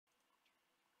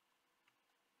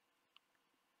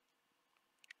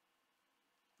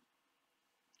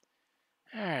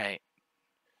Alright.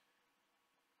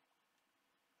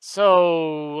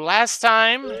 So, last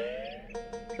time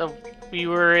we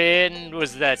were in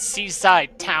was that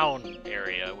seaside town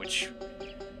area, which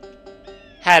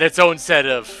had its own set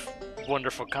of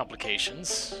wonderful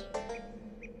complications.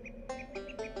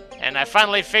 And I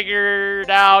finally figured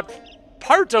out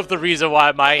part of the reason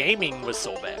why my aiming was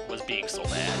being so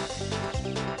bad.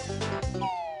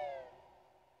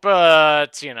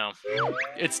 But, you know,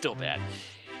 it's still bad.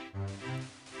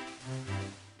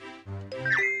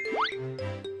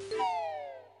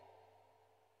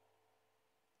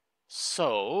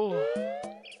 So,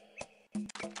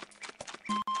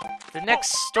 the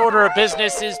next order of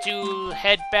business is to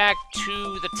head back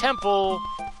to the temple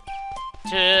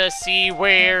to see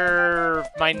where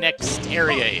my next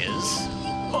area is.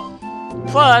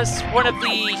 Plus, one of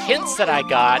the hints that I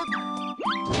got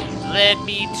led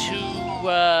me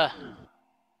to,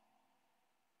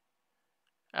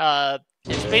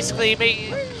 it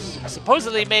basically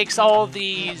supposedly makes all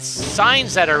these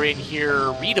signs that are in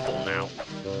here readable now.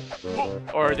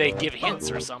 Or they give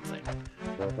hints or something.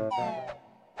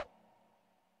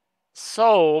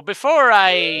 So, before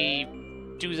I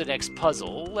do the next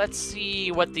puzzle, let's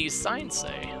see what these signs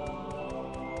say.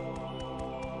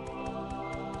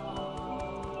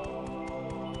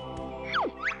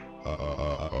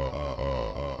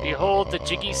 Behold the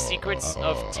jiggy secrets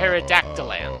of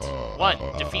Pterodactyland. 1.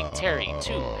 Defeat Terry.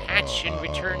 2. Hatch and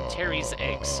return Terry's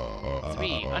eggs.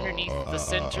 3. Underneath the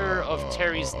center of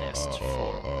Terry's nest.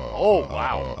 4. Oh,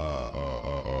 wow.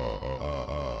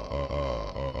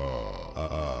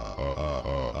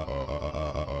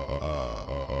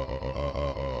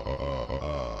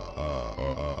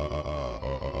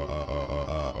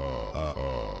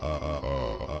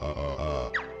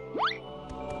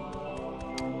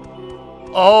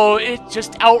 Oh, it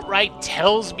just outright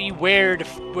tells me where the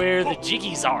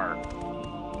jiggies are.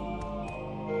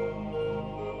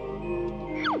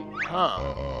 Huh.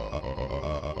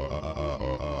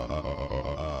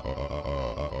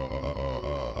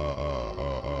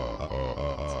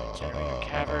 Inside generator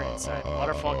cavern, inside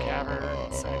waterfall cavern,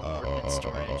 inside ordnance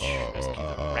storage. Rescue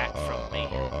the rat from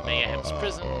Mayhem's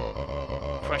prison.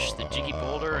 Crush the jiggy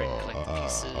boulder and collect the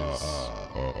pieces.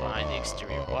 Behind the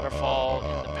exterior waterfall,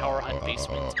 in the power hut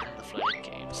basement, in the flooded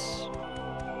caves.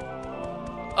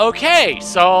 Okay,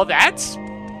 so that's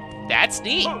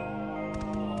neat.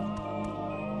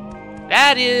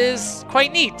 That is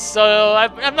quite neat. So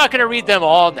I'm not going to read them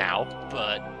all now,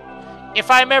 but if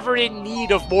I'm ever in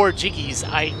need of more jiggies,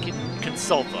 I can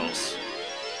consult those.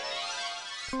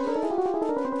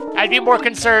 I'd be more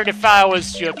concerned if I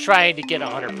was, trying to get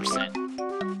 100%.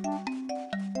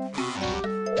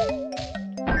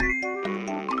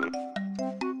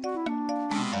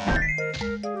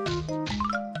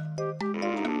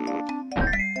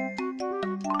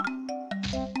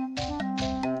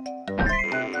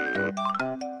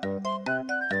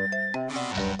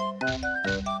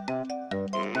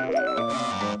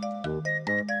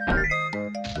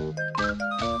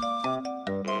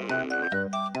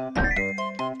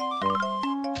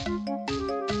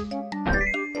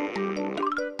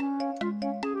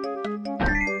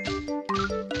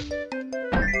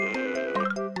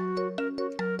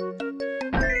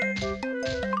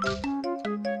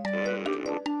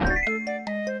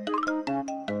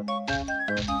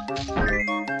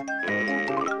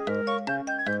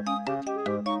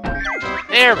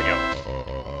 There we go.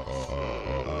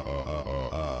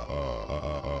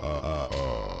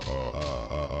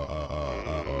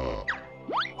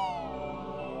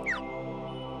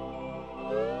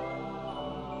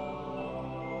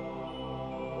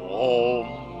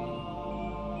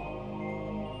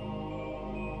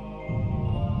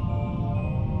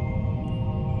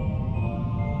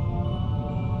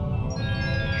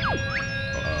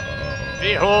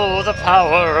 Behold the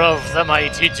power of the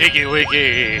mighty Jiggy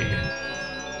Wiggy!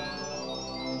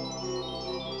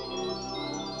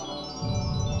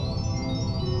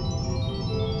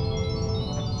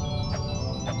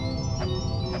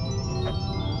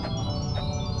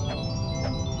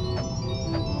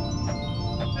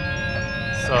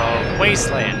 So,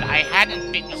 Wasteland. I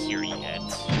hadn't been here yet.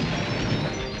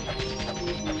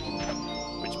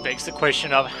 Which begs the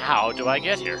question of how do I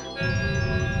get here?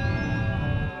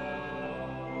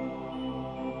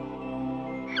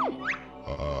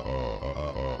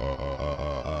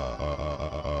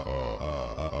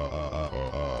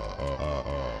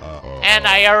 And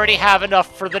I already have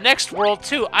enough for the next world,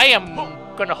 too. I am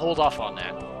gonna hold off on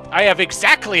that. I have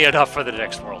exactly enough for the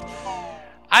next world.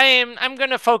 I'm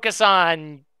gonna focus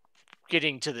on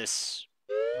getting to this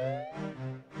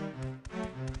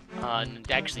on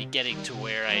actually getting to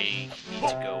where I need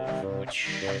to go, which...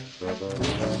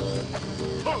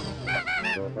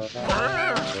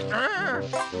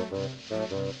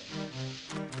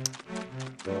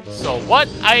 So what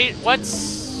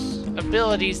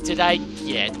abilities did I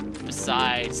get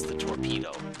besides the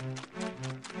torpedo?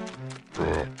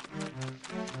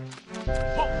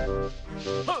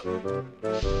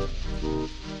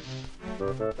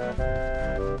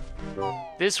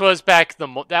 This was back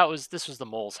this was the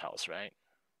mole's house, right?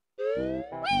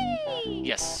 Whee!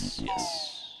 Yes,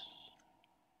 yes.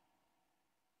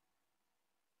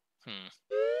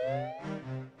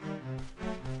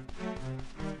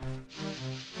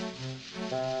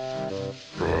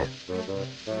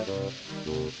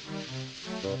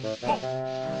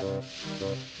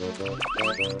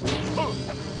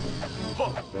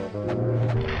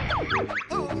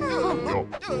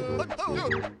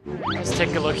 Let's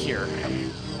take a look here.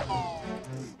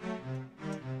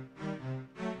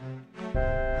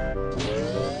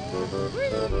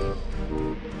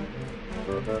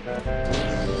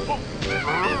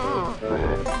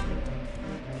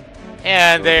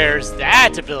 And there's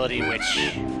that ability, which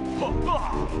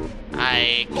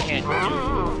I can't do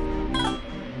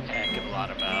a heck of a lot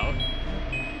about.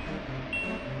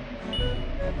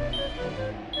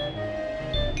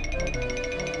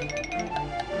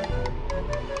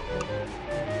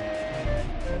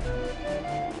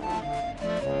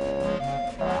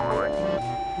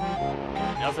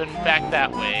 Nothing back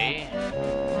that way.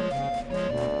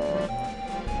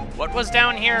 What was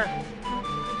down here?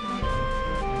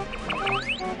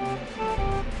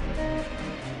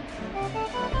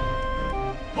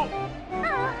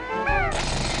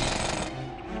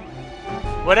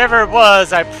 Whatever it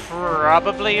was, I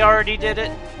probably already did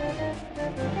it.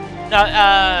 No,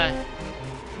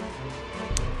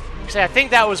 I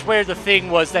think that was where the thing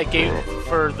was that gave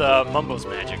for the Mumbo's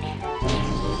magic.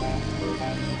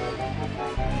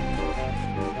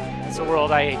 It's a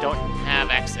world I don't have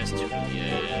access to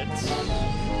yet.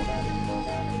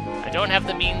 I don't have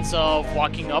the means of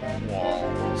walking up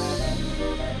walls.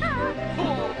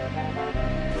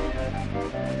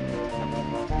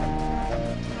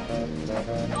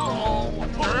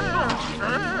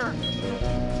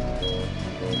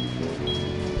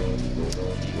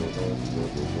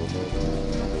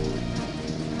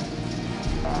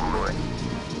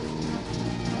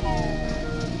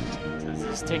 Does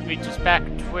this take me just back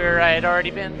to where I had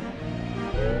already been?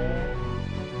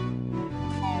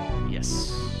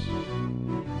 Yes.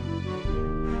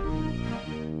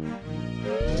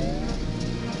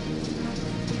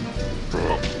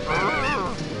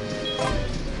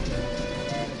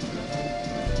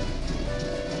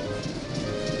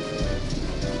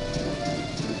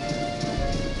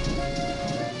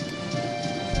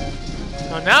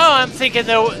 Well, now I'm thinking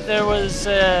there was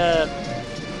a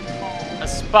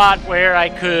spot where I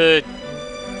could...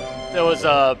 There was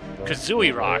a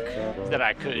Kazooie rock that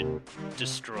I could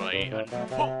destroy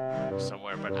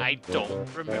somewhere, but I don't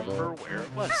remember where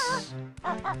it was.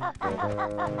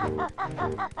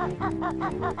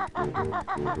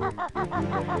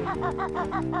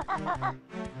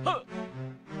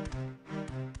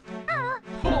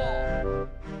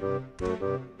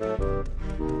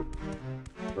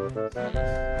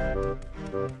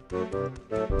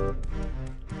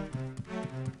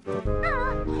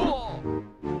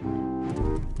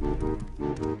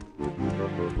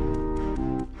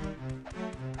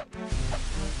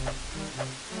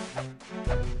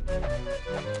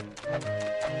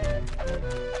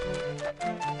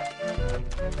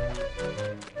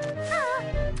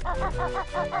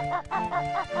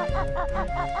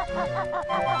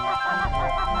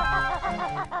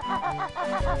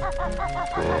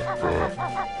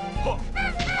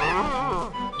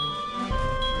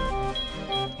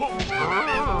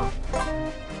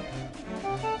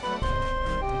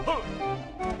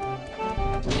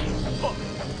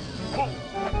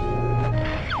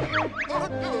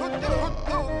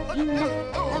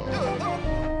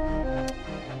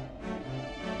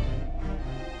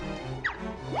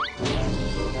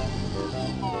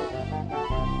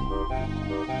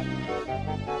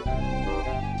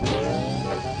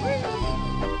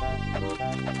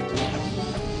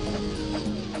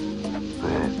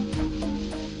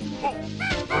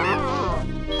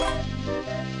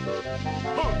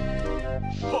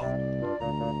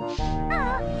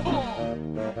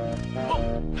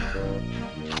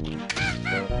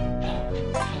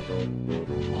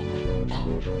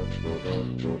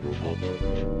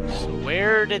 So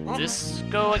where did this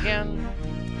go again?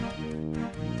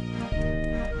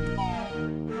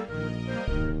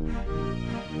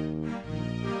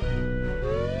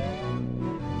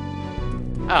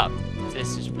 Oh,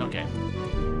 this is... okay.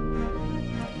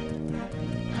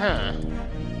 Huh.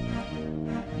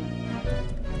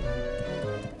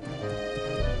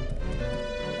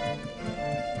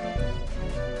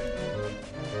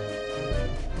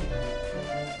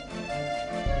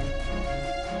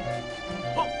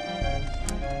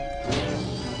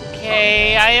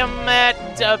 Okay, I am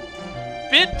at a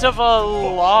bit of a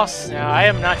loss now. I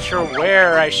am not sure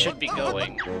where I should be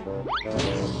going.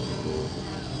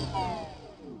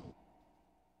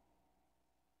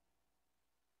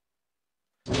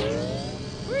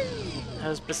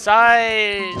 Because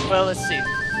besides... well, let's see.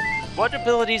 What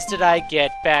abilities did I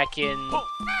get back in the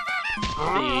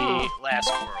last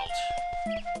world?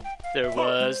 There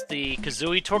was the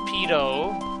Kazooie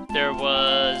Torpedo. There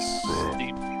was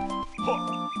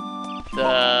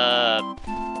the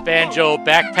Banjo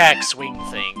backpack swing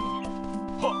thing.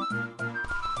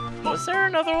 Was there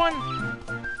another one?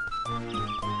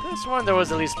 This one, there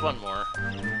was at least one more.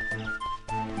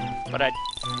 But I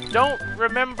don't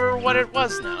remember what it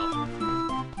was now.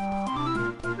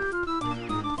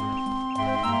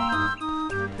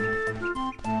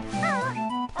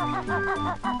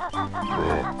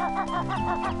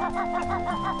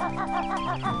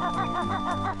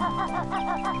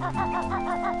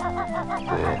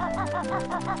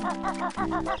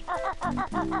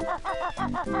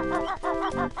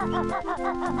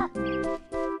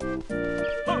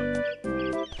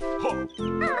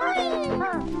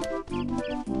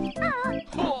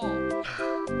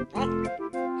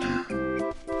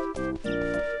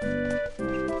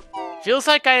 Feels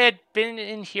like I had been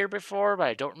in here before, but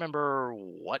I don't remember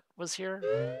what was here.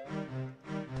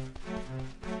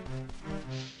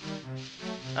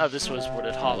 Oh, this was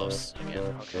Wooded Hollows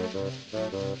again.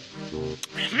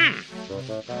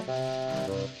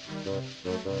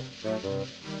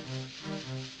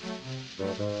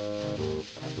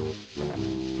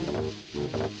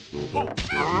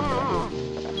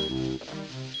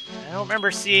 I don't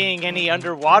remember seeing any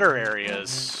underwater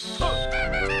areas.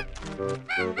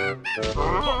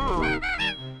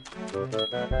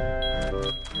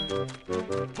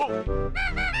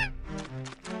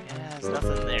 Yeah, there's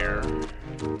nothing there.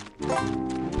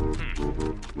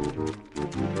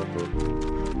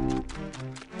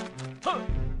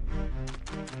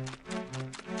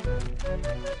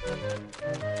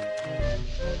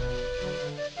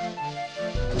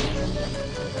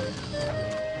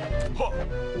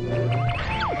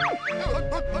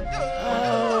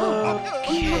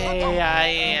 Okay, I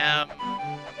am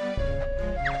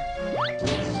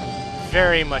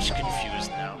very much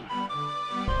confused now.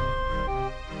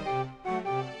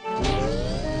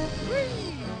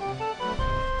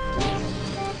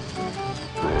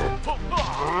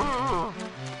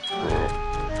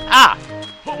 Ah!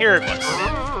 Here it was.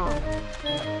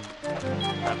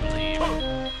 I believe.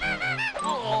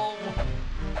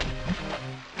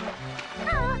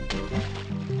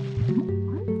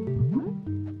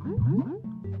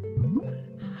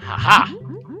 Haha!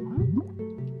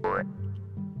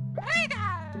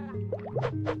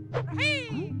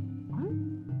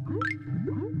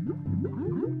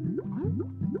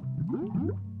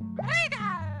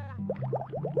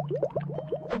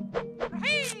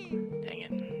 Dang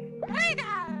it.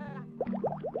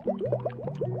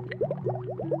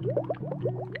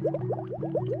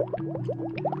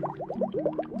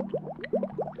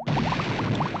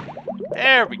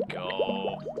 There we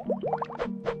go.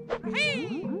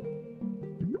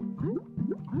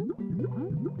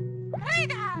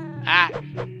 Ah.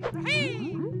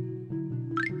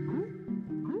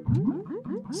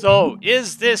 So,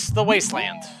 is this the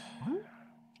wasteland?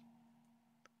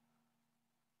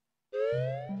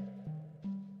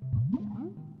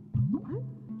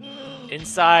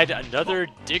 Inside another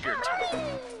digger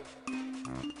tunnel.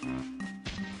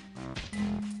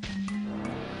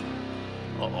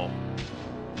 Uh-oh.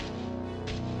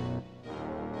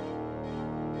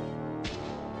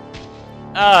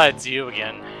 Ah, it's you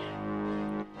again.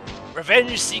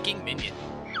 Revenge-seeking minion.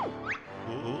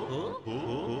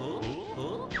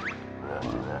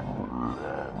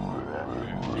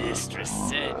 Mistress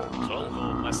said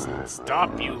Klongo mustn't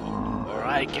stop you, or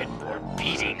I get more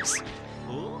beatings.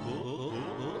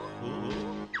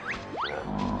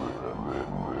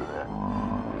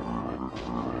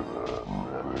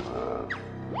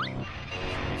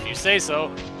 If you say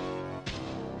so.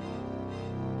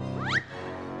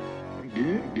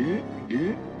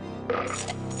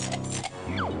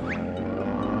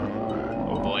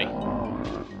 Oh boy.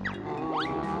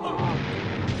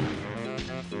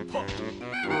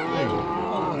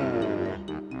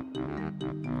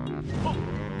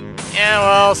 Yeah,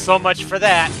 well, so much for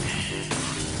that.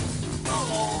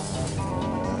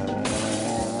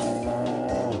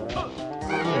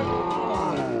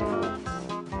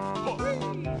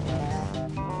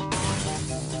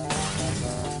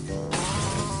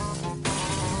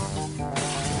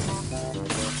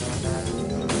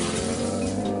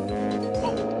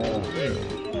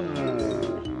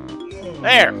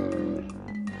 There!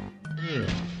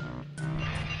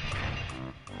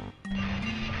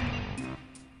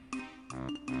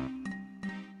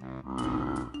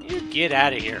 You get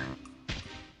out of here.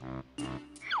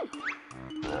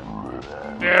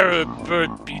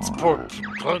 Bird beats poor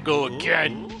Plungo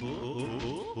again.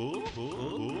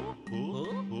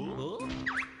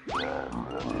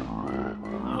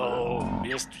 Oh,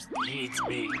 Mistress needs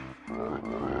me.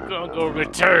 Plungo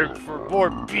return for more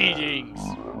beatings.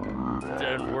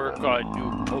 Then work on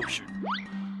new potion.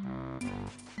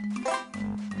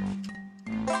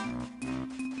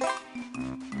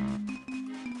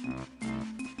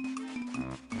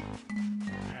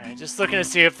 Alright, just looking to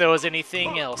see if there was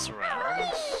anything else around.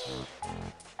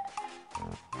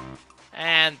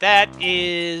 And that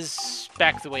is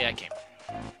back the way I came.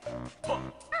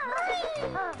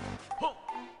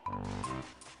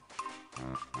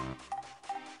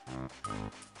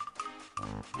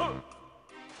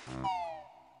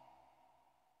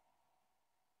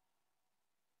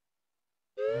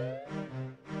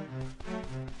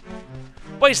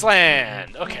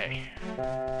 Wasteland! Okay.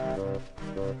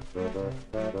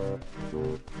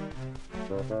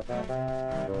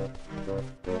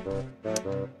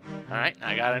 Alright,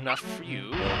 I got enough for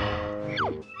you.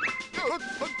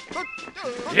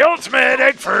 The ultimate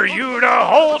egg for you to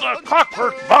hold a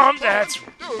clockwork bomb that's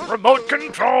remote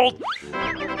controlled.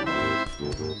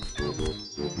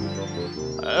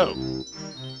 Oh.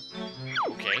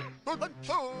 Okay.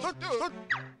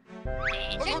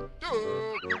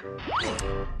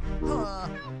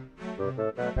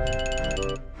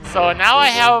 So now I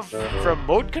have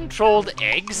remote-controlled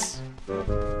eggs.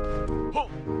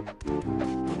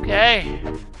 Okay.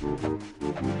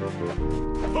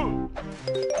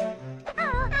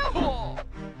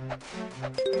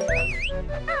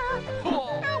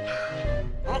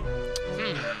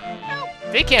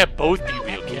 They can't both be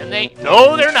real, can they?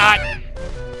 No, they're not.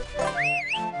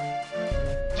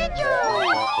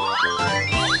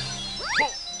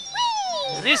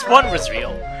 At least one was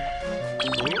real.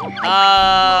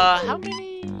 How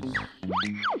many?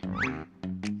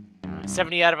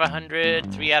 70 out of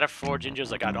 100, 3 out of 4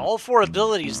 Gingers. I got all 4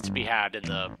 abilities to be had in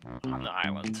on the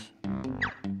island.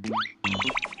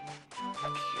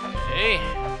 Okay.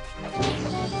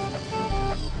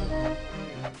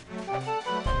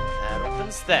 That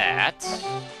opens that.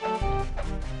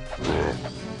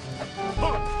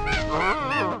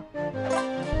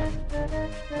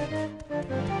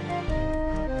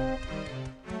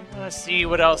 Let's see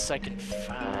what else I can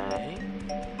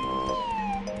find.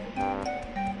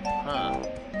 Huh.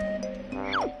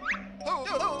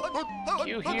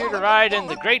 You here to ride in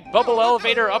the great bubble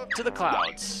elevator up to the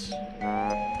clouds.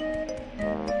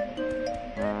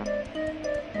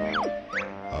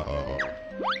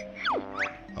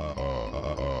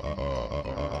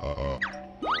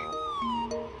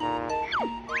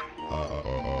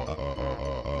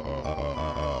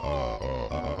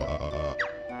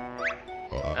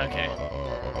 Okay.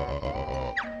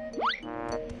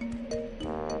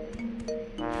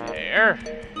 Fair.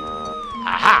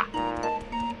 Haha!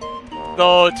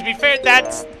 Though, to be fair,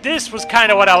 this was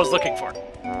kind of what I was looking for.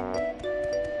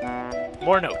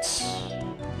 More notes.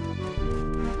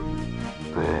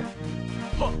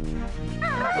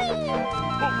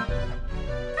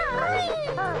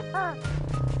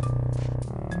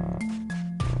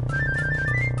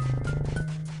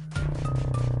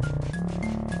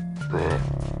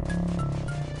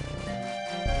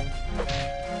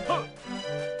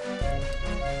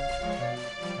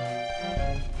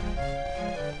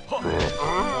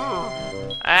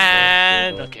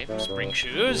 And, okay, spring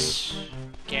shoes.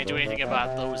 Can't do anything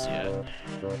about those yet.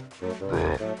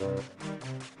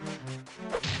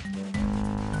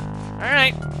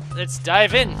 Alright, let's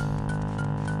dive in.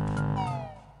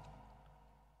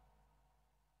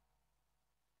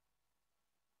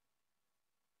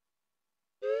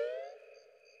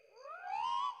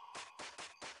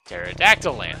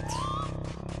 Pterodactyl Land.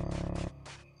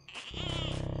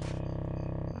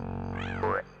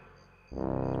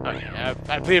 Okay,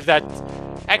 I believe that...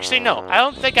 Actually, no. I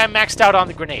don't think I maxed out on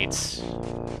the grenades.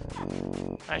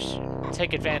 I should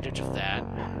take advantage of that.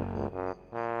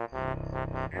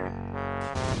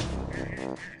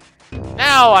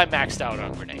 Now I maxed out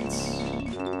on grenades.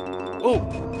 Ooh,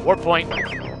 war point.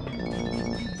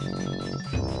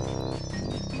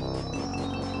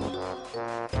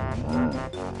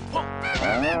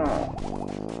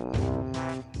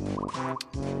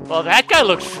 Well, that guy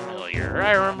looked familiar.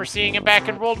 I remember seeing him back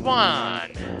in World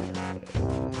 1.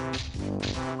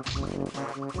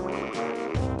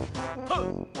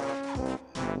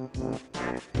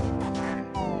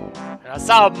 I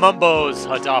saw Mumbo's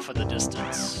hut off in the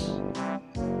distance.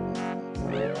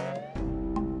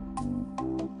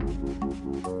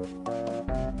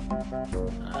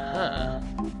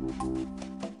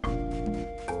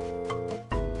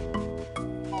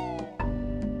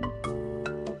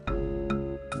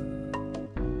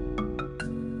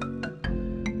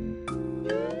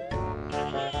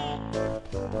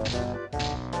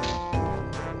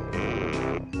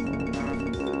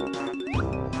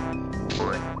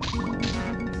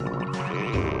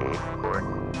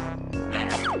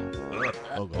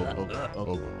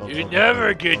 You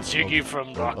never get jiggy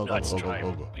from Rocknut's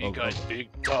tribe. We got big,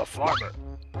 tough armor.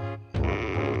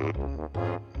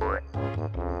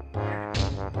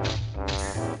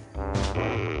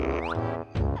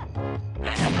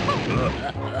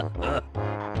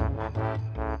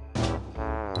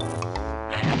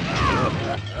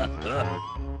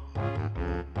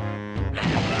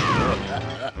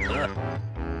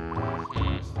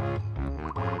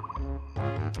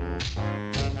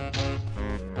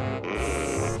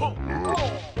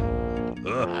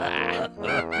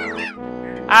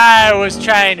 I was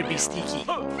trying to be sneaky.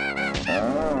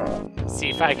 See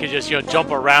if I could just,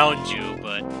 jump around you,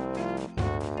 but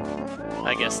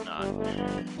I guess not.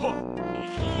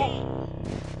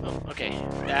 Oh, okay,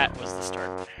 that was the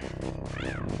start.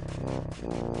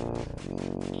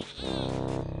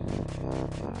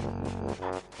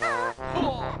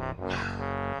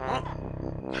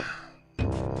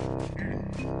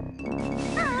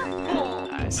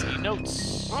 I see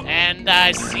notes, and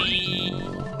I see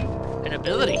an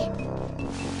ability.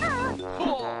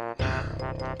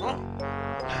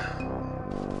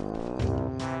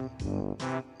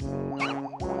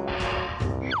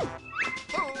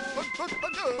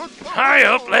 High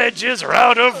up ledges are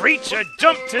out of reach. A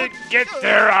jump to get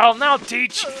there, I'll now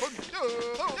teach.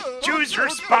 Choose your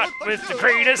spot with the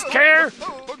greatest care.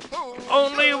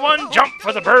 Only one jump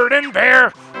for the bird and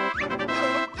bear.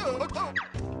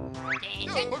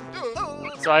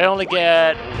 So I only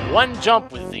get one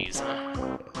jump with these.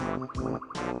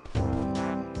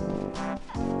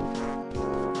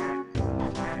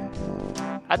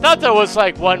 I thought there was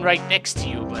like one right next to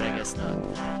you, but I guess not.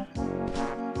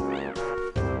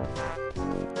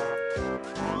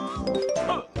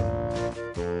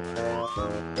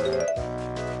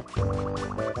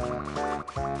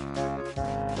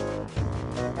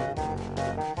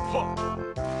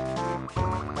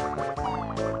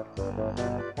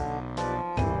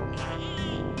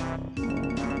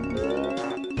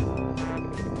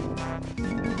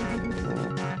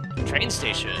 Train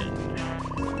station.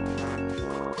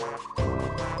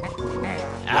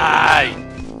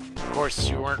 Of course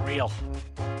you weren't real.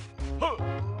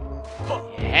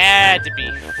 You had to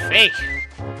be fake.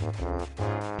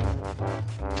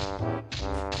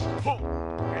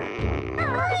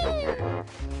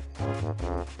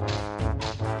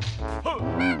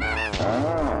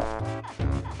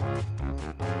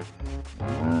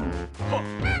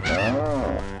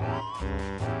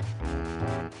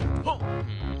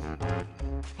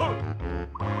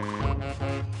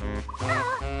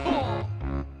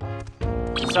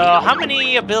 So, how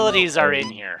many abilities are in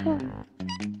here?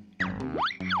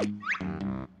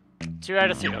 2 out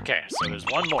of 3. Okay, so there's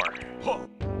one more.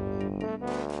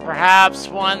 Perhaps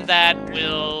one that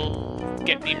will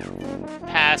get me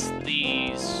past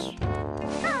these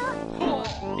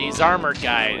armored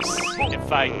guys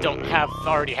if I don't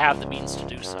already have the means to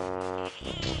do so.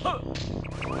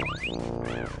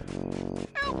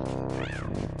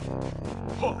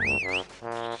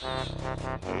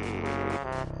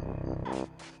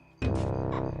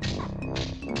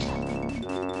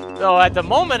 So at the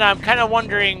moment, I'm kind of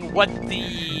wondering what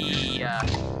the...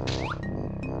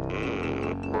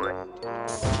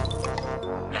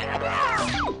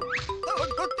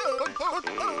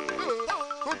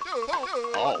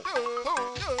 Oh.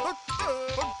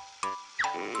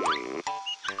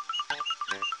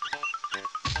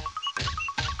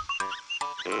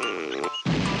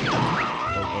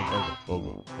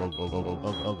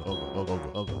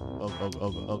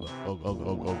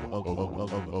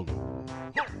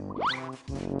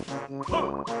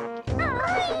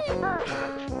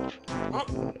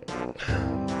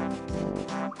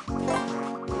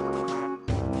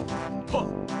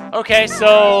 Okay,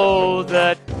 so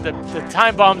the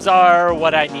time bombs are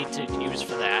what I need to use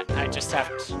for that. I just have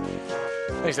to...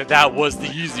 Like I said, that was the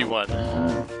easy one.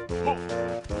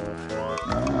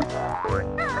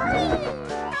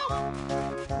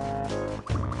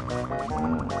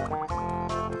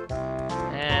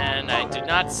 And I do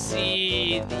not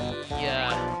see the...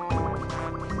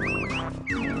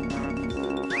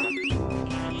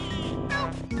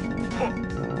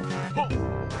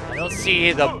 I don't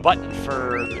see the button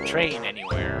for the train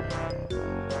anywhere.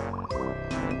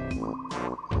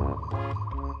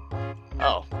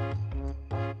 Oh.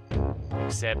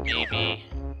 Except maybe...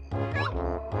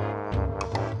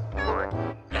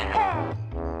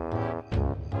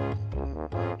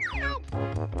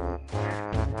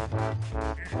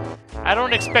 I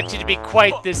don't expect it to be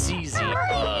quite this easy,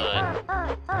 but...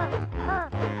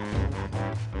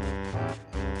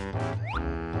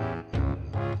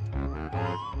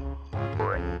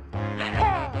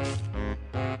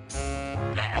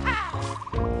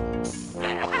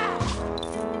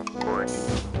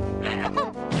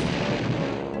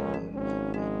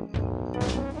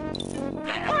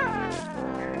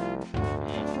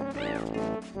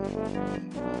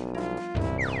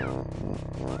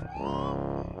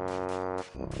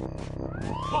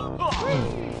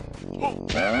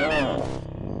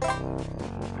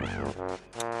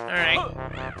 Alright.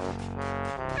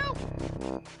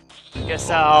 Guess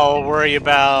I'll worry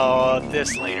about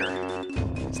this later.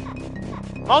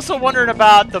 I'm also wondering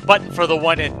about the button for the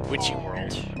one in Witchy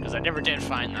World, because I never did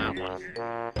find that one.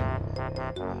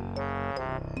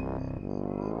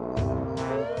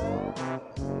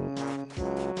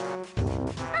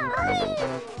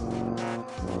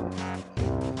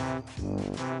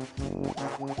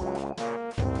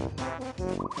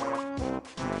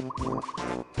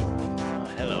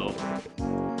 Hello.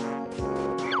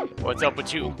 What's up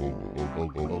with you?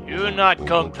 You not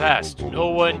come past. No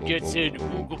one gets in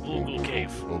Oogle Boogle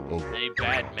Cave. They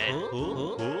bad men.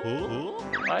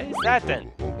 Why is that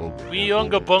then? We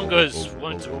Unga Bungas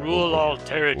want to rule all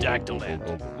pterodactyl land.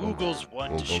 Oogles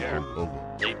want to share.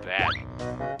 They bad.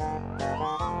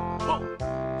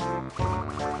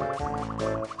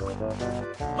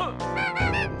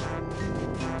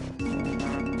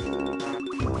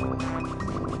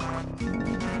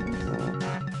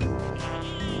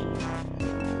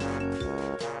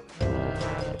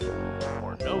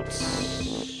 More notes.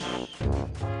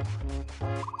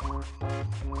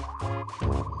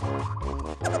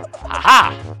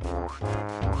 Aha!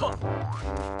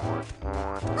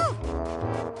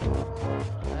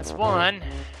 That's one.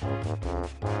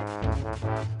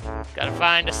 Gotta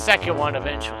find a second one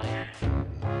eventually.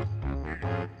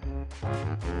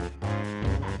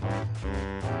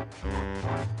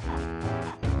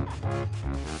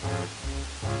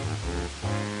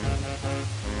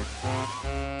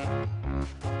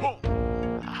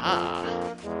 Aha.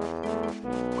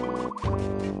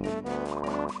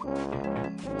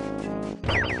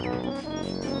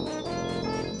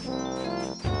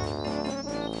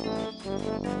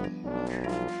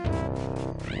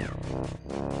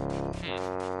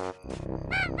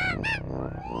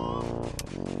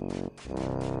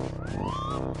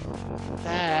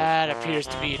 That appears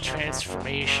to be a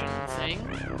transformation thing.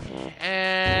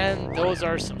 And those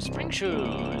are some spring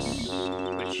shoes,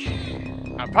 which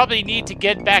I probably need to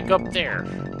get back up there.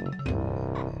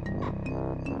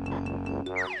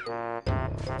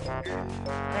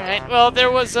 Alright, well,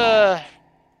 there was a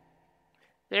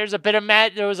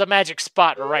magic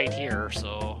spot right here,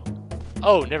 so...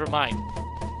 Oh, never mind.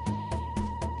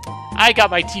 I got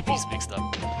my TPs mixed up.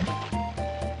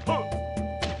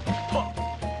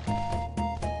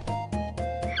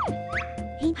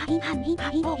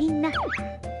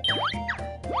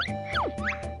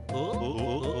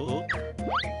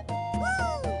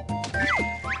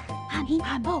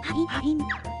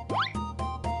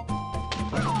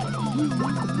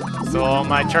 So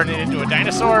am I turning into a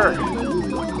dinosaur?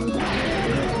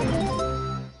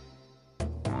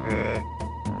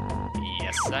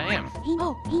 Yes, I am.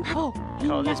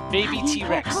 Call this baby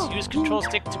T-Rex. Use control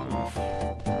stick to move.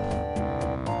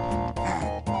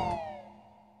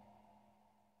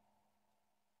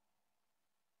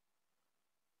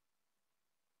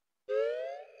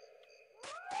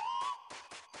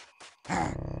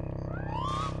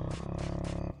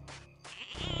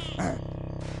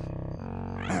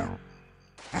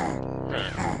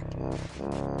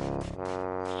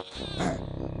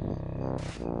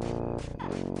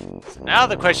 So now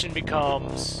the question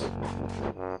becomes...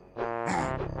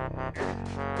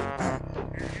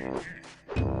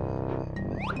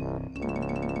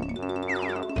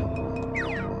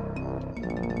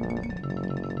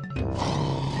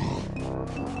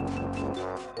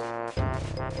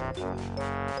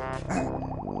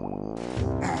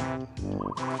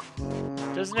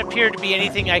 Doesn't appear to be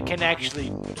anything I can actually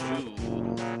do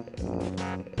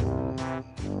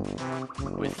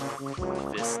with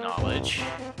this knowledge.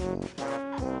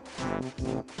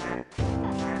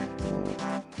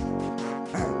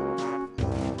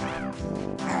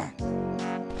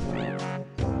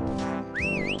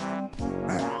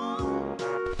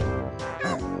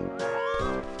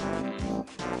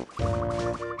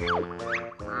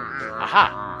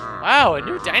 Aha! Wow, a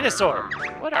new dinosaur!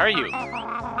 What are you?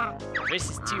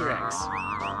 Vicious T-Rex.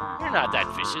 You're not that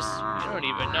vicious. You don't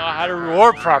even know how to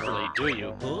roar properly, do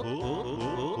you?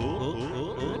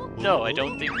 No, I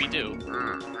don't think we do.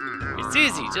 It's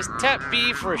easy. Just tap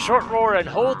B for a short roar and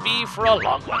hold B for a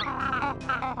long one.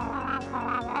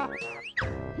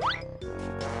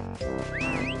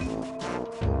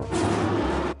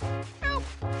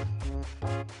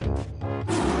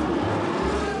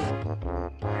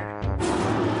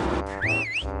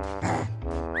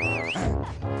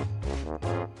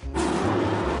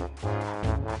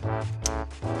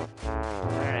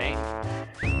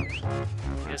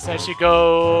 Guess I should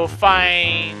go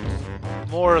find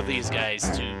more of these guys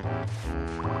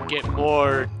to get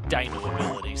more dino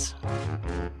abilities.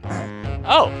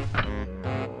 Oh!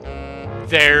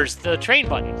 There's the train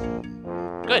button.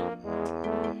 Good.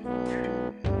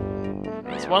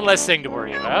 It's one less thing to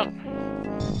worry about.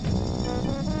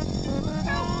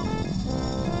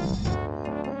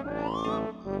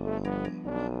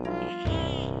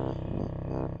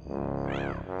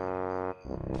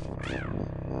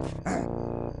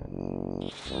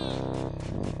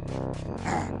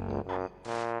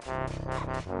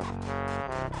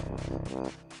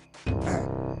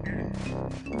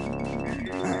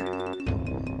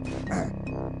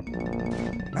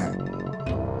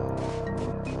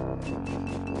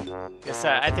 Guess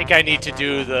I think I need to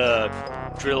do the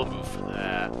drill move for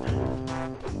that.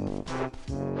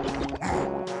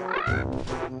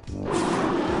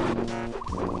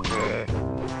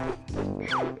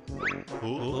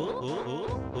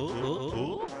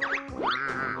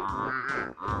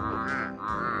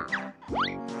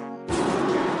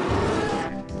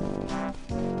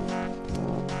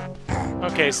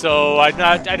 Okay, so I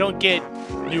don't get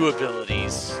new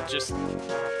abilities, just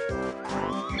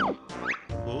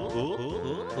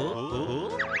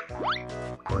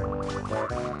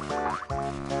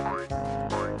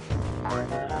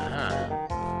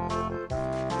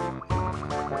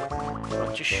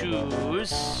bunch of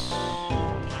shoes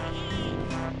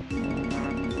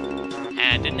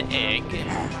and an egg.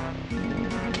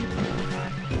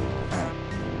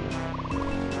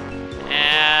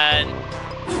 And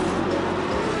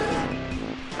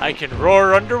I can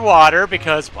roar underwater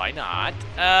because why not?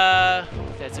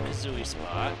 That's a kazooie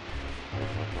spot.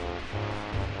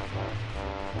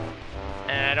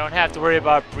 And I don't have to worry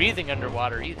about breathing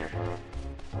underwater either.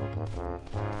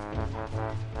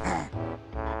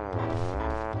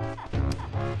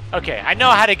 Okay, I know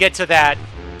how to get to that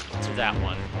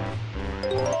one.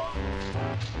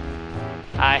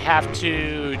 I have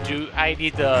to do. I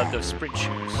need the sprint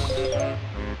shoes.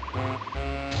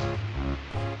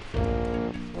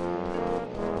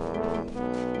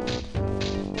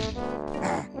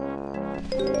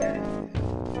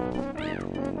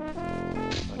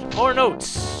 More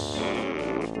notes.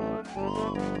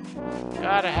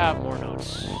 Gotta have more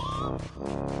notes.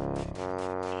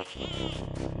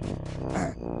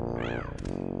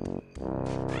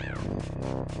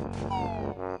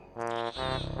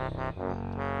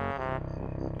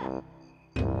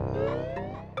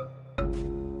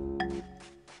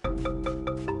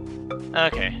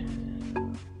 Okay.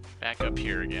 Back up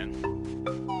here again.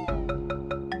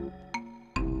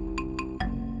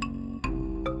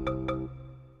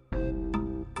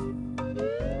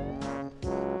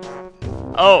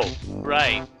 Oh,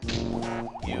 right.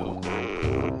 You.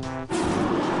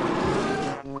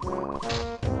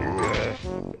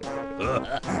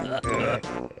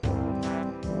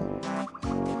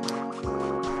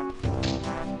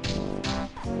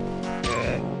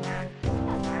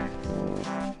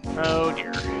 Oh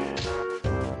dear.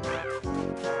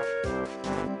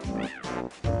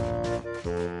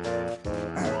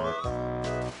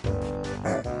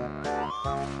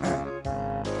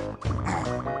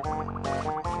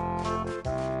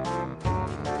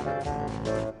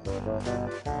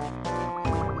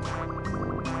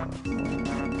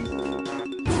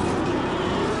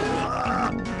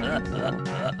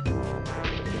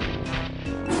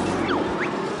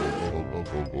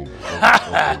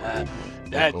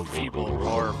 That feeble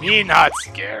roar, me not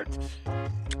scared.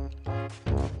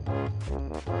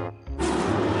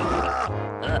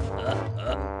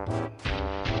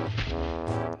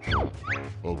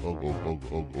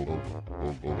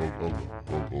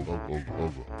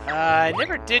 I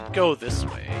never did go this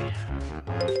way.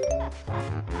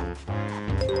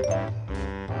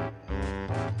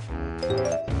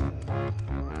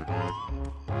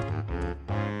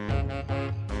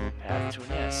 Path to a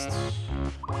nest.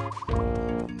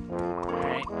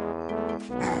 Alright.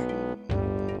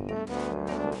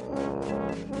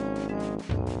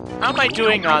 How am I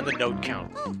doing on the note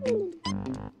count?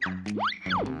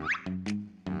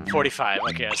 45.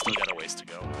 Okay, I still got a ways to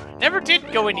go. Never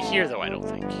did go in here, though, I don't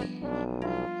think.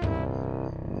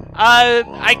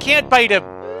 I can't bite a...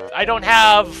 I don't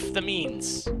have the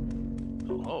means.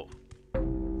 Oh.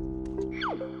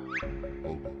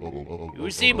 You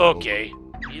seem okay.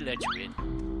 He let you in.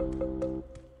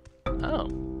 Oh.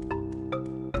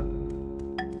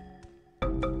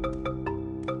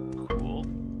 Cool.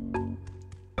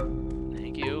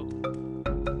 Thank you.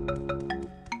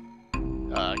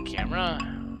 Camera.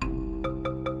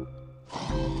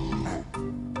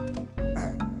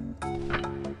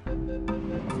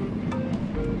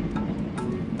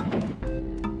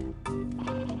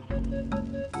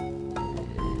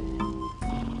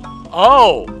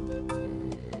 Oh!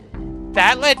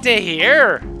 That led to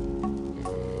here?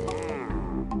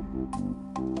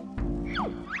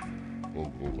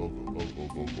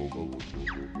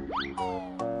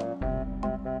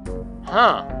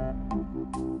 Huh.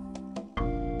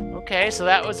 Okay, so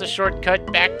that was a shortcut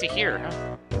back to here,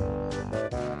 huh?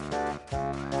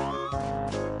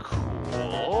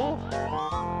 Cool.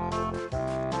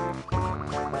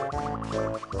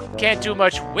 Can't do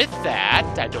much with that,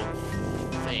 I don't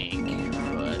think,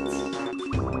 but...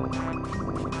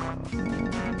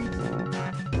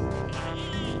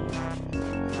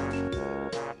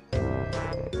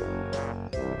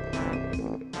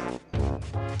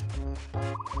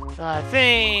 I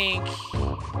think...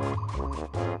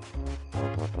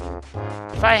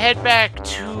 if I head back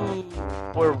to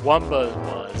where Wumba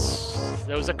was,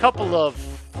 there was a couple of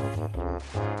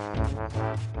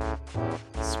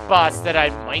spots that I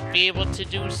might be able to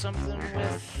do something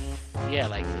with. Yeah,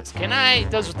 like this. Can I...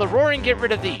 does the roaring get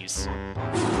rid of these?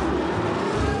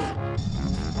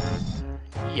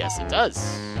 Yes, it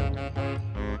does.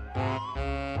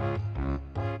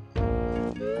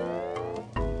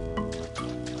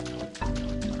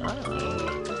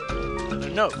 Another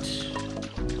note.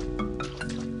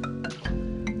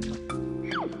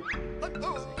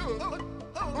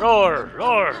 Roar,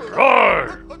 roar,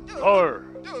 roar, roar,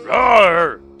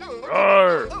 roar,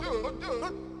 roar.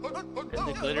 And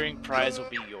the glittering prize will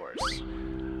be yours.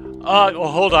 Oh,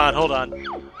 hold on, hold on.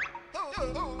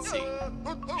 Let's see.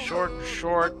 Short,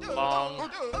 short,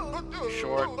 long,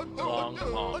 short, long,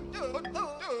 long.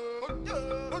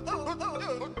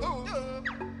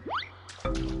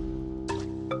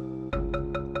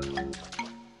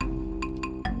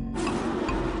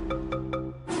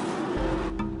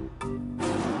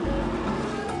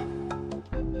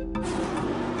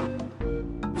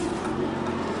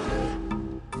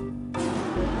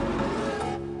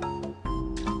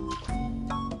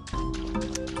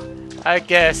 I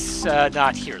guess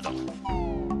not here, though.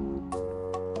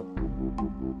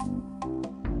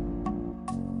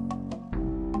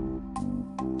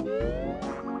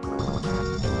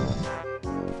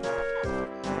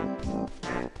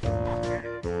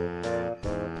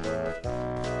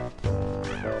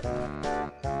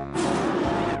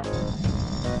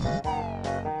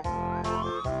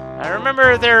 I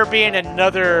remember there being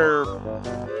another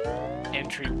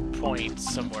entry point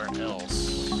somewhere else.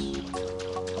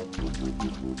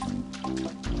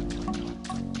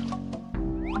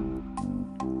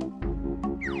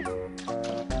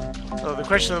 So the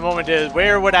question of the moment is,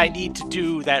 where would I need to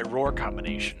do that roar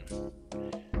combination?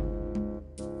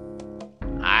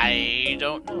 I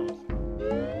don't know.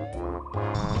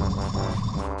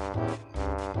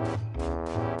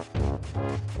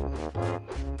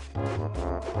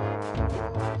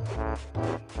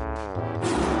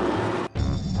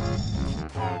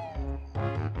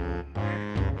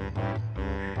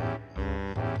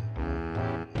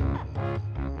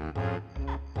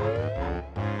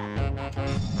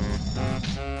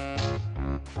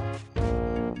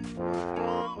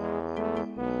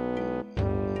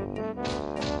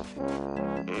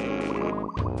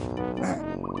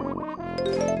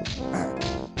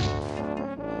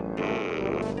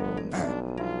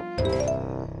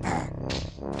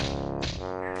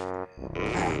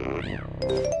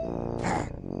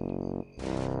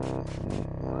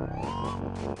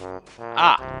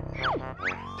 Ah.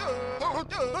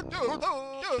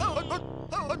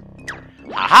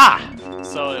 Aha!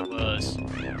 So it was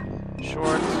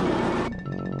short,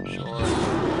 short,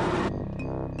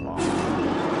 long.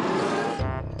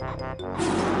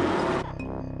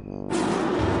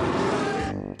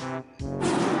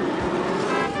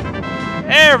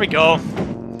 There we go.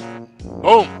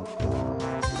 Boom.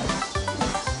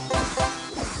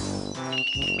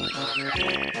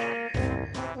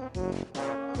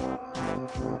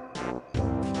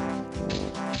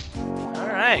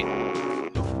 Alright.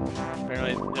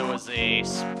 Apparently there was a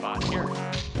spot here.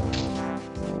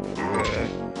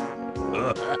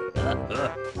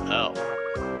 Oh.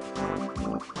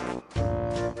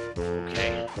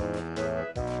 Okay.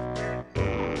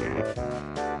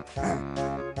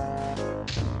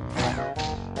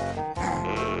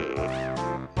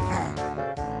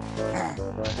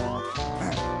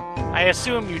 I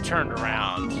assume you turned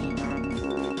around.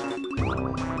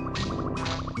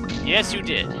 Yes, you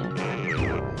did.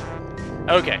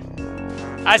 Okay.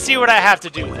 I see what I have to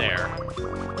do there.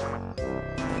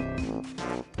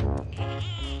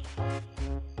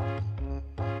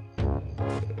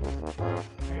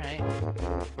 Alright.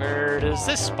 Where does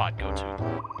this spot go to?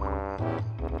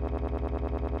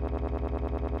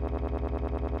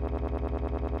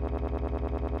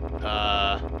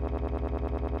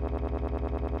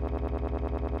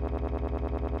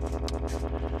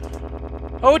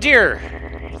 Oh dear!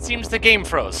 It seems the game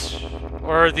froze.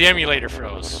 Or the emulator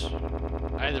froze.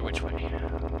 Either which way.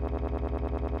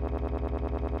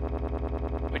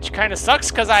 Which kind of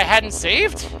sucks because I hadn't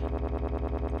saved?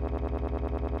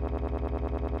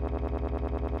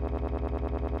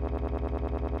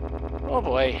 Oh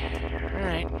boy.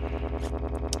 Alright.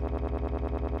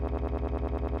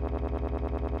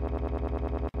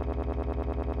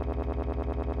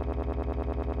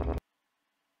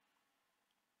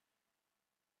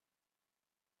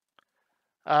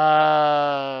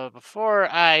 Before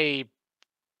I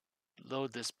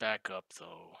load this back up,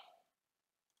 though,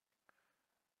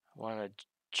 I want to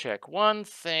check one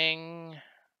thing.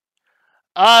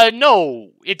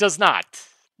 No, it does not.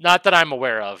 Not that I'm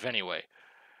aware of, anyway.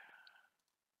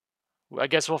 I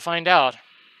guess we'll find out.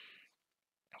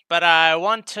 But I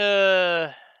want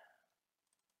to...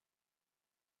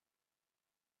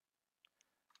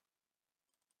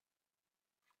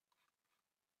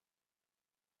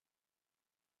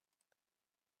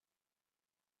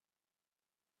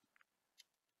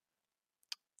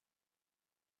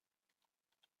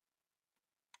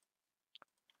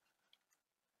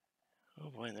 Oh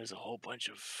boy, there's a whole bunch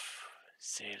of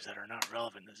saves that are not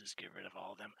relevant. Let's just get rid of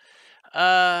all of them.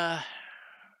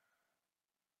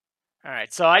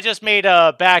 Alright, so I just made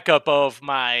a backup of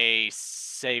my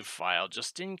save file,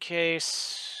 just in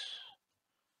case.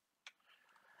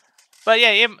 But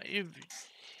yeah,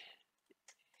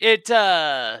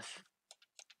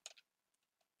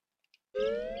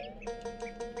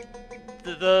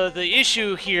 the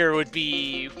issue here would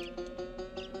be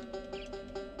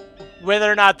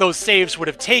whether or not those saves would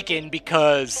have taken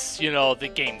because, you know, the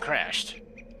game crashed.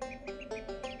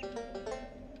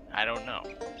 I don't know.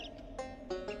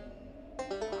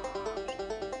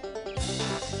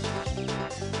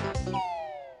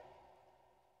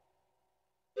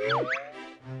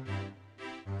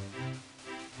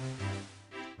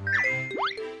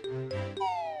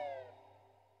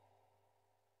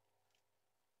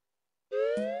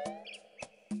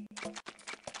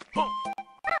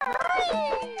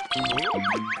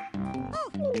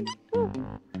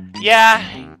 Yeah,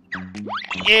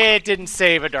 it didn't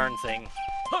save a darn thing.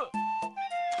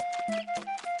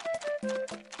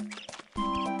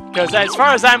 Because as far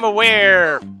as I'm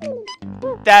aware,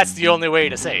 that's the only way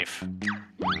to save.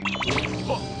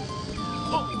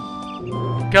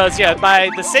 Because, yeah,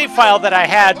 the save file that I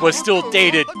had was still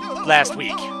dated last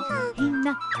week.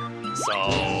 So,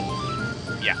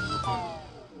 yeah.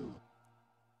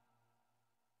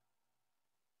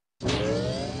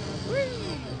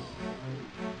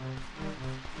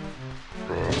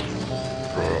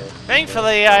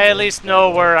 Thankfully, I at least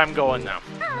know where I'm going now.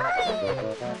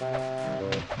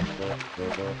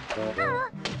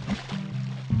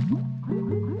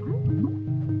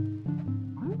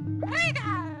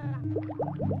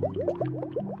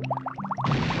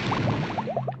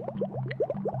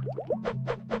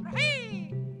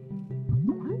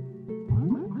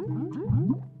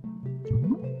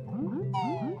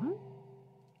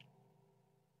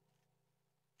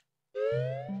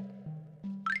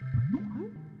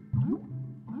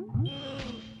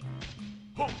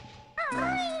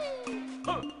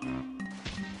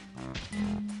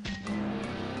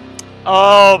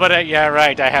 Oh, but yeah,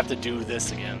 right, I have to do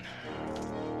this again.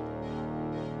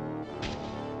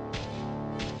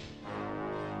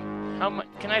 How much?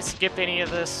 Can I skip any of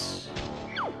this?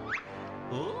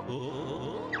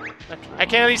 I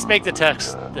can at least make the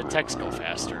text go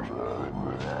faster.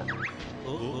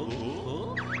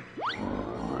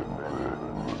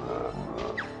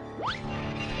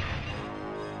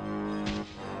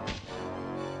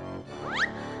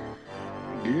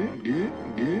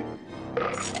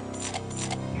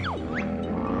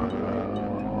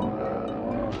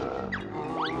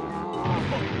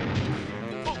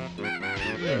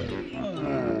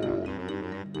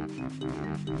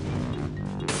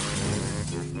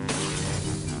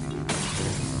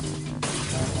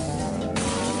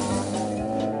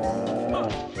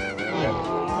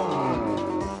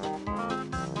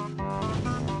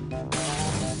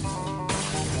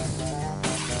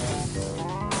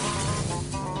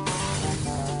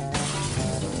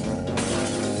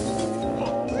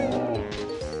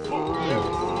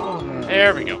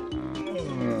 There we go.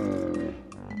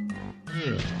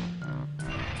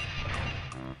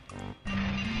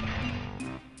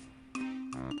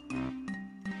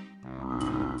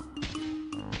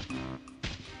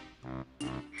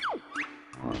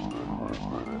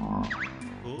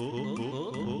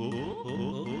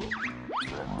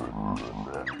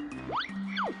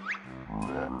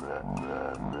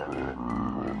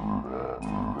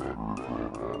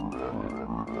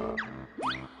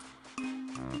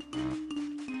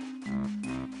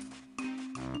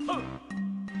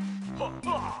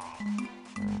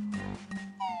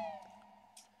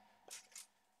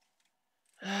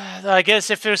 I guess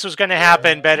if this was gonna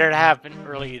happen, better to happen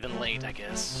early than late, I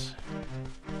guess.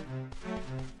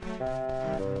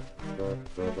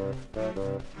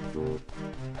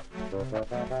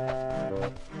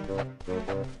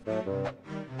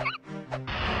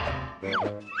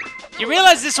 You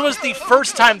realize this was the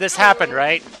first time this happened,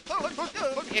 right?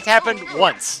 It happened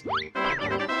once.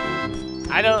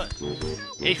 I don't...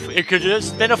 It could have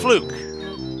just been a fluke.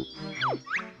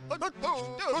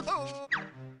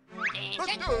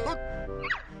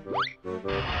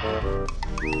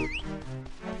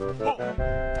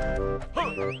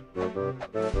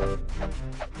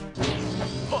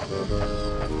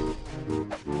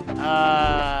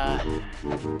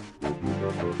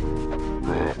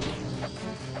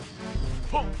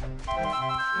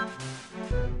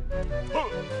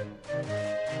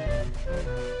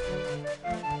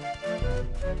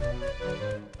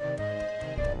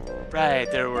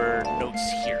 Right, there were notes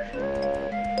here.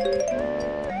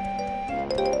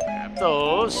 Grab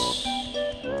those.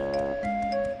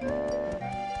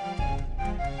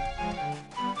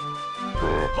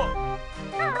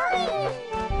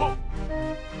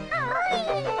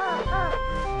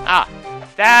 Ah,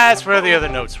 that's where the other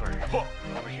notes were.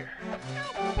 Over here.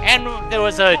 And there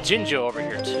was a Jinjo over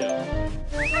here, too.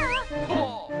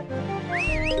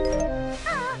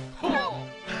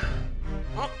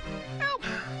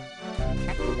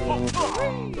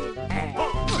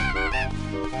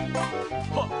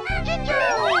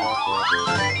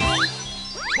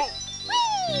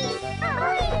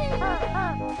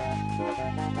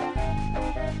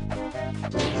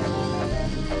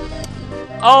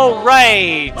 Oh,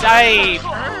 right!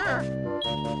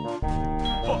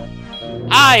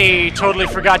 I totally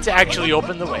forgot to actually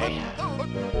open the way.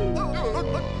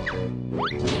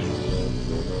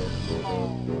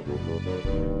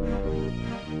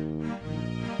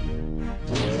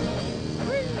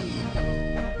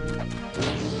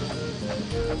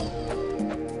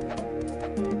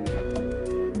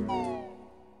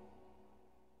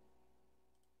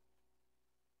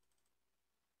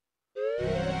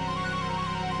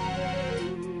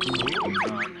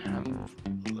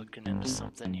 I'm looking into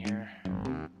something here.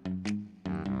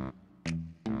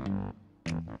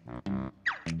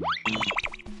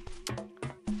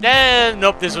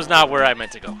 Nope, this was not where I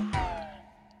meant to go.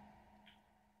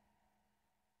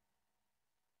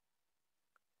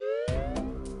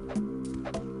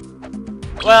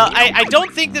 Well, I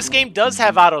don't think this game does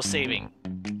have auto-saving.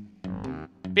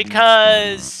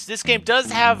 Because this game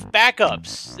does have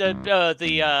backups.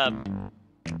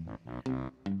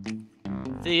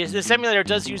 The simulator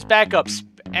does use backups.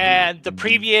 And the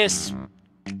previous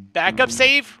backup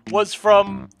save was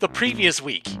from the previous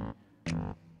week.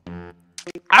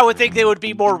 I would think they would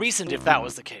be more recent if that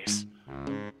was the case.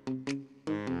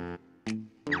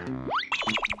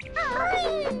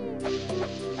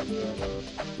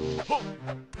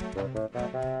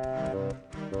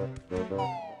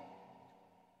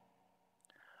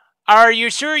 Are you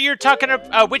sure you're talking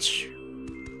about which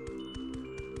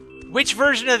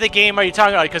version of the game are you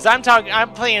talking about? Because I'm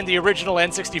playing the original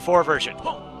N64 version.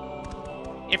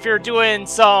 If you're doing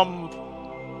some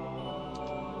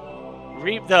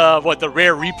the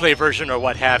rare replay version or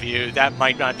what have you, that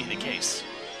might not be the case.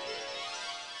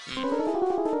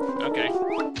 Okay.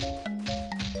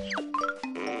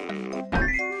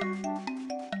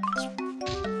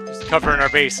 Just covering our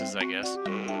bases, I guess.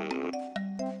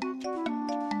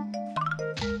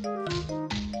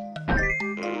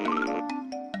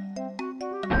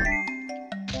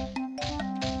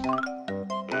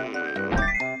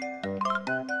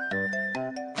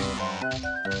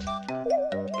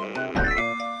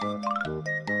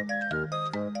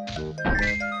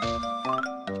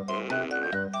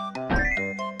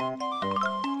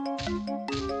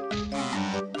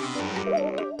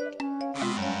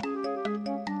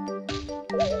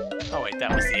 Oh wait,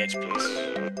 that was the edge piece.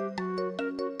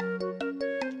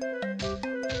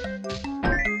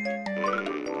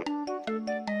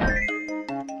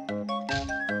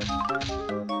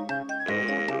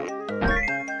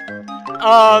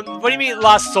 What do you mean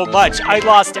lost so much? I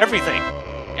lost everything.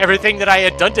 Everything that I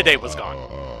had done today was gone.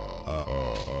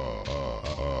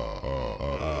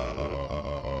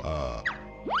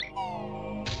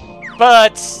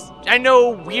 But I know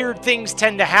weird things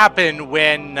tend to happen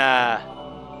when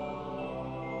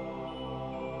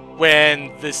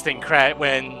this thing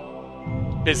when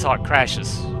BizHawk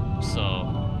crashes.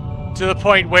 So to the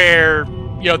point where,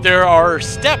 you know, there are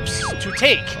steps to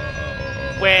take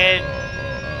when,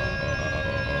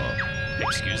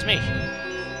 excuse me,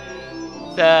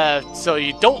 So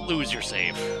you don't lose your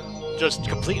save, just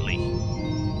completely.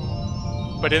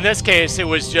 But in this case, it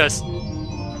was just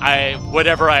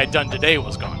whatever I had done today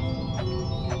was gone,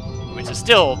 which is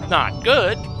still not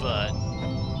good, but.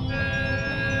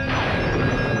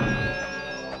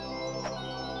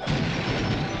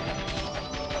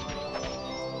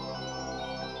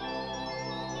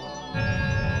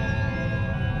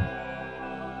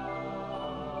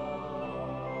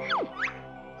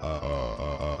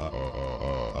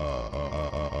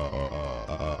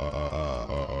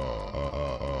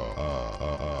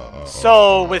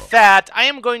 So, with that, I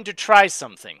am going to try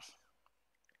something.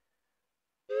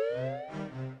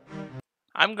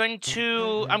 I'm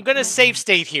gonna save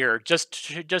state here, just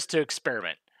to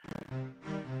experiment.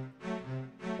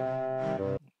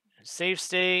 Save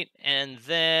state, and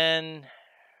then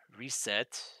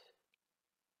reset,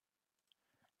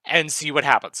 and see what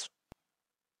happens.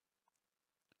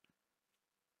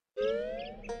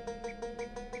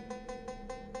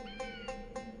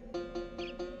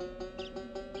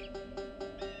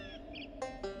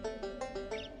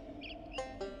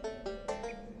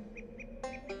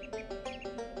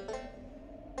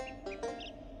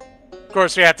 Of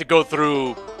course, we have to go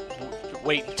through,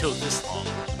 wait until this long.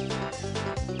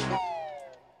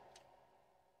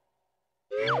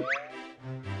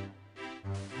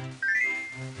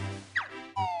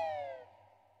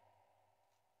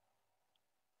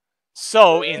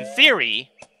 So, in theory,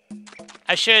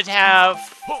 I should have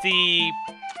the...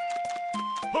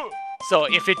 So,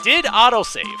 if it did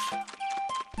autosave...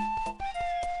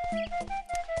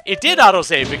 It did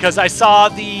autosave because I saw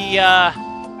the,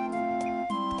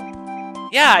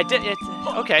 Yeah, I did.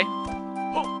 Okay.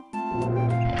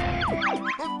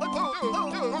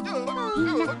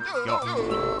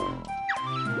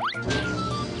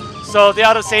 So the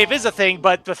autosave is a thing,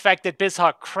 but the fact that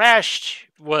BizHawk crashed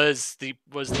was the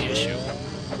issue.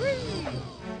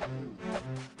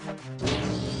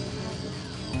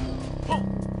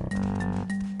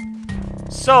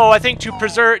 So I think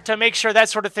to make sure that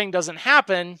sort of thing doesn't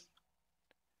happen,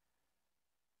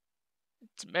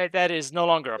 that is no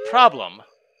longer a problem.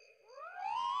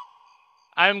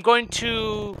 I'm going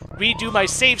to redo my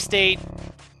save state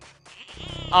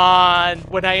on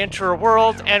when I enter a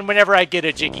world and whenever I get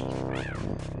a Jiggy.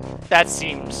 That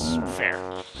seems fair.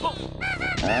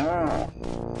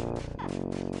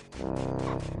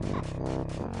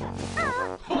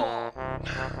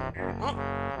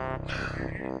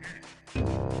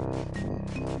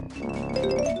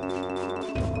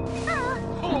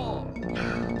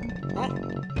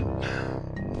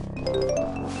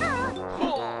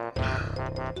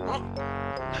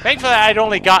 Thankfully, I'd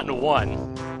only gotten one.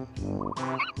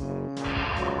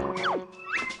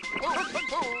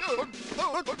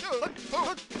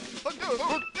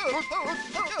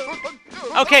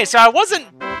 Okay, so I wasn't.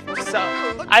 So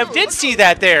I did see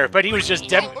that there, but he was just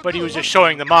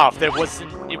showing them off. It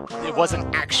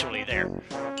wasn't actually there.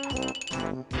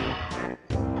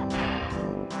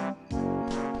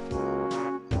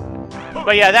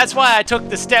 But yeah, that's why I took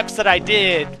the steps that I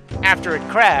did after it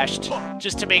crashed,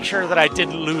 just to make sure that I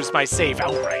didn't lose my save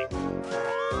outright.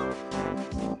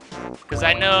 Because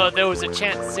I know there was a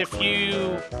chance if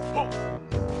you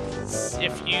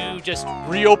just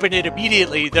reopen it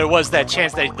immediately, there was that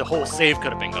chance that the whole save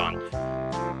could have been gone.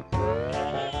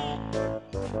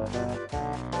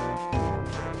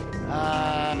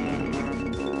 I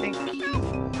think,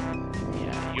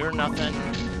 yeah, you're nothing.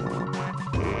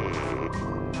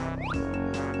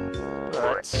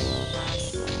 But...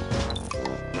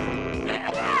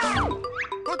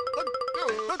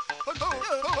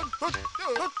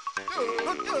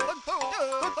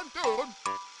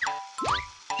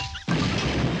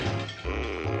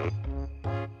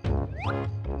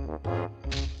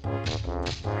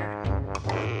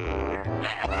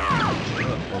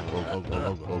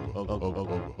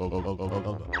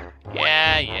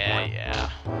 Yeah.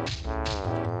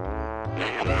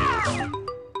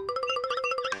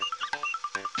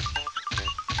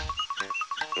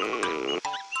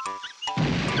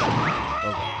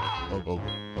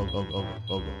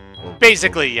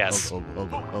 Basically, yes.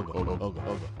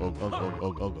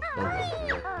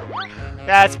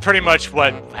 That's pretty much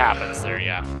what happens there,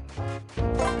 yeah.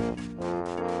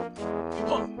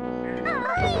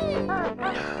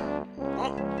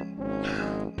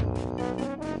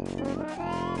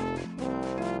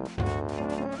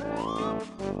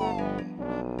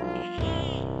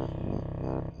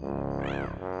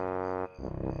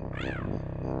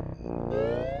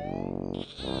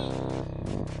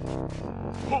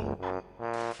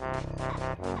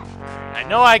 I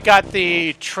know I got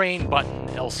the train button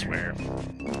elsewhere.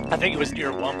 I think it was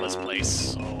near Wampa's place,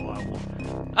 so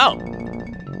Oh,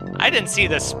 I didn't see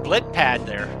the split pad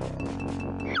there.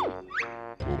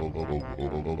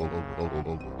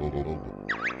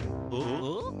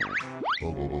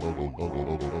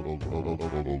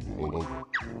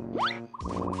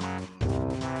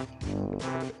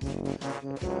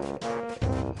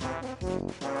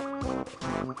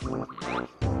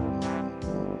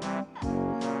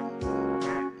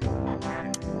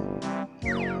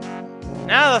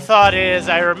 Now the thought is,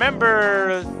 I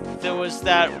remember there was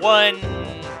that one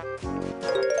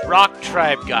rock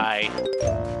tribe guy.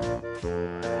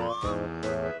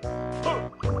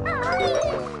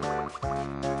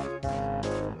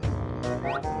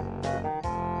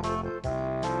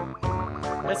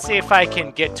 Let's see if I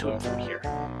can get to him from here.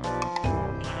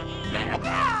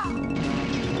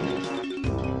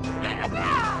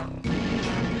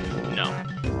 No.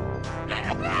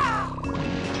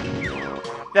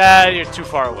 You're too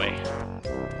far away.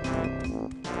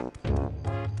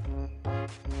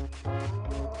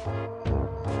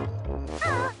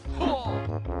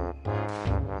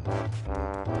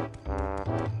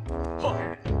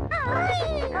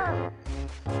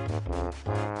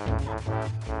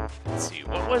 Let's see,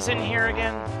 what was in here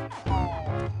again?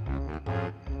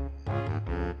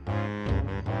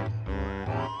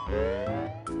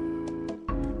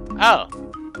 Oh,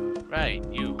 right,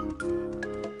 you.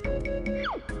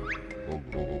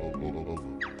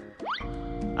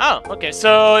 Oh, okay,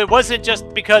 so it wasn't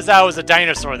just because I was a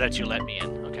dinosaur that you let me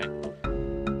in. Okay.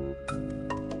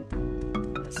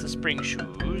 That's the spring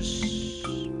shoes.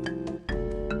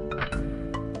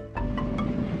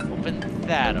 Open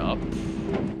that up.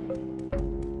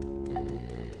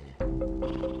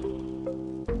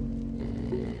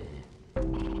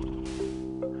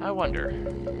 I wonder.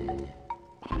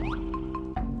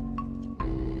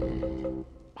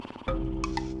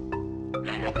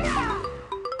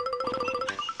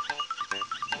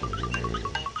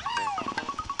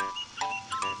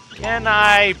 Can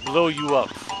I blow you up?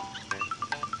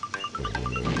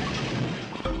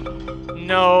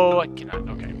 No, I cannot.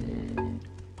 Okay.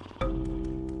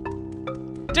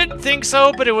 Didn't think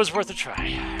so, but it was worth a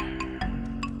try.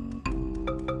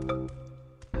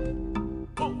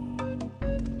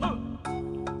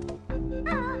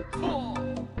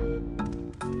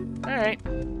 Alright.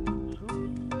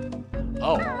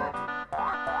 Oh.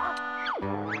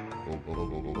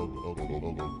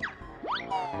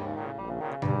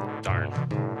 Darn.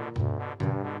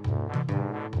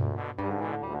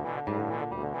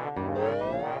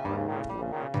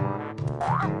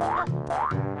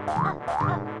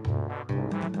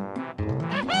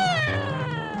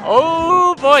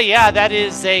 Oh boy, yeah, that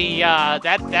is a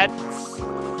that's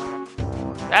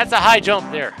a high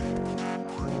jump there.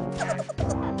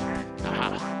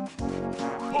 Aha.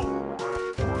 Come on.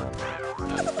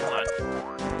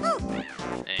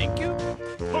 Thank you.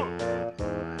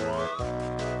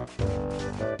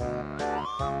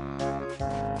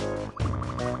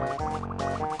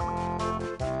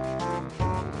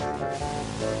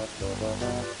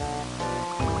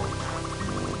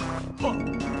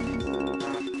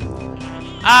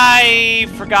 I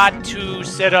forgot to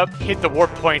hit the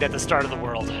warp point at the start of the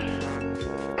world.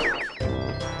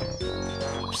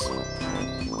 Oops.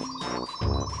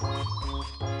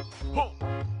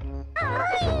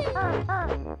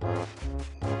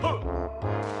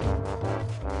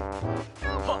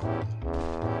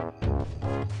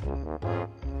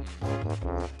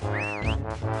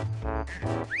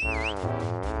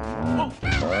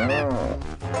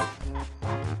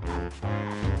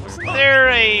 Wasn't there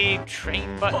a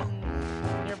train button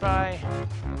nearby?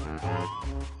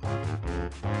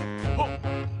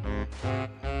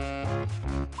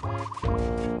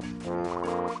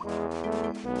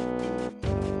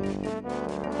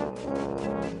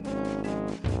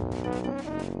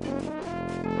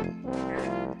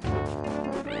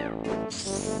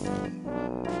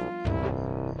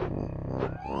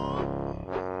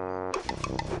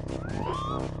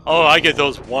 Oh, I get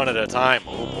those one at a time.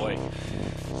 Oh boy.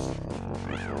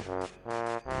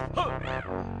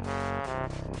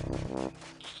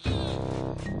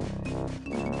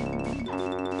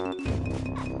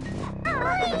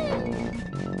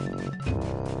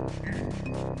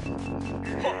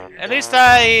 At least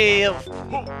I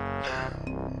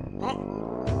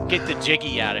get the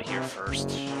Jiggy out of here first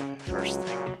thing.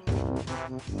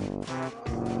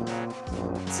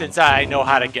 Since I know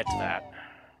how to get to that.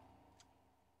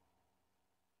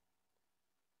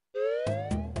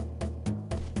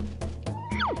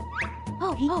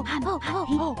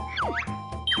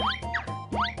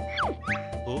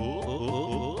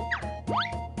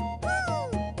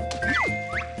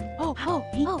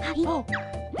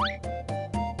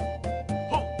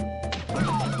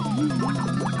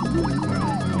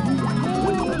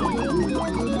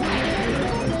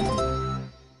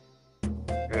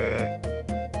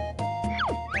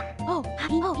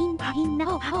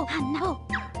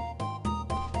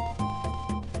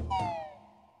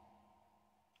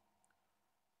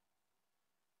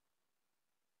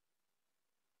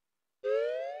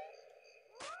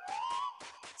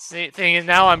 See, thing is,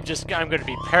 now I'm going to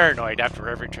be paranoid after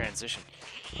every transition.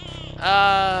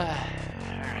 Alright.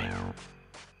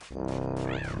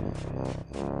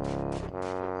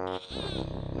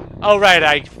 Oh,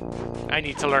 right, I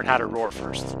need to learn how to roar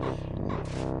first.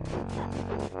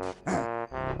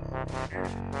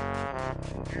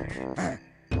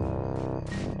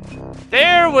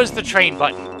 There was the train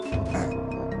button.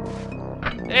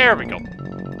 There we go.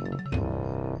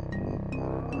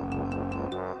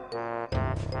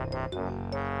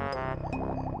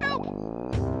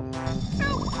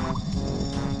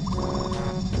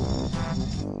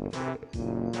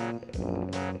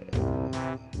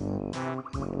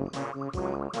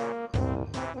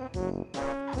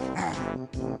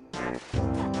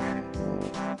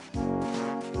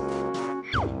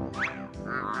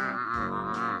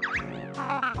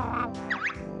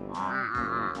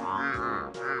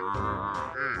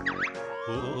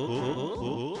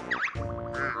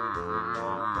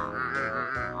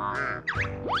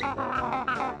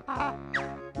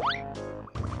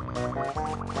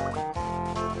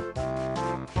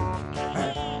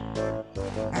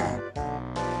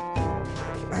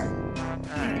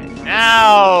 Alright,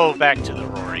 now back to the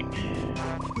roaring.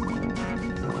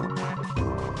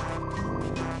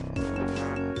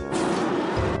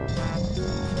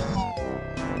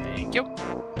 Thank you.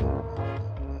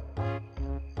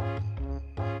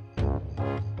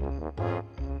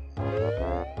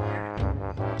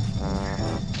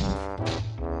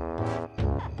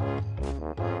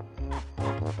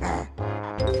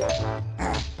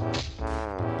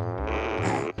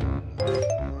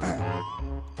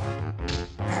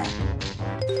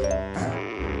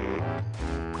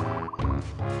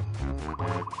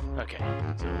 Okay,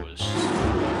 so it was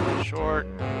short,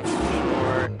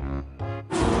 short.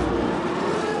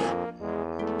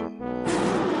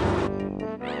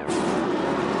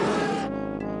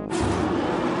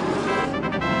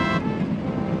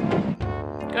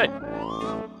 Good.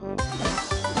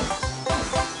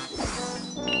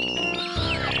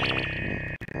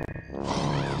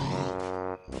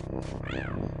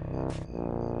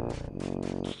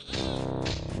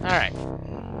 All right.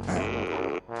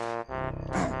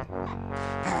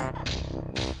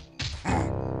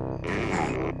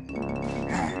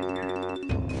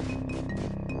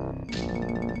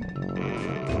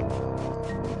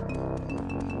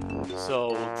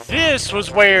 So this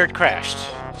was where it crashed.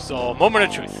 So moment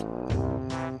of truth.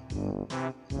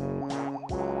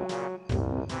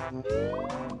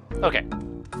 Okay.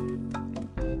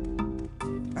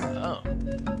 Oh.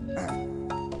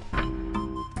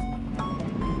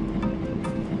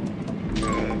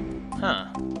 Huh.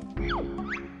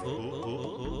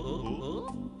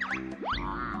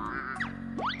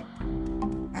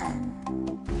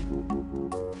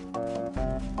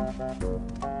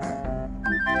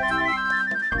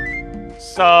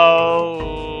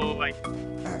 So,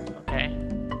 okay.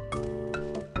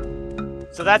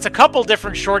 So that's a couple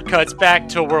different shortcuts back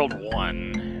to World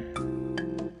 1,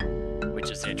 which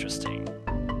is interesting.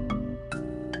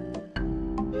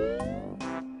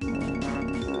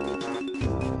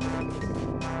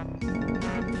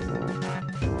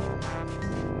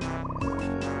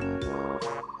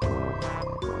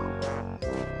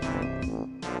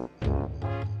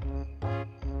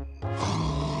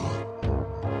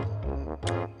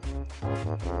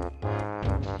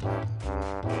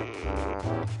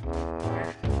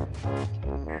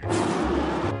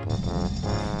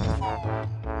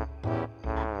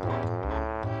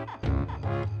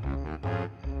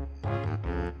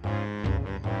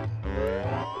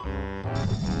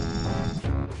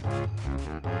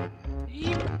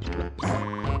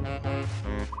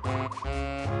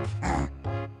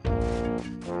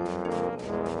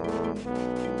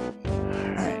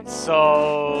 Alright,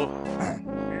 so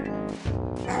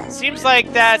seems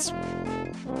like that's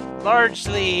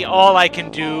largely all I can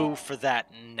do for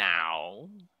that now.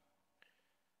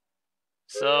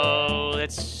 So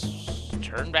let's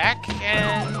turn back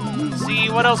and see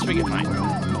what else we can find.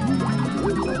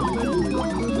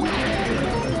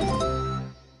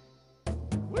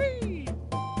 Whee!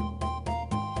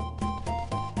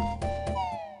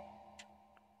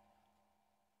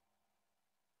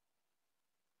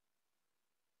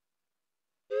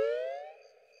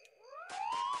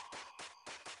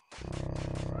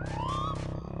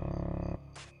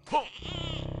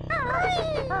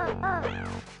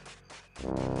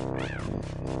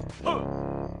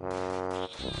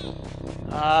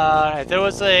 There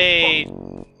was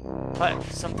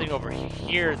something over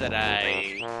here that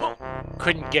I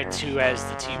couldn't get to as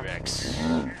the T-Rex.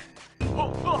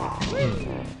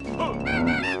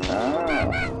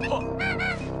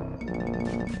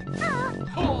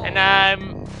 And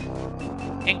I'm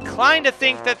inclined to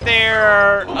think that there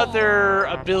are other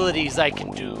abilities I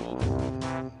can do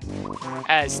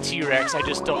as T-Rex. I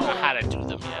just don't know how to do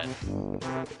them yet.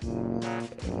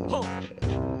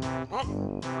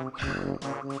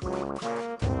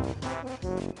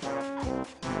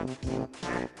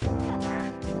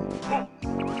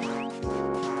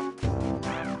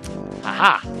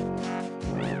 Aha!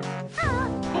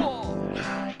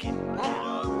 I can get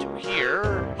up to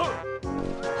here.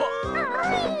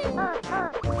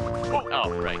 Oh,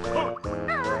 right.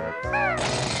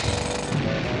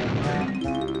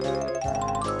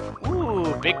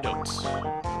 Ooh, big notes.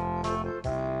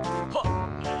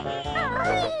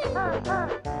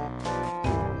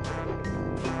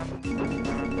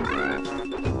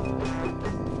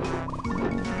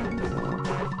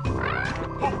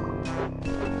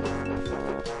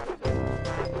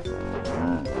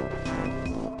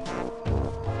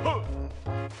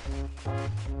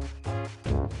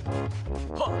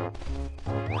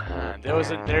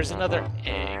 There's another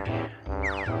egg.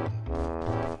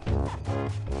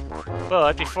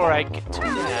 But before I get to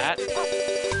that...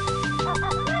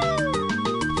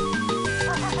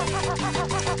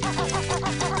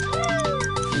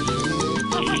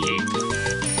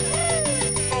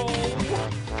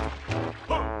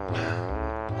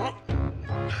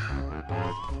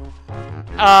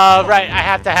 right, I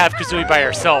have to have Kazooie by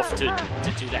herself to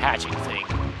do the hatching thing.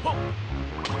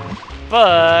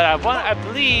 But I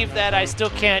believe that I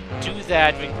still can't do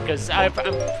that because I'm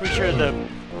pretty sure the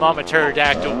Mama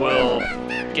Pterodactyl will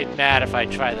get mad if I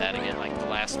try that again like the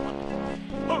last one.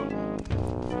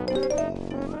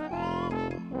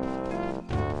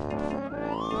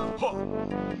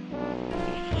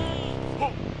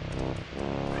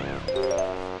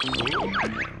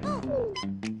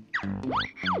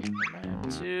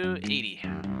 To 80.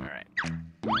 All right.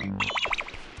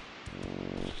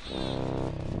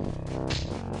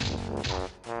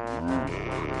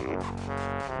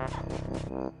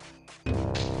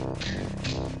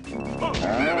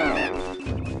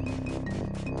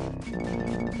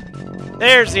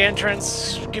 There's the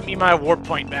entrance. Give me my warp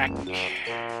point back.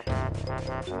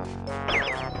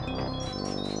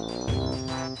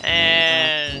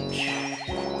 And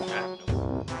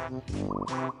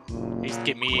please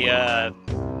give me egg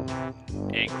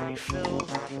refill.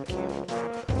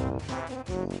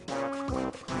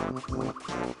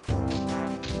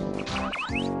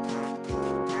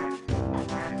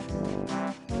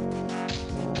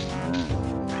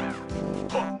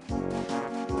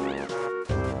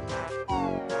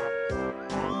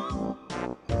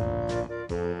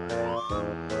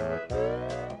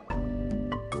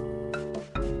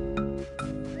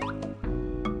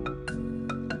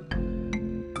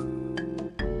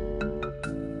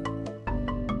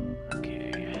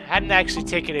 I hadn't actually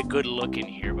taken a good look in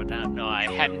here, but no, I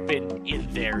hadn't been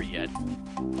in there yet.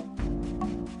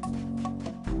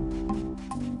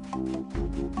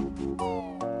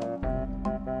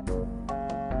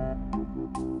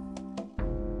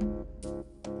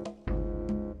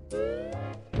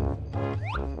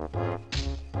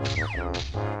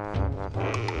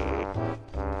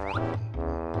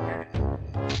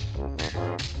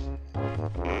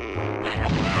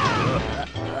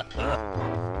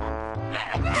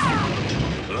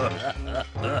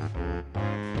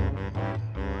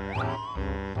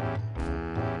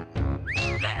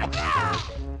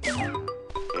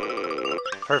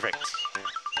 Perfect.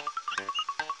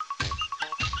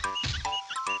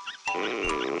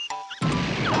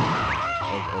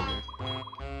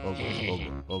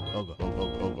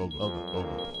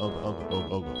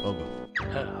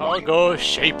 Ogre,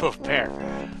 shape of pear.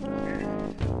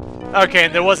 Okay,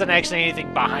 and there wasn't actually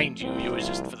anything behind you. It was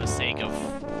just for the sake of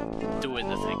doing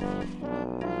the thing.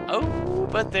 Oh,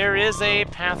 but there is a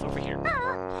path over here.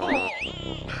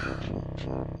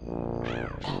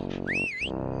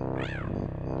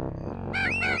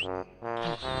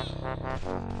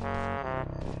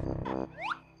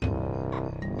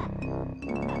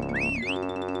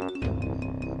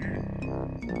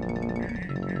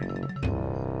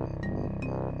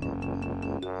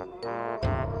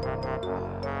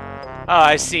 Oh,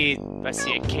 I see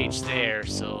a cage there,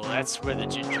 so that's where the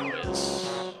Jinjo is.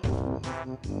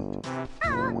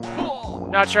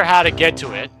 Not sure how to get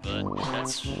to it, but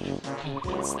it's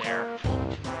there.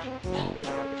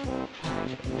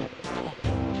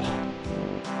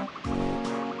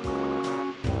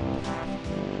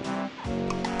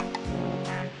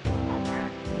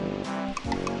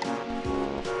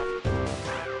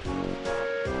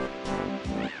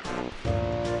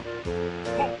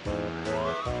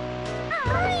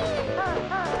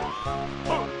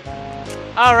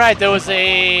 Alright, there was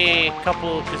a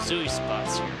couple kazooie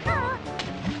spots here.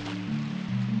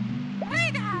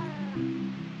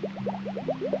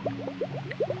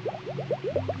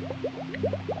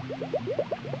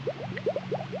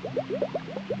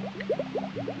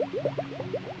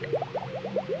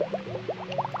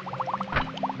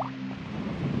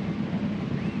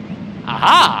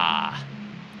 Aha!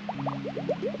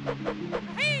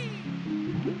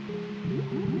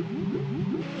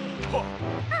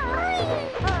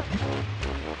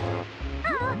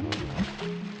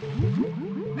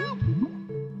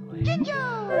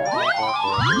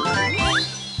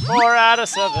 Four out of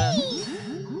 7.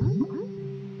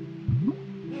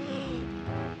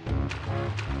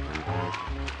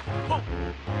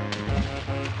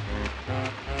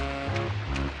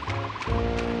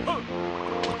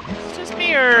 Is it just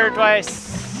me, or do I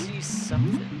see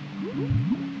something?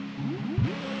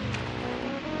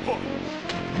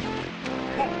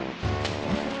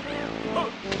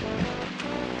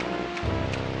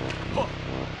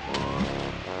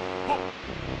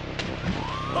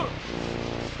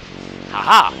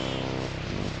 Haha!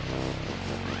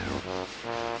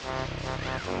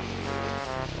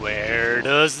 Where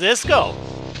does this go?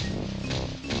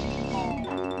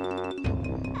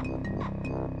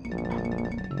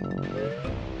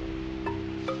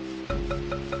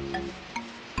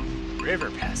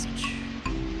 River passage.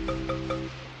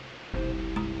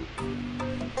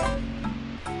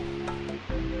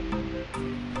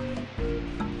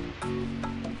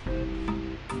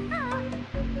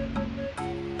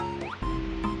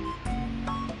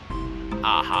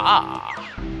 Aha!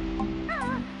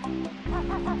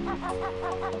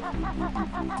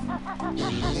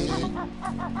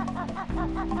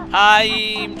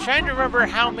 I'm trying to remember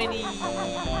how many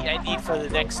I need for the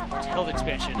next health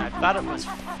expansion. I thought it was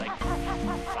like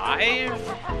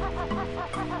 5?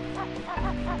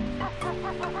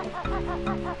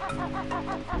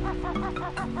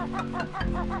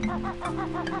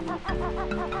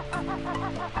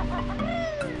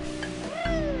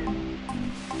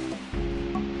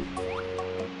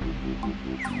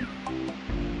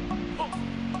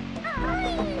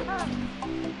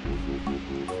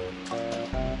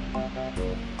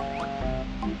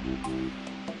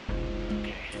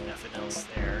 Okay, nothing else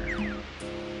there.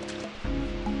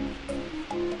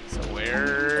 So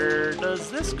where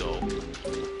does this go?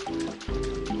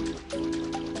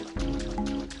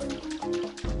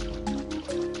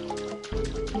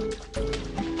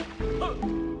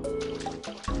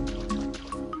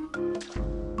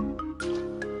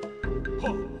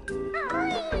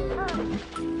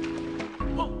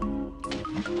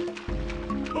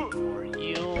 More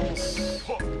eels.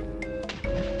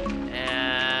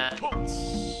 And...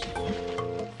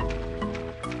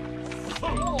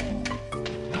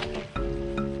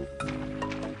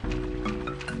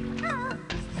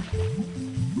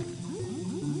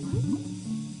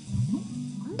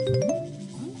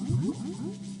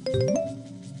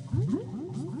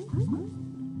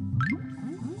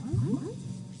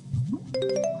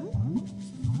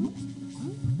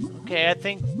 okay, I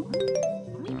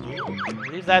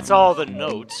believe that's all the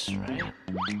notes, right?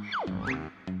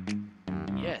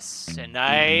 Yes, and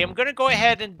I am gonna go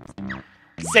ahead and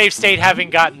save state having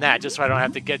gotten that, just so I don't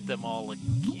have to get them all again.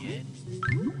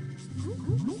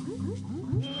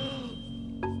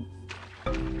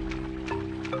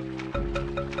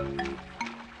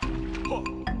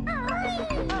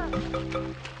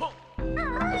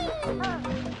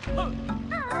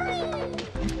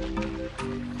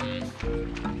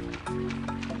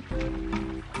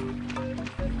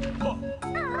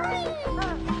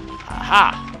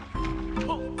 Aha!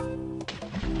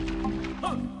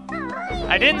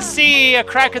 I didn't see a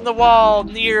crack in the wall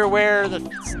near where the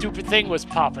stupid thing was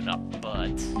popping up, but...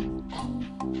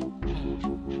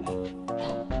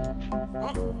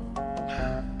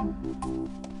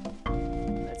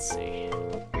 let's see.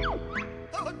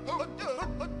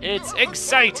 It's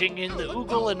exciting in the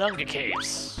Oogle and Unga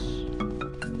caves.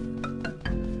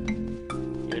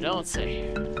 You don't say.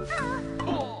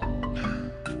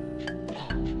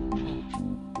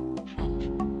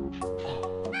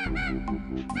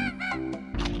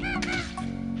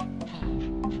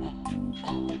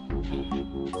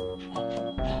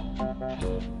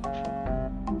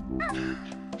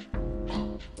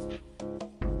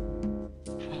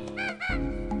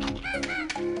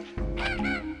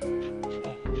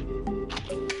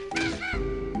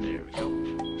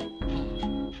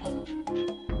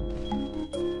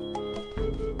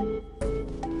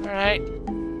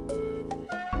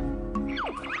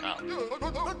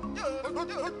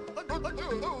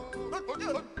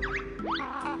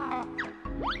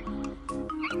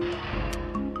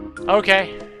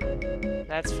 Okay.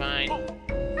 That's fine.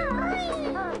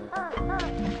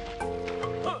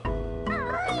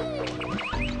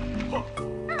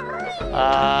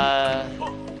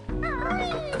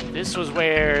 This was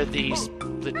where the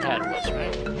split pad was,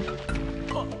 right?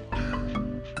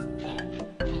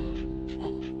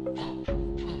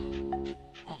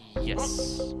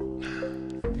 Yes.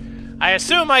 I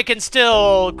assume I can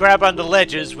still grab on the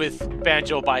ledges with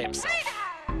Banjo by himself.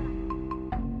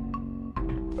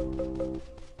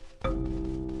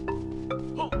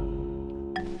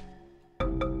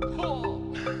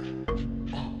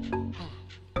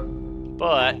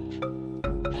 But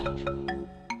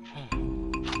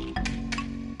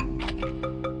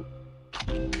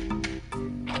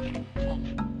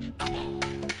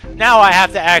now I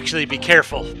have to actually be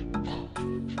careful.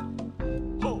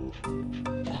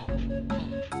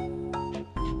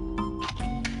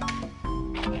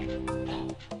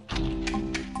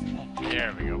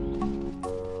 There we go.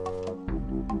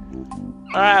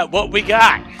 Alright, what we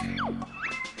got?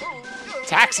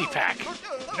 Taxi pack.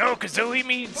 No Kazooie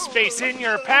means space in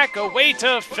your pack. A way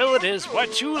to fill it is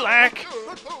what you lack.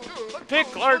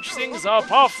 Pick large things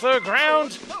up off the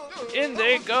ground. In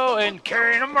they go and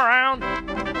carry them around.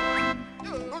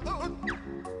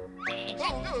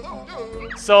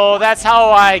 So that's how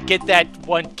I get that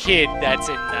one kid that's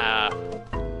in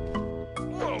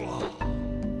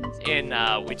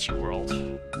Witchy World.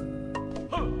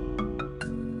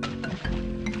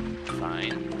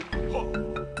 Fine.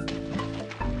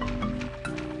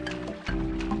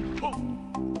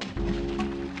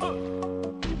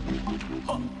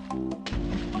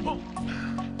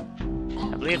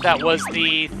 I believe that was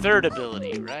the third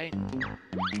ability, right?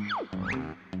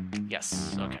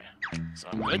 Yes, okay. So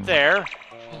I'm good there.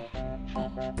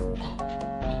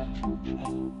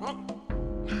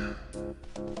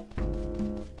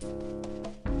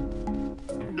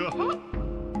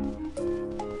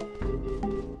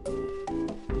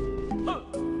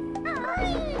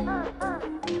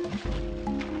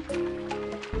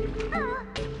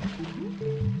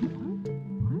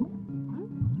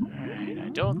 Alright, I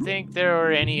don't think there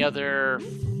are any other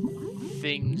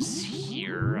things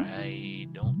here, I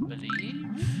don't believe.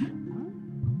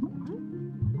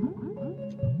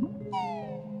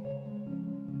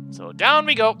 So down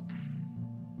we go.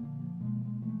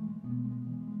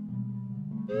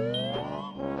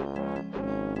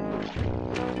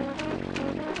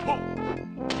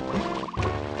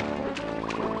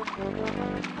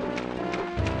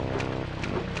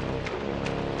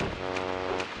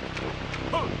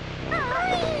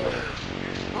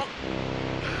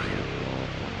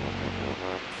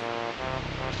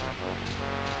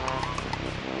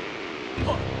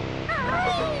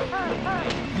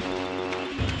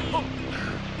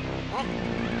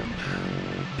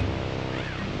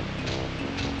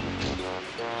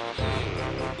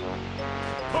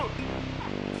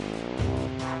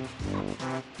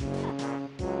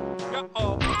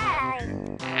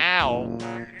 Ow.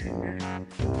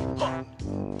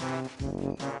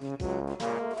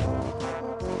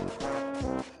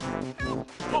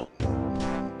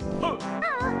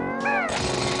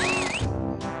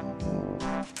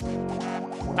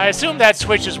 I assume that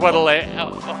switch is what'll let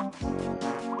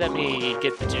me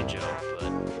get the Jinjo,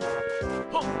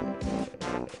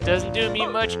 but doesn't do me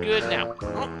much good now.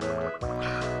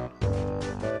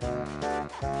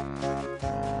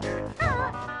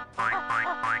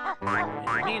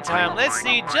 In the meantime, let's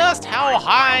see just how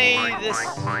high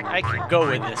I can go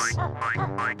with this.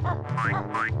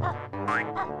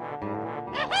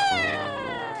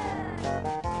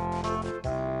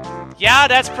 Yeah,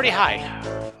 that's pretty high.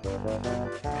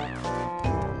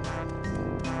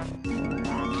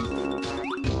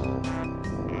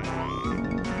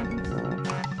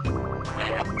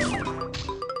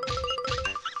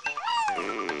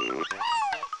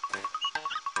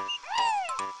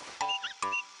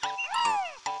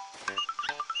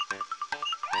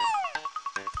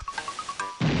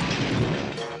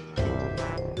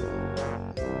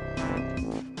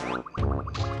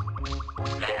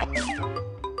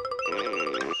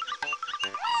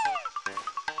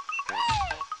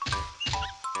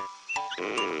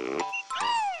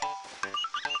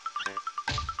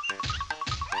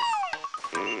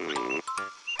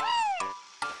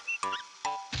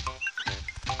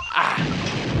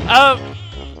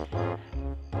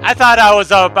 I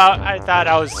thought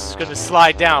I was gonna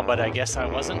slide down, but I guess I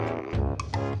wasn't.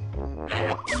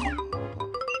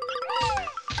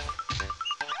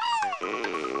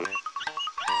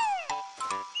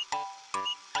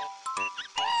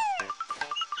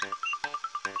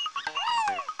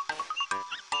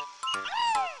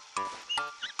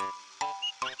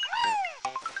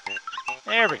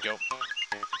 There we go.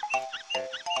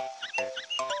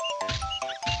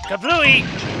 Kablooey!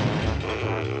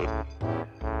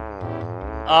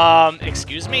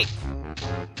 Excuse me?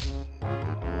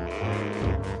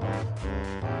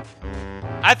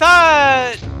 I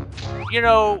thought, you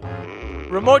know,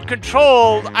 remote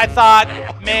controlled, I thought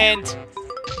meant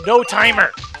no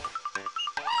timer.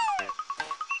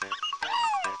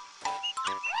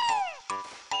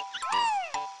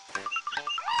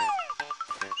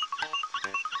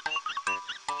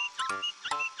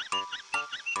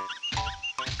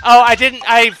 Oh, I didn't,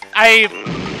 I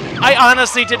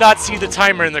honestly did not see the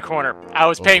timer in the corner. I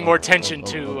was paying more attention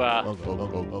to,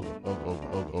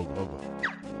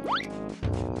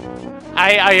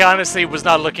 I honestly was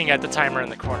not looking at the timer in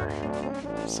the corner.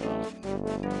 So.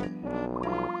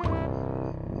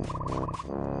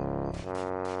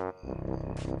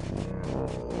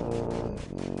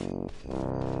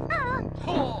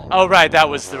 Oh, right, that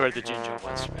was where the ginger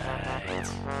was. Right.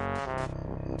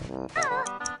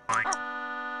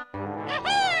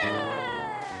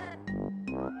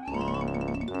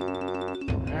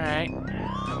 Alright,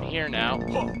 I'm here now.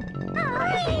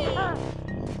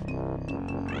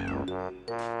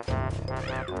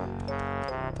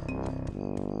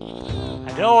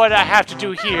 I know what I have to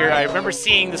do here. I remember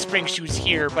seeing the spring shoes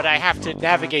here, but I have to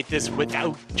navigate this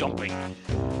without jumping.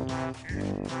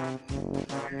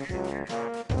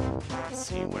 Let's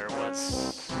see where it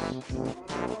was.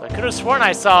 I could have sworn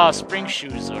I saw spring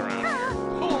shoes around here.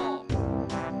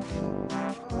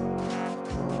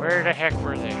 Where the heck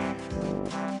were they?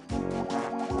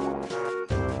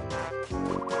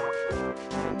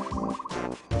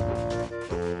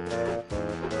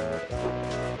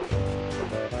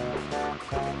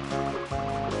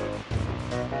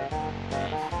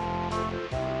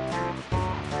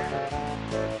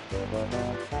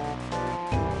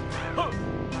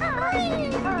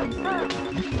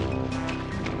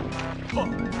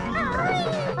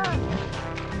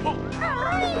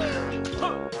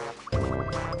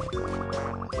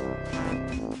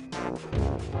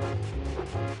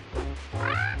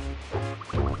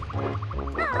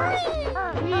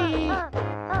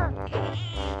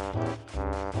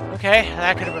 Okay,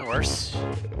 that could have been worse.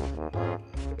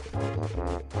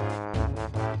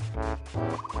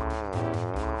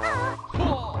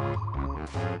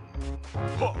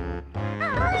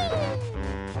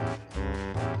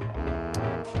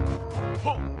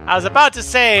 I was about to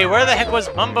say, where the heck was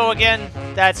Mumbo again?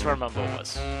 That's where Mumbo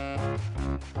was.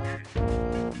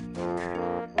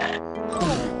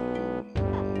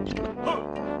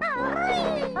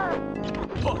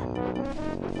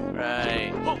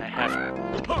 Right, I have to.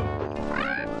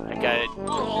 I got it.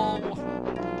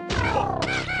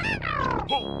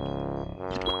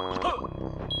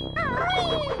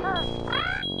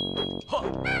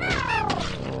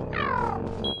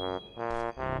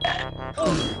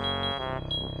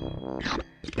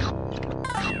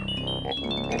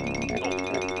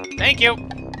 Thank you.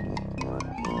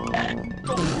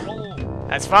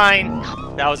 That's fine.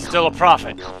 That was still a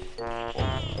profit.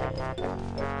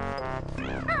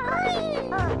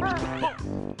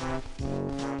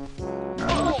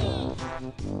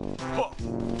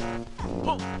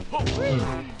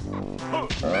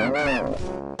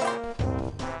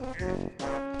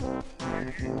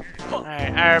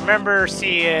 Alright, I remember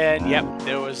seeing, yep,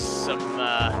 there was some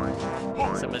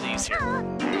of these here.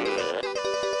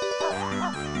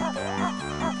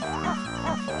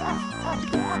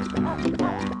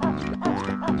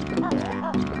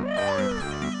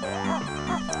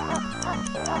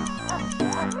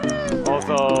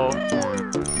 Although,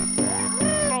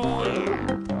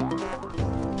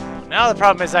 now the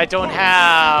problem is I don't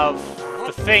have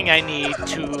the thing I need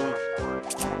to...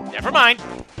 Never mind.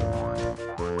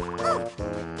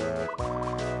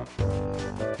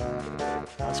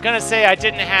 I was gonna say I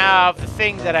didn't have the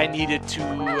thing that I needed to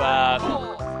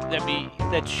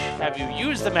have you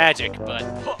use the magic, but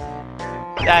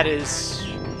that is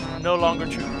no longer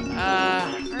true.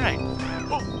 Alright.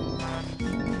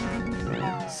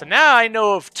 So now I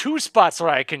know of 2 spots where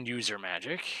I can use her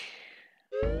magic,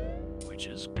 which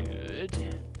is good.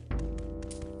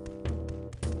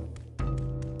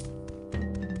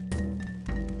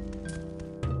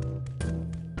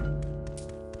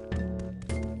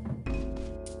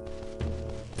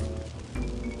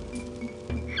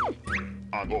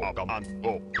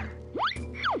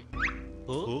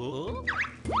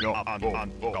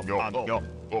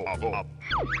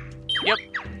 Yep.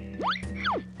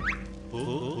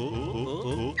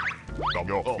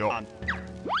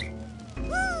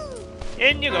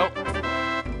 In you go.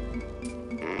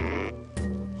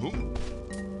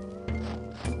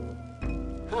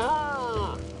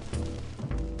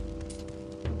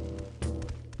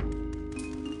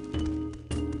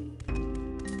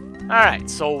 Alright,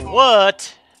 so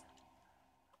what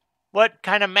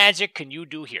kind of magic can you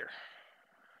do here?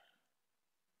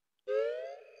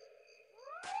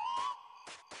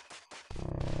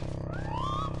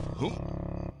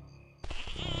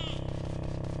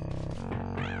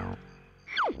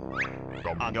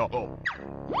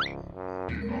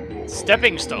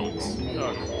 Stepping stones.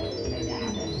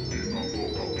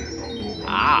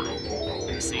 Ah,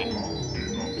 I see.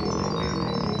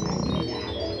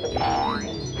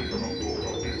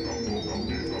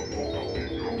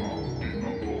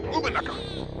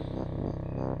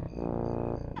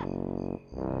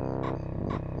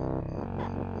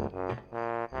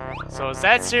 So is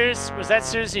that serious? Was that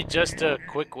seriously just a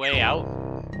quick way out?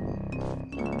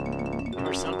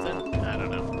 Or something? I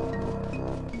don't know.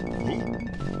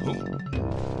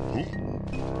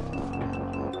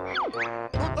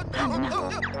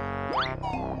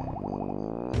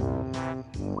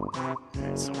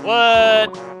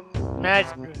 Alright,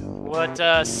 so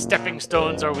what stepping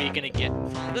stones are we gonna get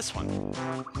from this one?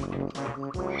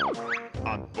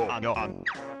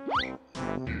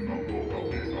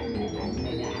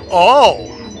 Oh!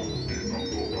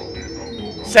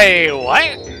 Say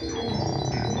what?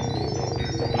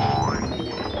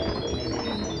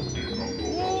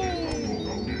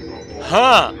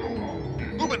 Huh?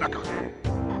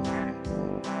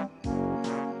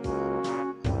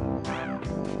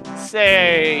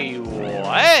 Say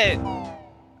what?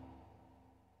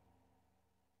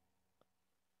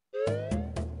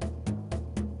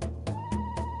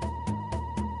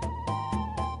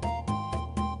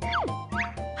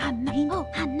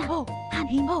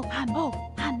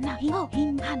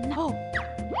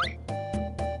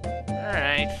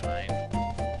 Alright, fine.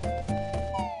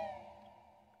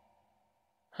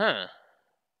 Huh.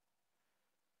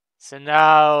 So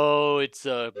now it's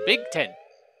a big tent.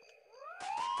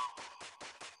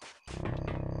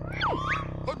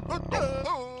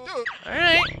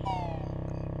 Alright.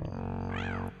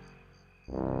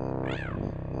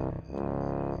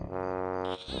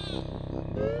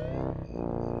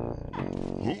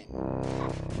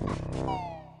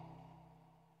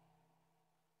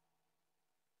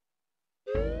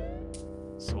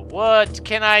 So what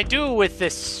can I do with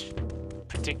this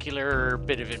particular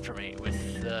bit of information?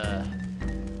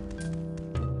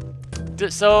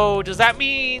 So does that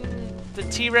mean the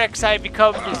T-Rex I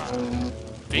become is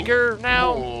bigger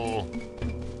now?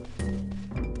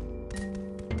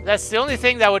 That's the only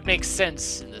thing that would make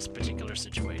sense in this particular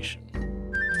situation.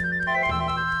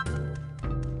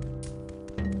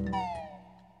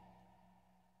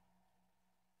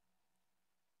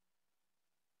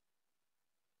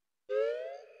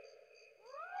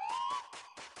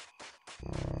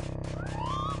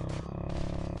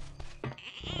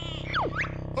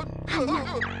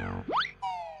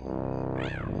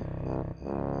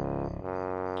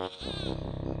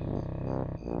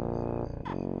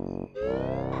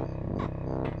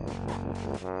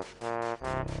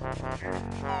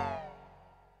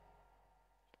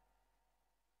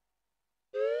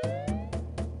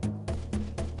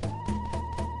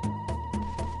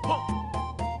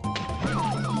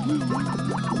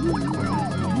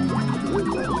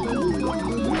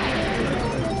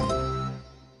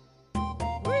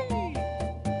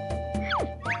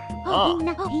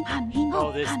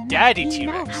 Oh, this daddy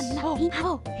T-Rex.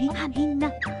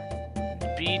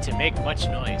 B to make much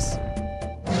noise.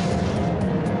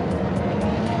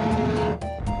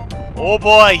 Oh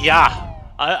boy, yeah.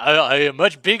 I am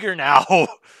much bigger now.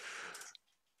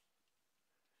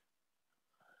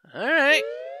 Alright.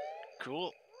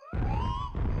 Cool.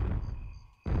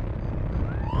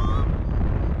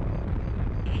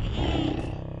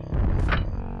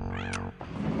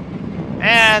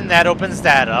 And that opens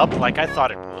that up like I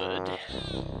thought it would.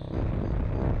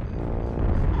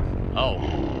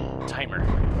 Oh, timer.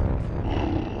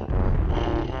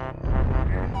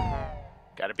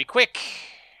 Gotta be quick.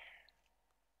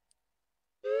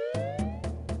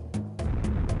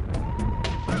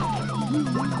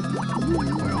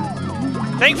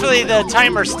 Thankfully, the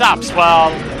timer stops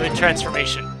while in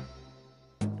transformation.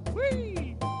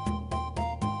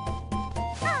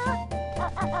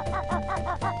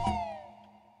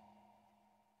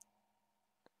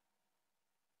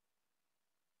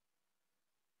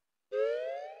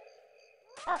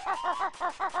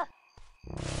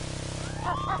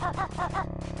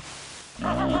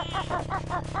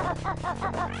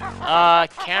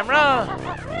 Camera?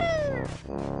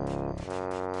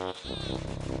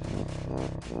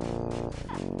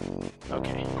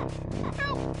 Okay.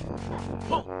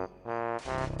 Oh.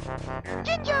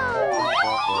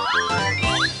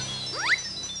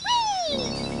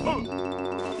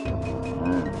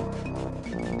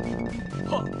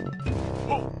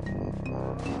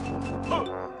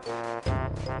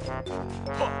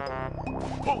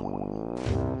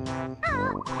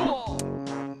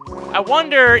 I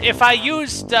wonder if I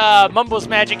used Mumbo's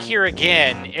magic here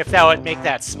again, if that would make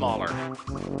that smaller.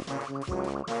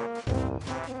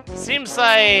 Seems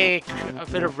like a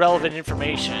bit of relevant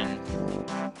information.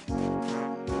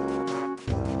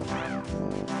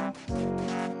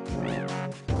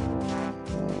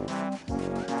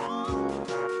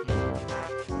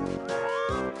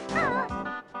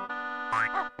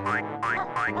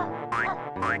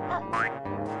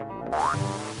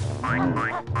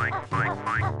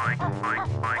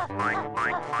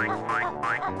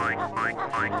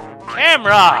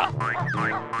 Camera!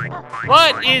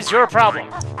 What is your problem?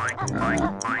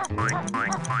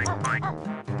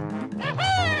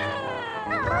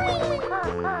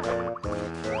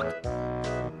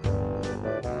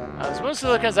 I was mostly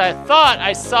looking because I thought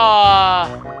I saw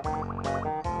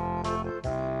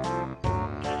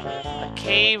a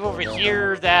cave over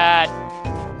here that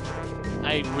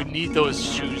I would need those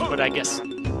shoes, but I guess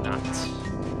not.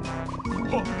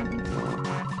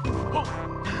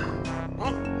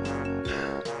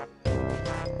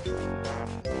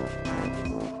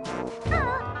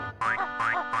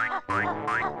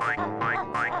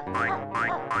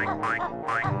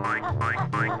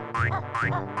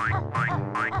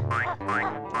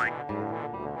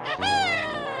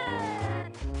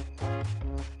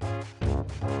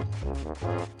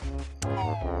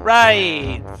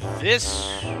 Right,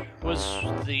 this was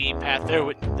the path there,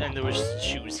 then there was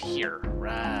shoes here.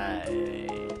 Right.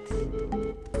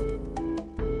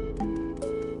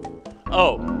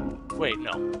 Oh, wait,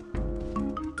 no.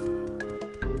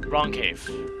 Wrong cave.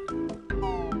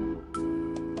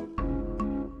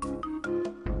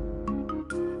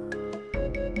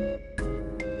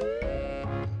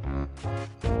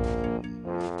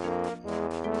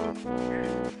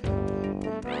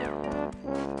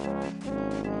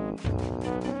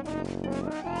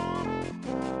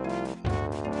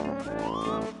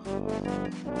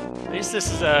 At least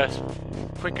this is a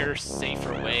quicker,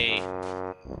 safer way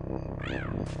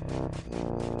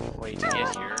to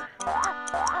get here.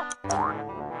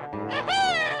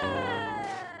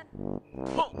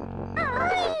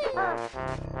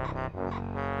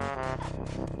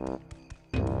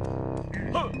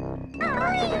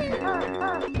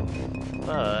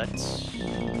 But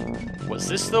was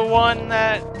this the one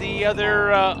that the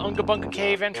other Unga Bunga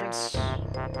Cave entrance?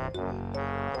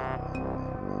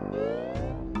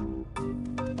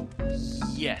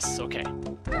 Yes, okay.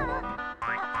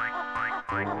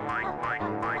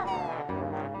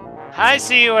 I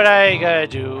see what I gotta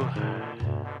do.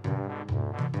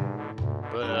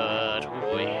 But, oh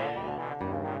boy.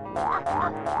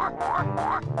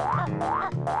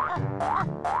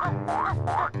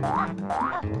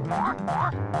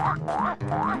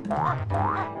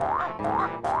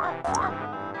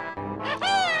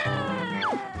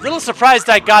 Little surprised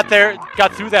I got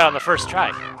through that on the first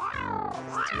try.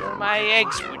 Steal my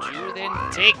eggs, would you? Then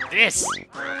take this.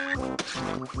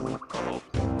 Oh.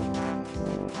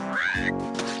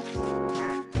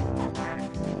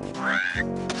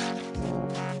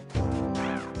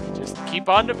 Just keep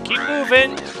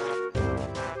moving.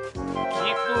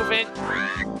 Keep moving.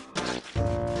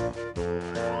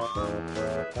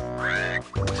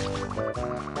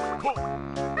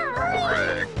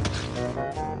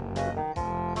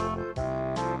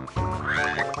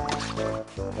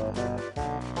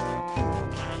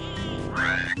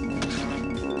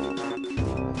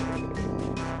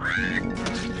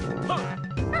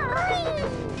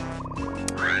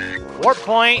 Warp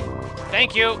point.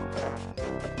 Thank you.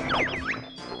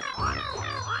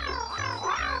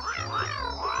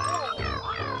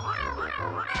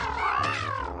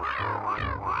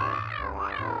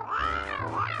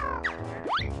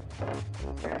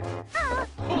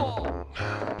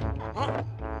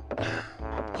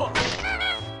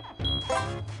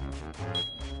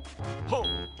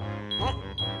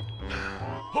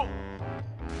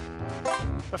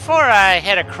 Before I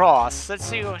head across, let's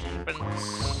see what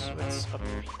happens. What's up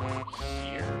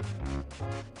here?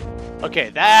 Okay,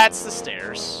 that's the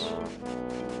stairs.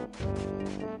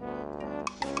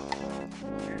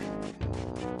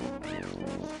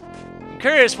 I'm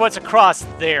curious what's across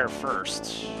there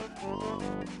first.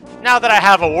 Now that I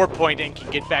have a warp point and can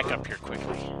get back up here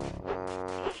quickly.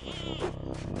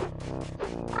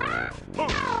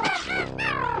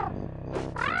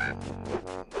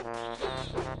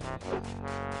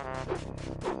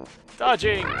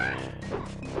 Dodging,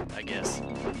 I guess.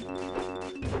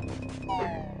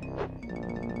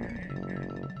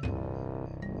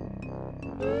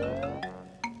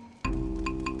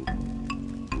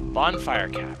 Bonfire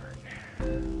cavern.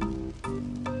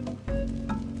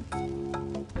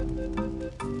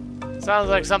 Sounds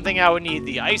like something I would need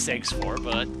the ice eggs for,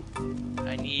 but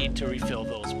I need to refill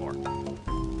those more.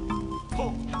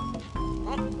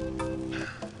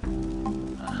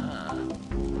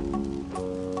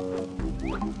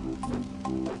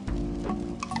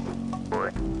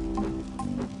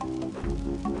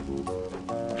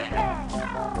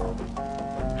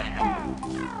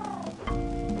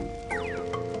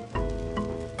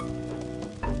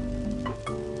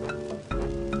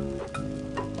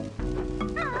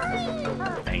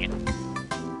 Dang it.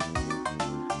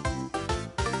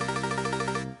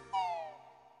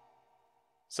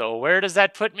 So where does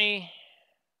that put me?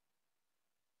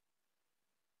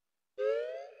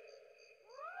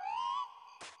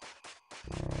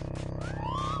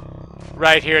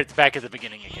 Right here at the back of the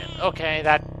beginning again. Okay,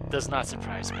 that does not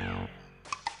surprise me.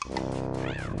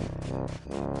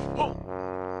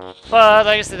 But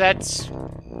like I said, that's...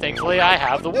 Thankfully, I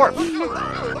have the warp.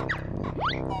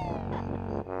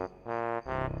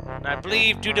 And I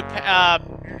believe due to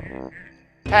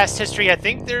past history, I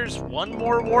think there's one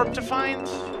more warp to find.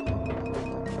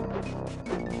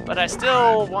 But I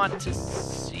still want to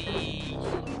see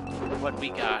what we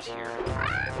got here.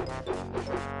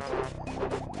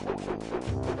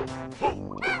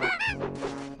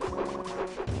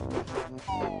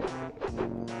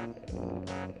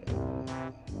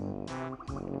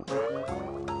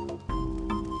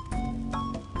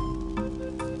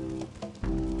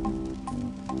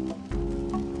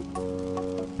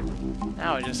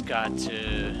 Now I just got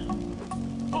to...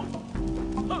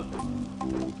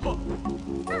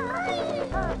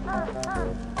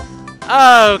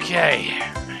 Okay.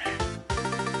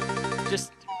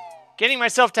 Just getting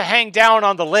myself to hang down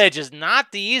on the ledge is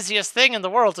not the easiest thing in the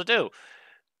world to do.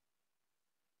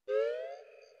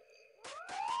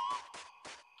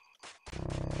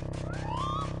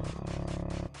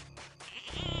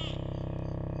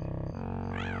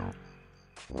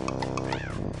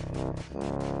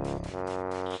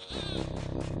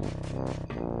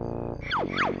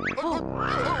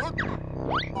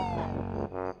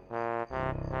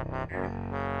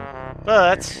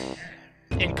 But,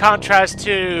 in contrast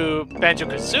to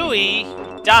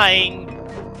Banjo-Kazooie, dying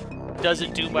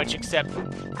doesn't do much except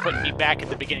put me back at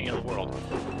the beginning of the world.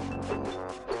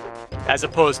 As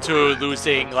opposed to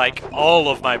losing, like, all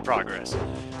of my progress.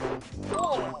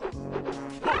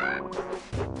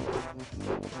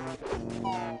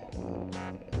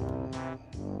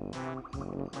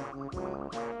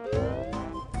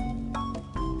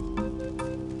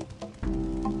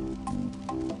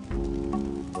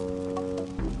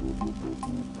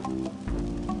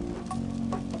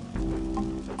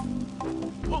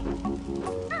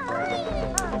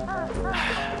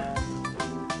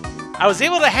 I was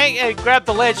able to grab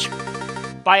the ledge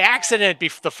by accident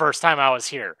the first time I was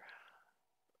here.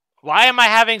 Why am I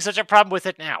having such a problem with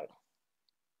it now?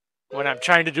 When I'm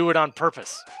trying to do it on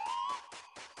purpose.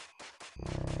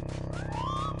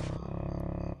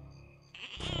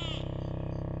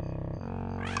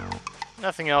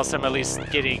 Nothing else, I'm at least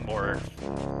getting more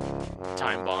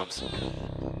time bombs.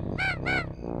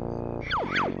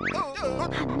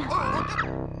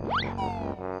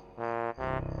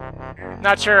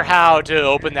 Not sure how to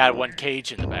open that one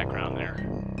cage in the background there.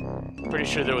 Pretty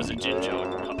sure there was a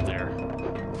Jinjo up there.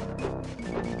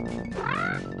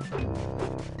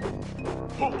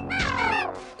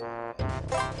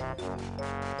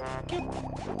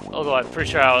 Although I'm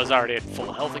pretty sure I was already at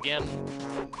full health again.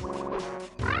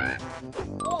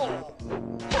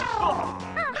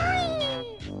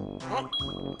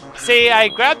 See, I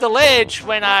grab the ledge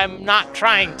when I'm not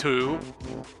trying to.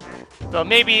 So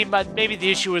maybe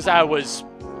the issue is I was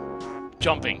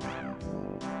jumping.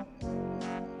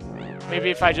 Maybe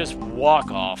if I just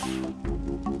walk off.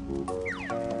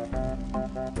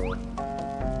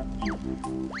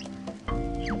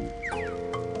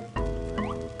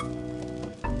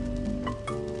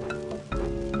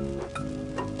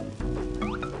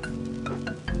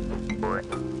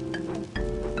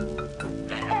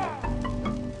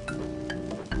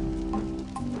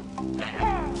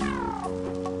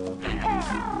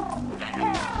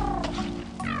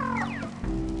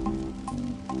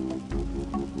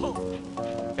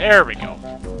 There we go.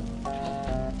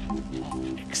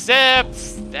 Except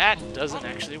that doesn't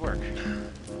actually work.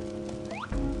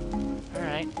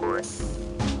 Alright.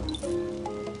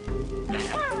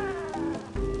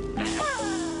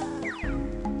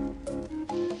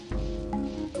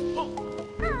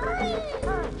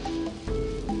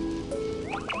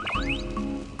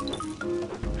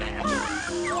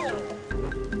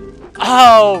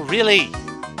 Oh, really?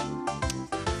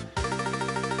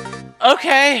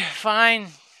 Okay, fine.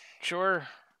 Sure.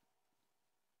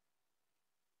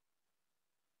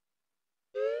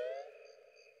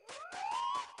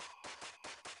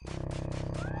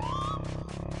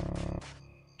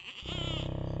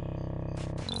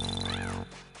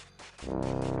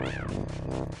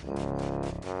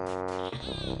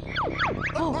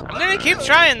 I'm gonna keep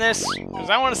trying this, because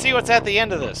I want to see what's at the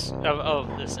end of this,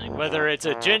 of this thing. Whether it's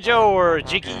a Jinjo or a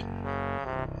Jiggy.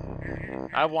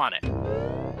 I want it.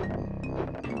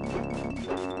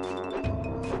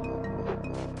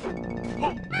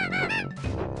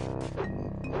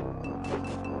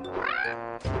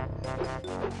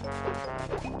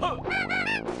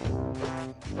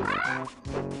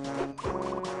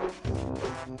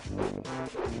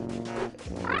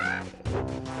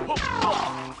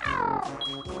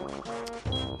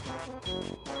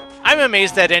 I'm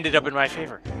amazed that ended up in my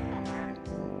favor.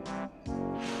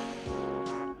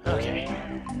 Okay.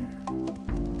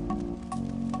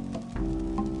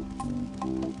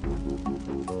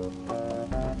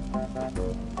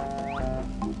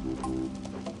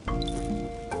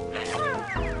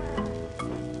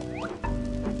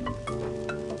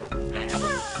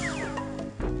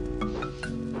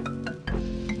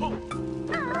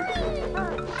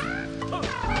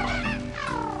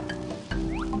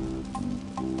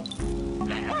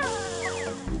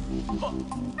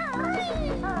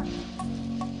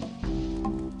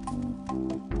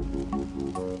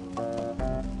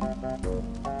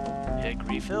 Egg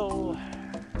refill.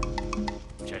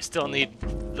 Which I still need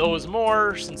those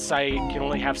more since I can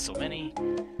only have so many.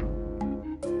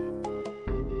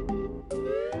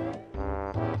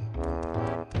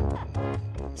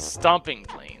 Stomping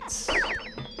plains. I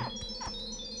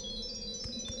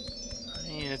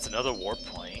mean, it's another warp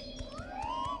point.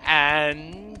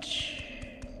 And...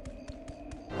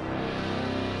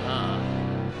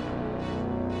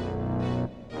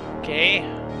 okay.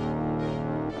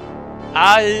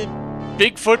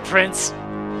 Big footprints.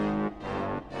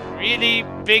 Really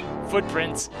big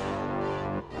footprints.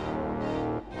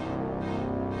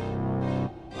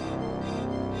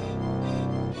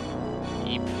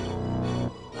 Yeep.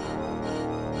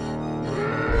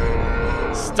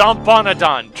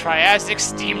 Stomponodon, Triassic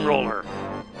Steamroller.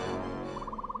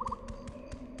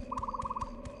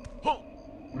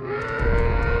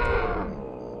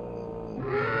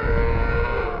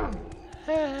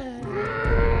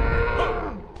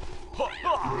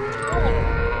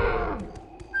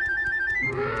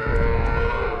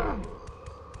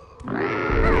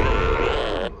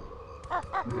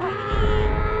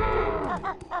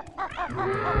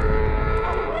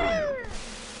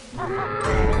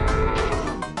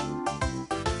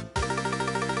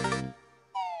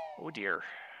 Oh dear.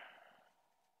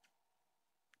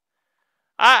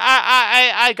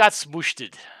 I got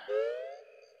smooshed.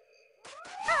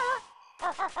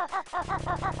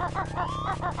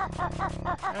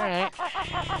 Alright.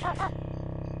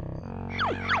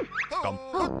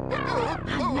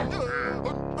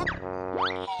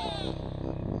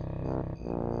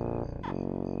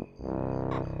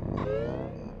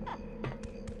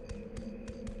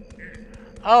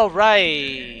 Oh,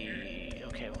 right.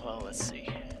 Okay, well, let's see.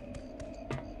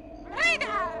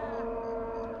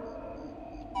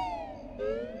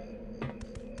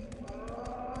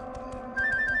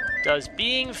 Does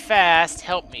being fast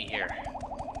help me here?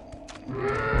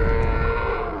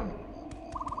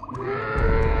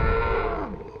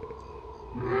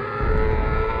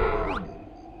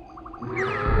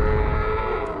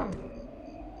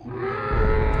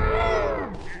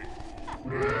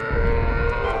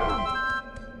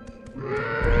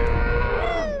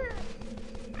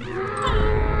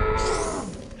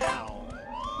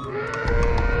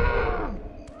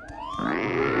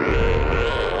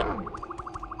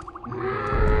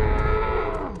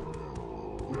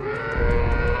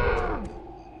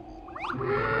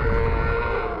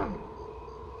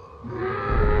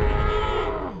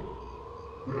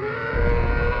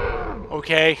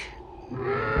 Okay.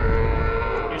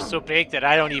 You're so big that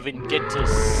I don't even get to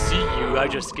see you, I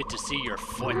just get to see your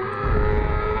foot.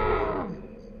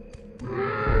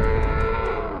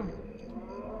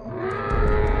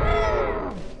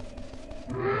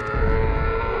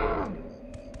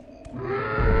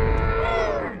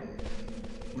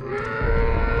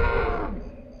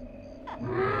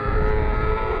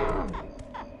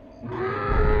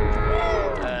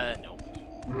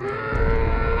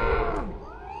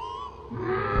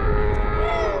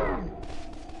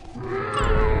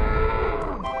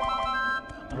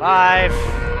 Live.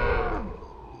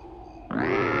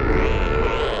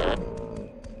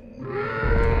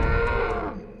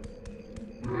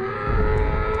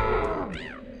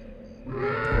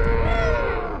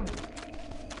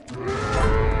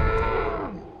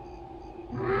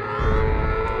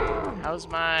 How's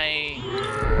my...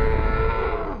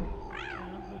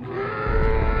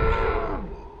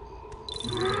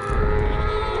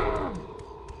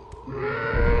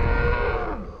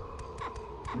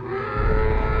 Okay.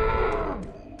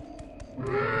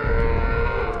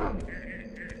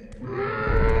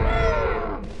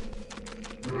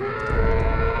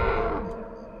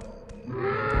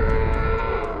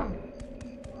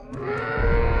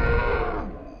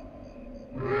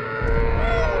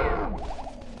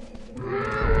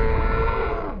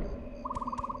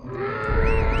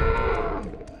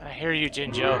 you,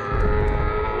 Jinjo.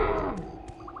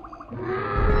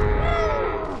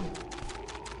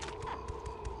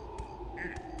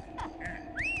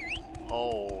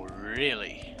 Oh,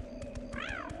 really?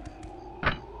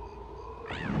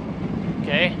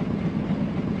 Okay.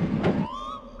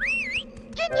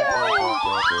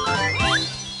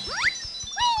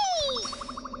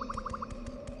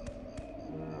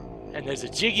 And there's a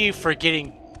Jiggy for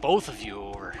getting both of you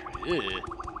over. Ugh.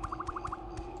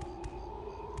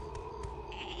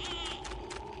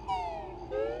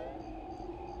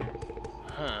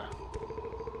 Huh.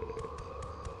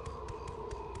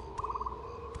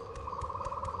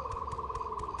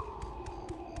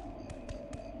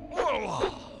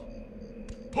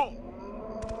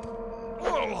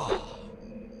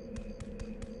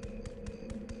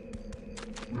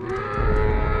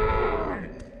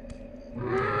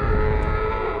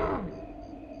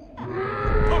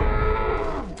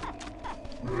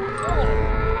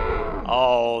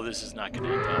 Oh, this is not gonna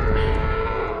end up.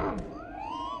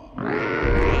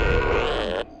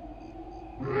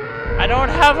 I don't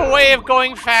have a way of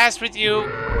going fast with you.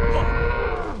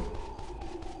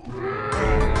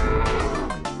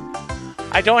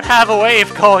 I don't have a way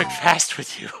of going fast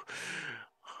with you.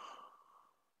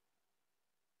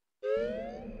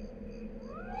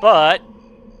 But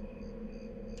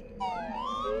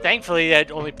thankfully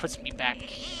that only puts me back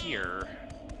here.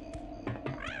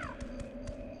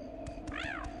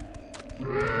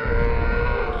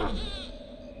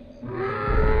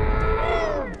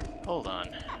 Hold on.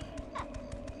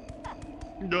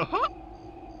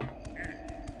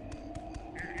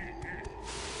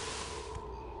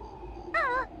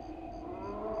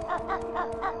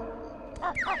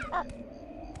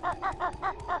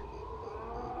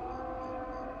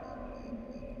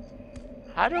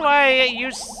 How do I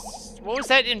use... What was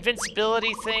that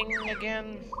invincibility thing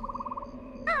again?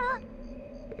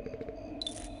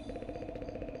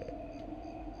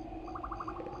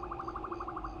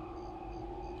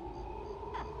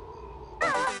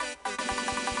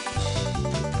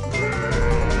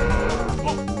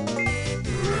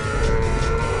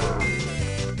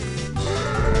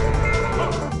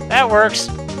 That works.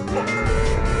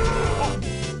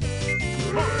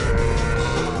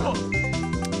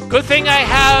 Good thing I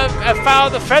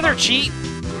found the feather cheat.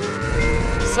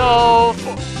 So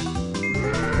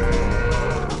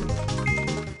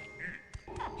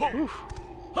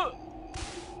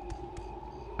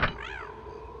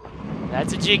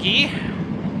that's a Jiggy.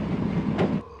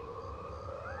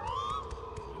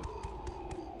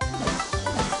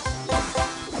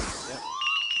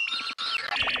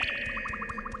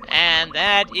 And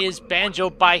that is Banjo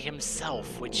by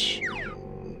himself, which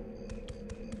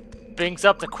brings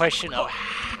up the question of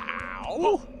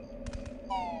how?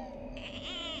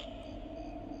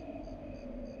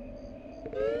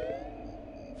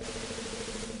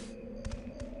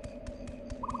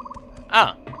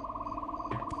 Ah.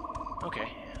 Okay.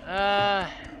 Yeah,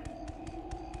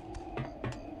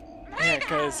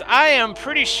 because I am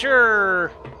pretty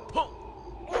sure...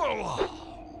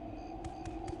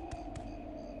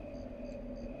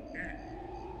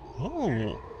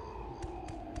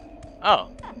 Oh.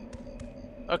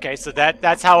 Okay, so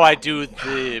that's how I do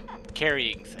the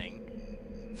carrying thing.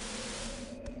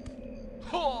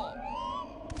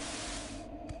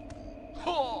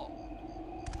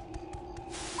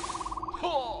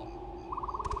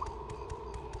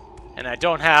 And I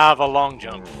don't have a long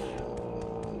jump.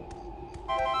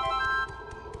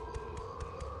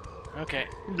 Okay.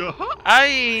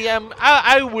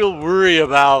 I will worry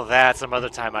about that some other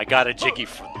time. I got a Jiggy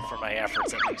for my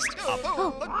efforts at least.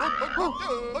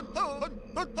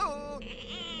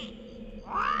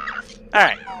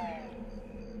 Alright.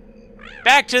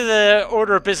 Back to the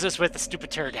order of business with the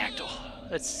stupid pterodactyl.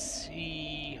 Let's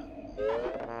see.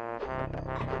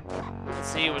 Let's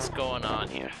see what's going on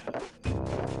here.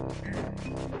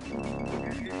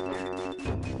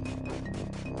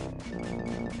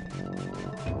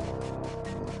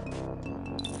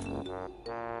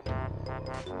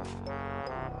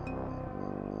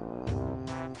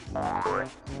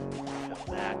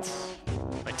 That.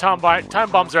 My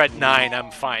time bombs are at 9.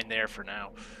 I'm fine there for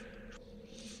now.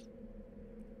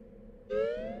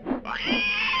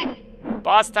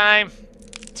 Boss time.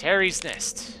 Terry's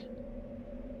Nest.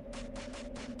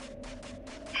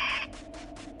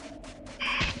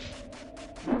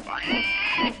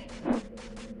 Yeah.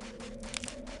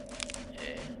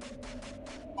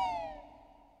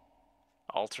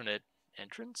 Alternate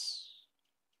entrance?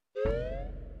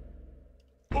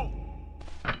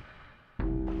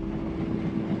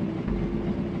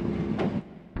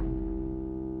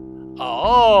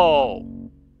 Oh!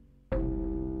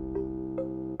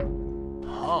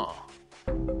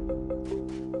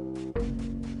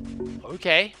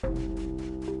 Okay.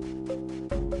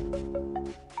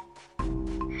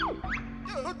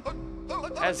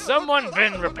 Has someone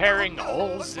been repairing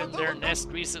holes in their nest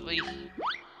recently?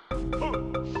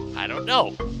 I don't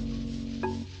know.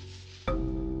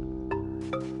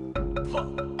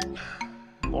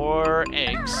 More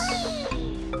eggs.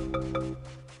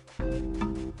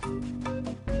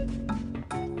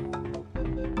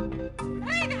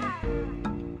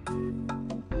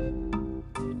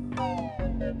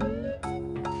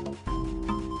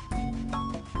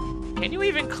 Can you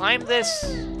even climb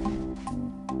this?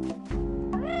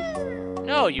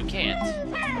 No, you can't.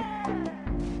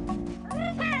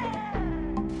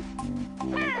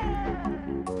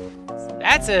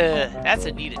 That's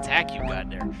a neat attack you got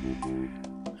there.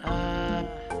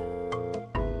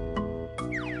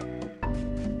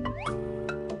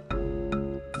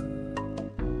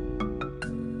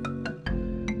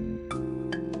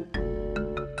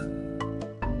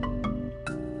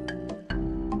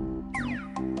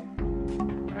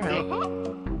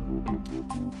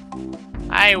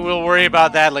 I will worry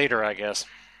about that later, I guess.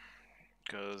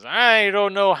 Because I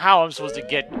don't know how I'm supposed to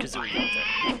get Kazooie up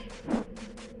there.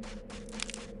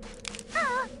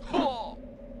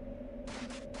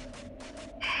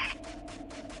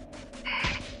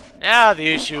 Now the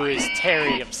issue is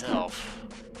Terry himself.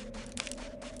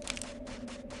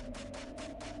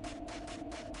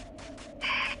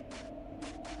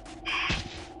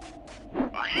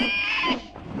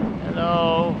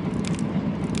 Hello.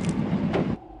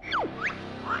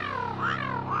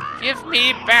 Give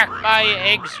me back my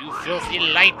eggs, you filthy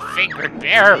light-fingered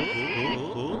bear!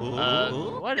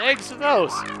 What eggs are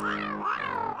those?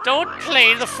 Don't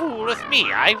play the fool with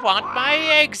me. I want my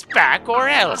eggs back, or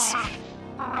else.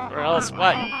 Or else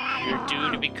what? You're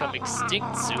due to become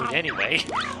extinct soon anyway.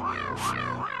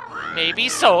 Maybe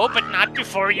so, but not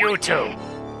before you two.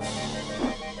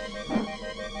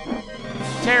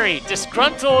 Terry,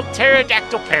 disgruntled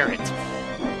pterodactyl parrot.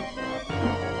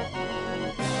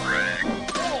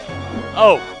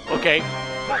 Oh, okay.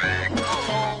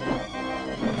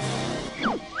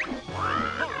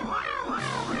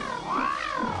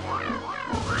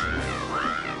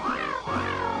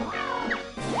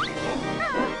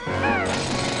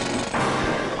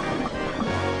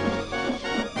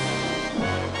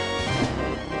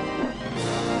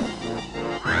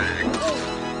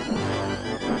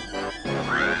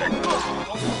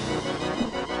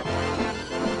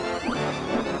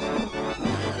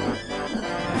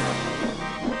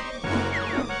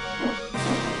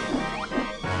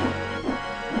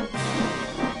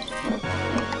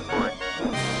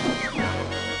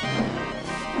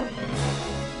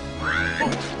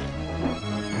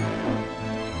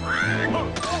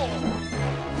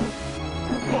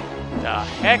 The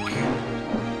heck?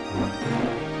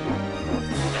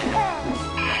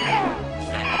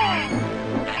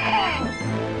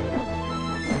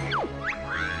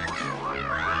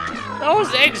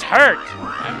 Those eggs hurt.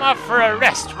 I'm off for a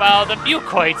rest while the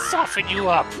mucoids soften you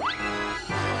up.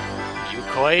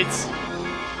 Mucoids?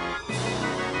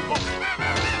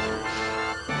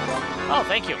 Oh,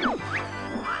 thank you.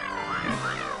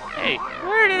 Hey,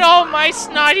 where did all my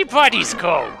snotty buddies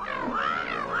go?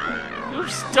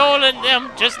 You've stolen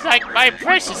them just like my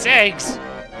precious eggs.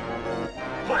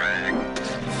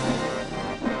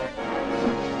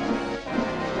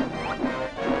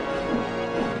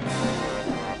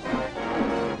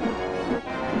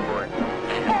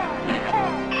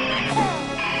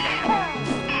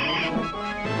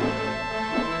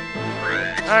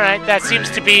 Alright, that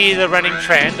seems to be the running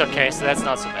trend. Okay, so that's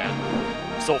not so bad.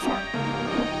 So far.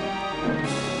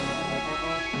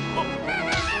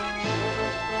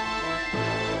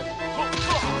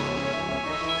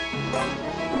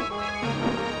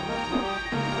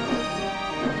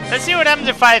 Let's see what happens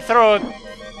if I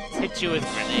hit you with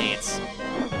grenades.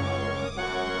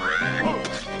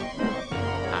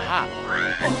 Aha.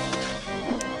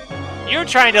 You're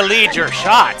trying to lead your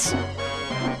shots.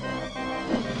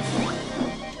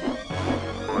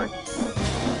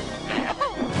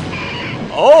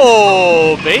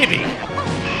 Oh, baby.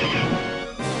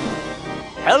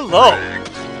 Hello.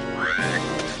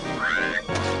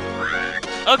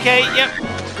 Okay, yep.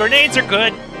 Grenades are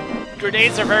good.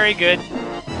 Grenades are very good.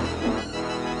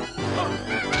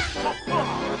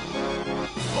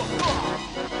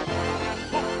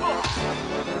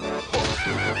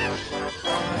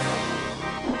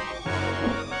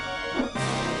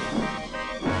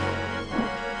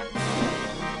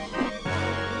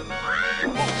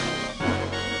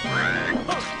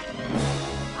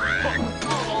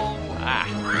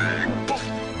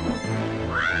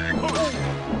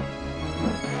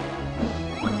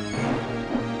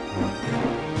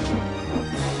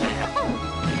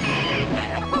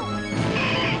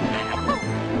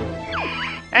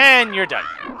 And you're done.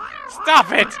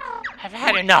 Stop it! I've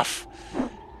had enough.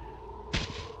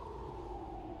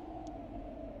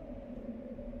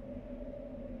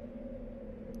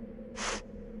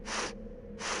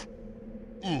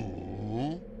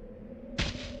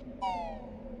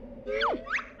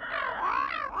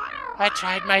 I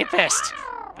tried my best,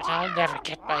 but I'll never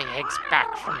get my eggs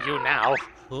back from you now.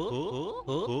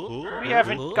 We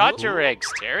haven't got your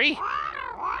eggs, Terry.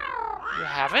 You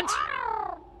haven't?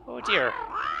 Oh dear.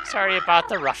 Sorry about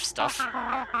the rough stuff.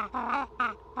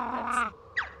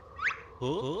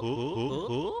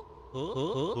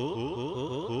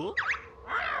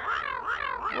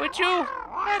 Would you?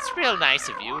 That's real nice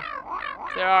of you.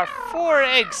 There are 4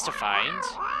 eggs to find,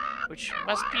 which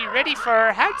must be ready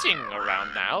for hatching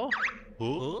around now.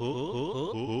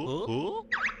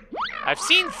 I've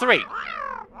seen 3.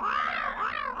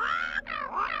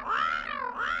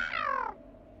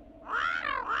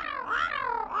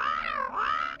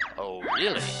 Oh,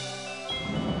 really?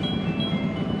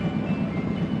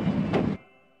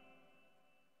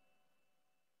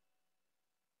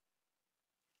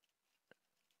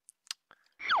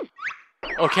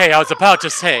 Okay, I was about to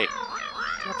say,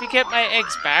 if you get my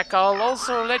eggs back, I'll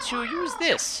also let you use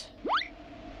this.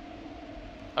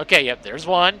 Okay, yep, there's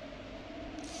 1.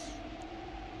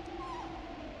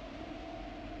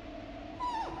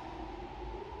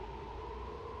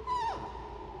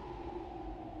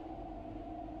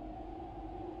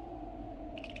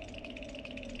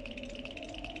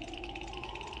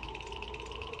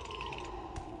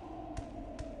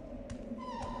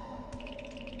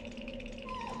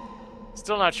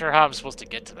 Still not sure how I'm supposed to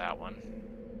get to that one.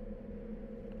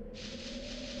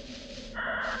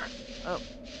 Oh.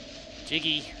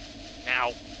 Jiggy.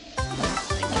 Now.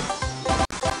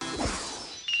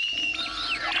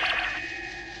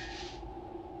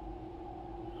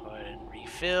 Go ahead and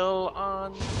refill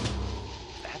on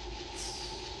that.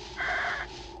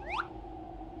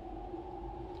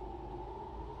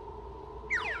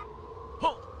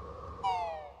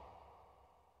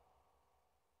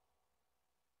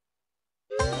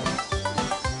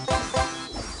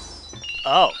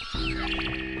 Oh.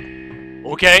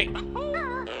 Okay.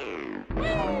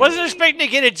 Wasn't expecting to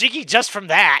get a Jiggy just from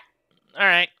that.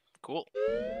 Alright, cool.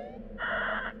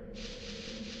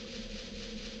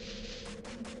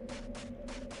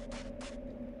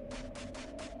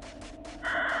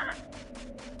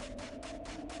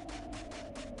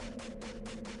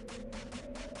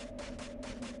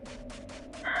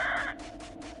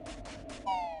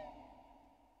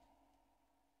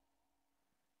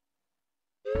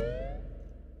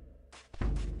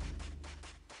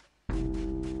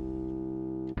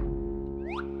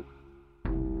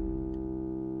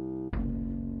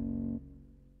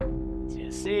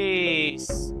 See,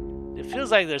 it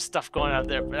feels like there's stuff going on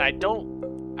there, but I'm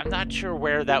not sure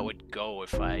where that would go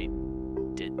if I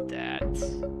did that.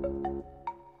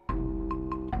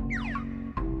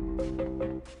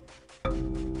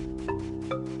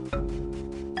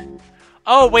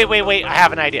 Oh, wait, I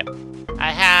have an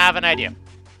idea.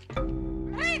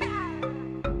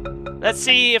 Let's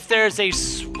see if there's a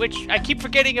switch. I keep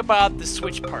forgetting about the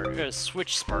switch part,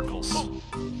 switch sparkles.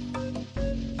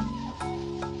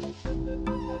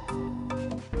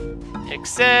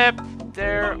 Except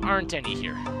there aren't any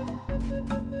here.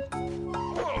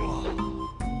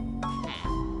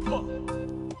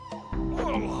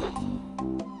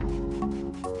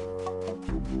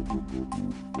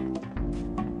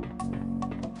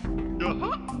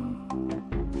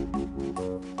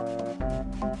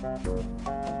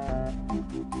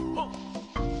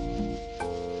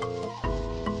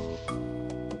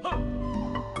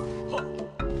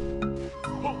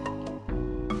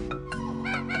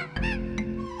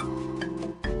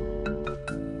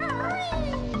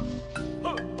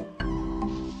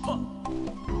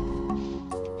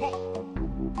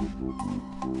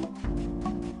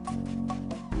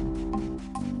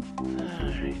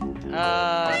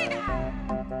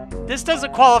 This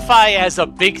doesn't qualify as a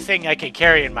big thing I can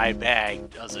carry in my bag,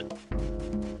 does it?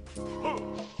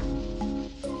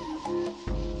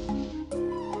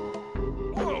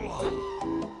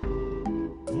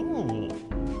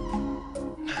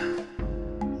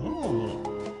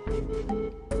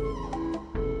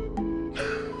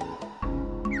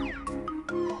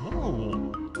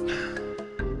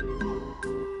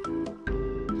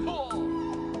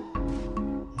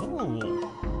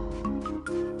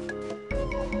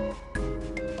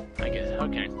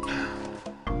 Okay.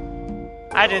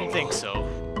 I didn't think so.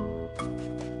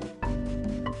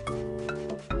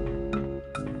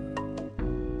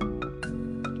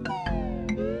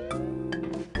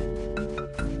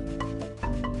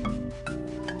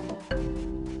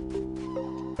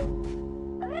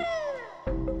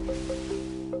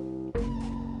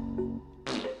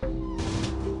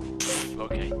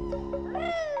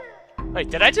 Wait,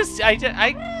 did I just... I...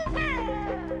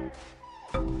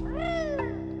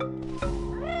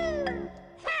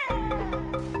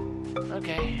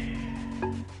 Okay.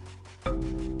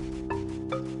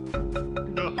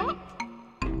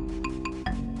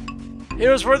 It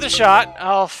was worth a shot.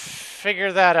 I'll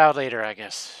figure that out later, I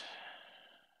guess.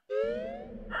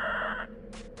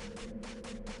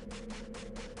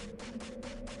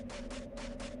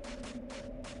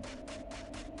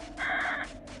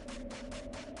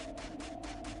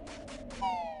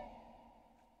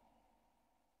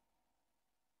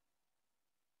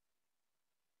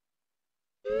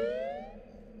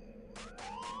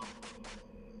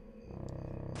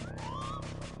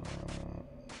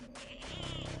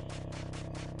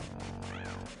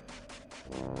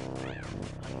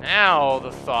 Now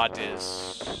the thought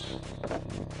is,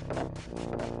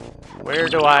 where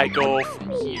do I go from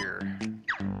here?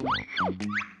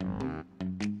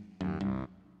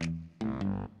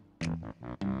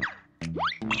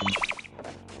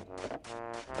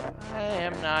 I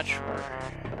am not sure.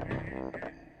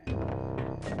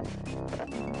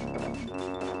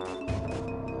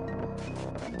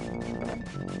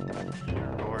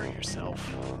 Lower yourself.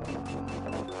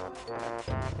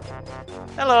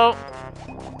 Hello.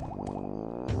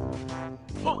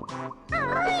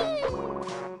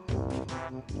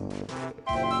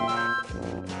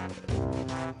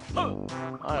 Oh.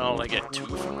 I only get 2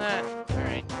 from that. All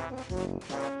right.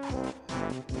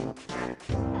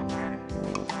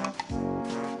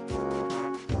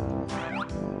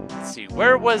 Let's see.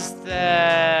 Where was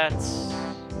that?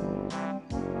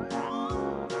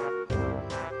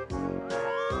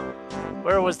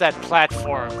 Where was that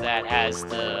platform that has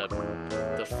the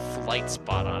flight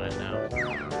spot on it now?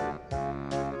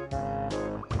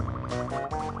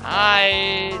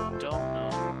 I don't know.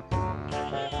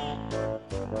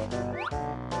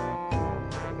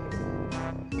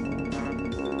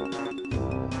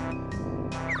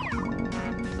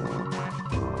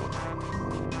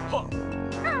 Huh.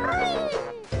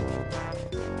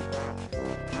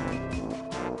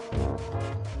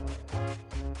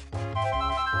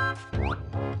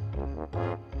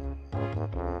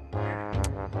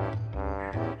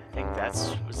 I think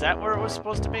that's... Was that where it was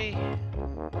supposed to be?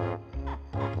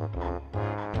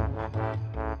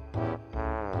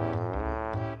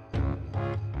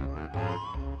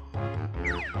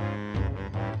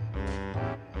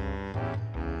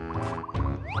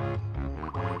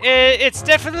 It's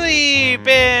definitely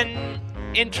been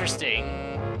interesting.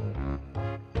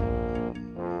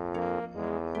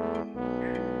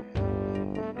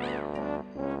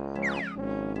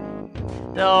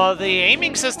 Though the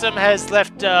aiming system has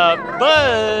left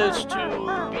much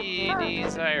to be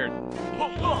desired. A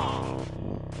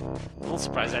little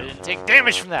surprised I didn't take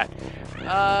damage from that.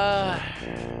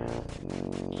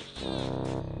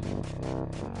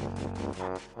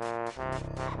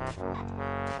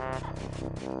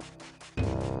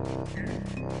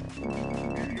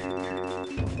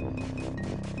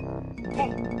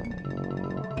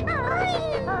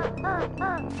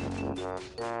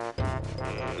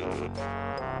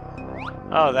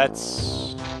 Oh,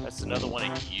 that's another one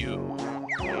of you.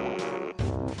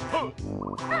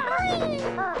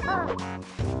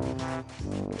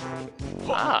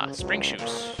 Ah, spring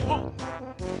shoes.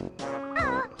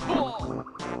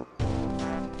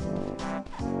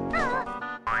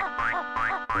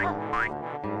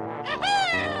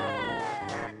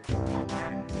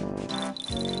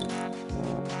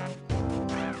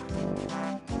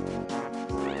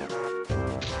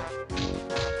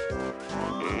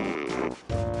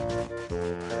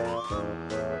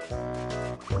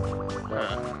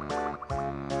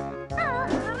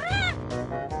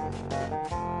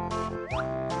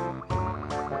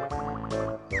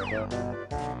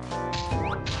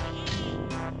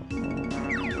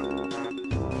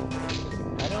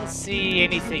 See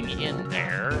anything in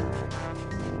there.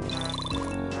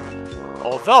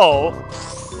 Although...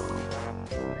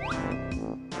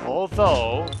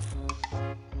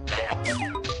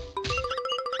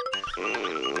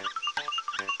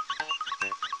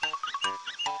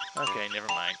 Okay, never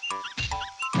mind.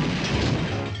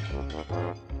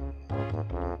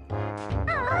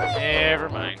 Never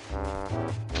mind.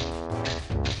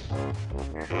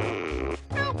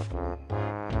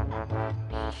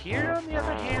 Here, on the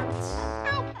other hand...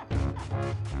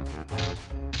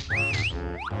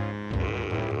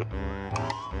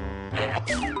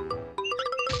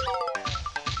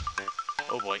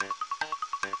 Oh boy.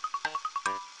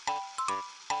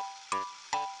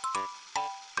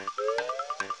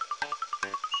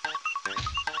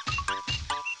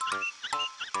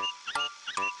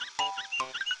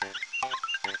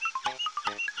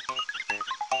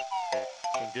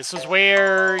 this was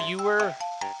where you were?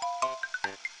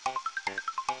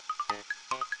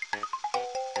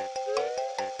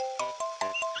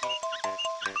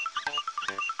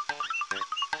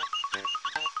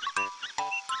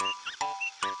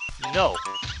 No.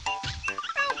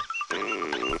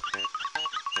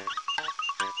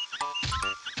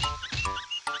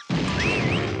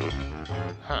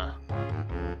 Huh.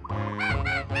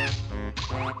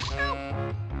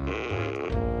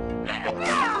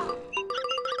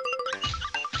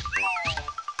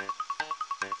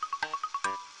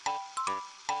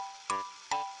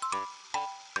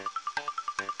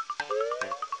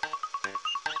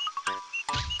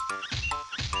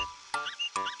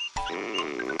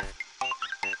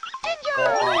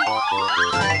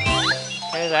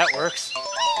 Okay, that works.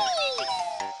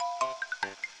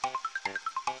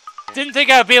 Didn't think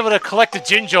I'd be able to collect a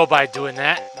Jinjo by doing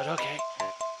that, but okay.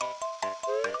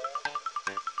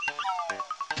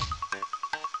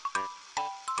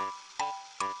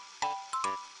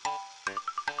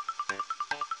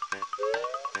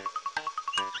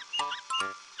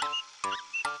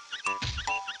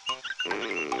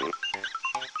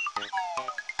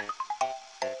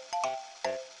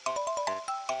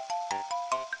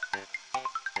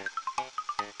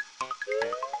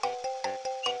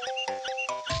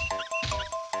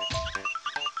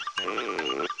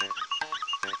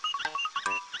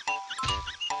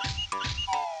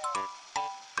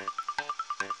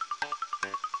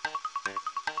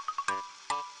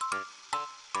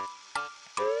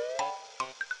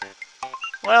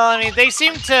 Well, I mean, they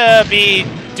seem to be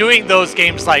doing those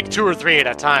games like 2 or 3 at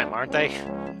a time, aren't they?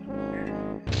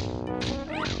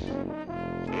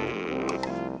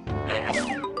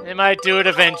 They might do it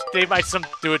eventually. They might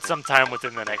do it sometime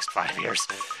within the next 5 years.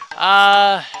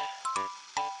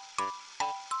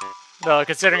 No,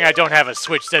 considering I don't have a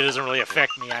Switch, that doesn't really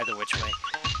affect me either which way.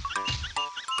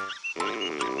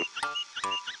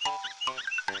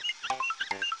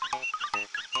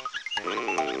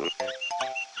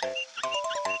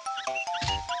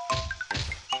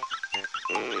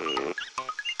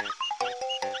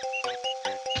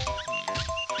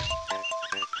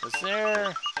 Was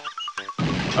there...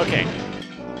 Okay.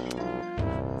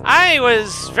 I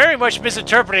was very much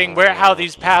misinterpreting how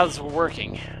these paths were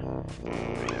working.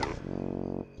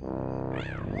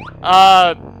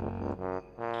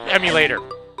 Emulator.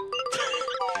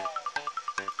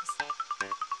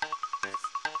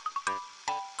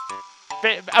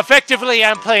 Effectively,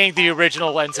 I'm playing the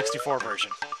original N64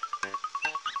 version.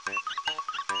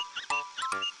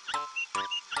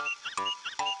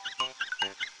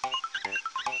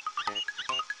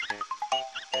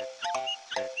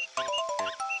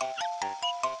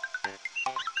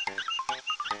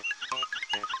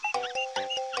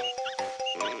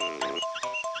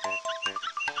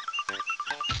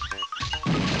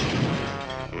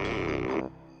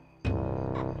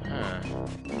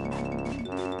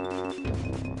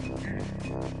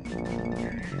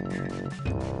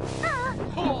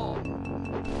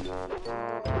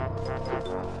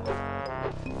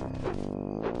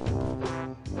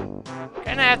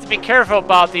 Gonna have to be careful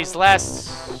about these last...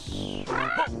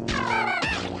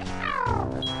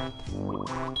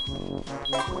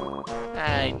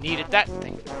 I needed that.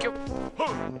 Thank you.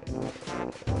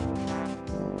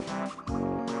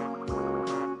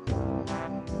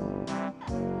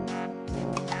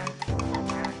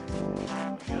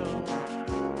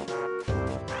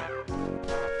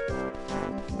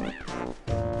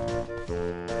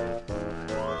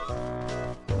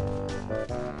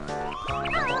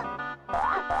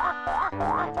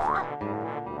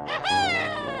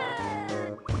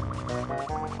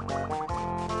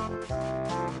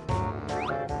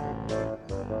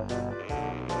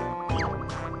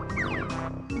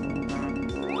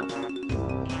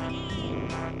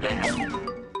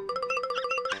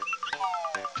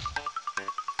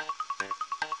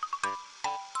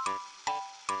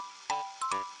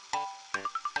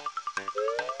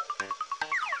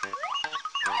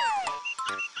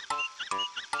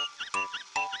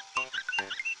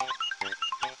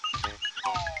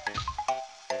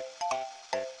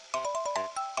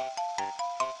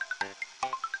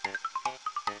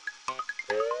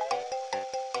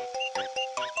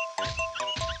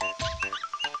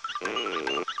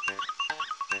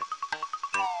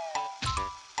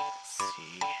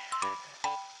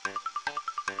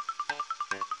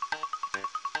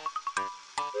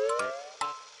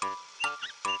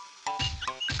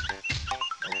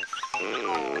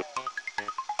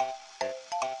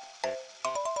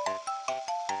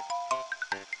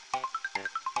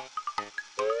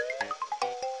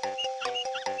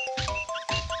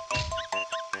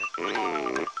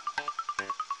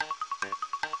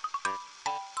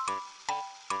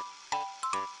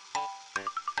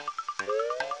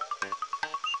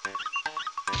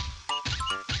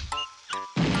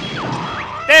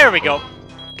 There we go.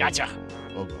 Gotcha.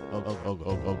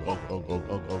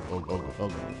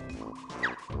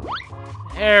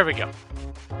 There we go.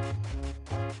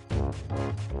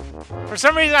 For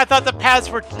some reason, I thought the paths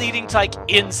were leading to, like,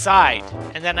 inside,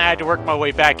 and then I had to work my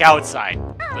way back outside.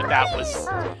 But that was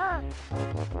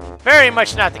very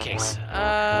much not the case.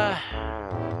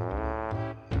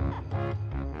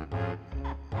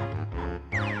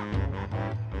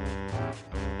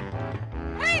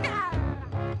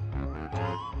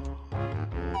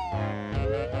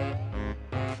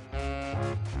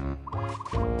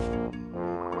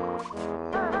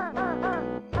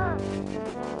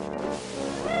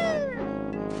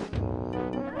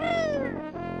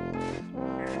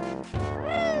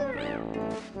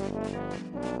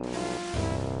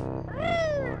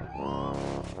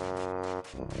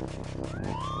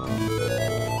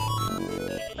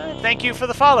 Thank you for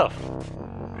the follow.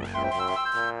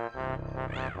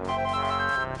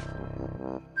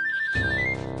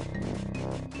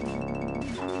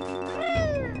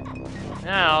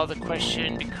 Now the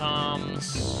question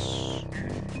becomes...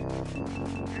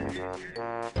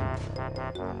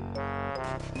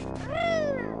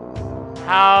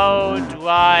 how do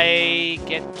I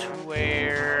get to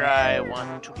where I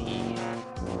want to be?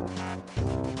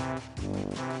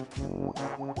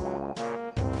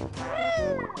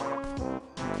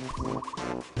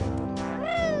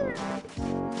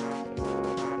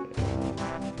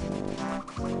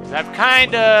 I've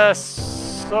kinda,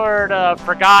 sorta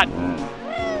forgotten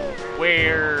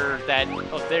where that...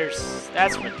 oh,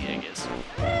 that's where the egg is.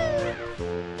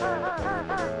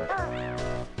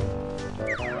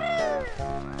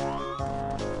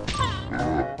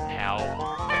 Ow.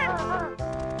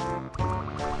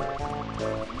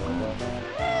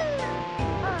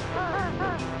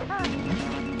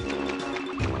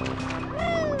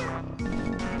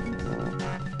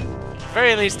 At the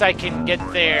very least, I can get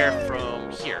there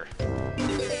from here.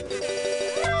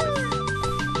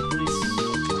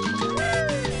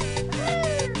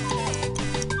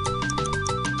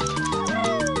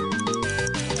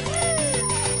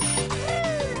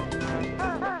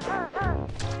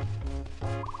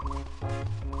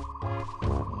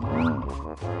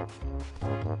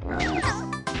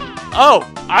 Oh,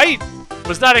 I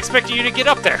was not expecting you to get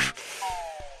up there.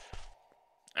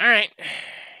 All right.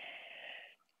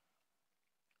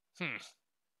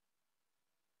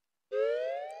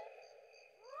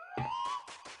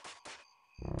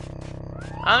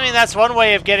 I mean, that's one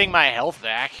way of getting my health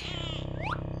back.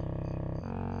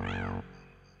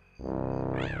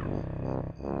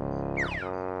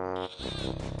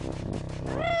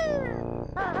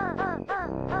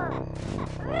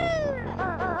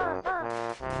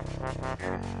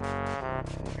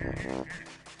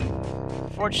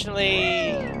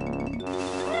 Fortunately...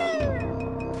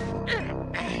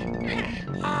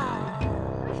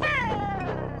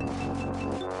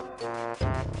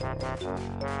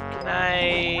 Can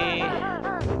I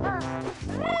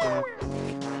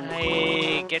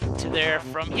get to there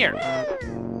from here?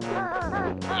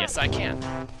 Yes, I can.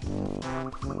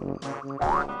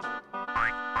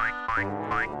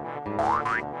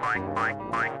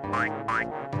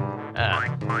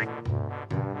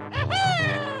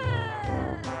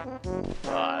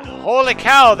 Holy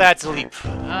cow, that's a leap.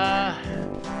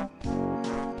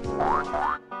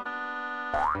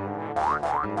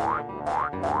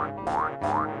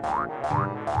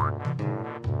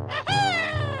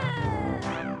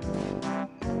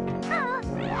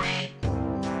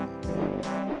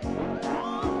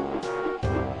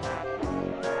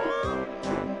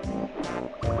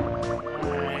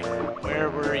 Where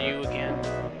were you again?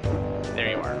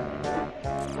 There you are.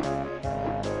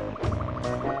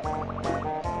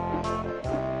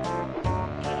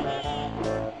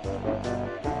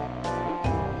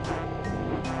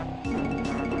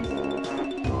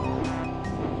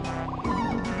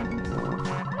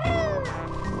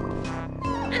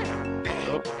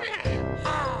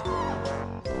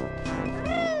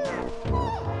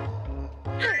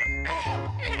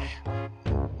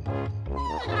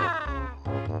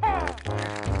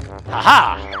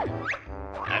 Haha!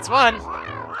 That's one.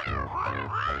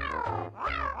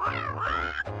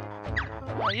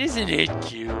 Oh, isn't it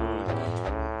cute?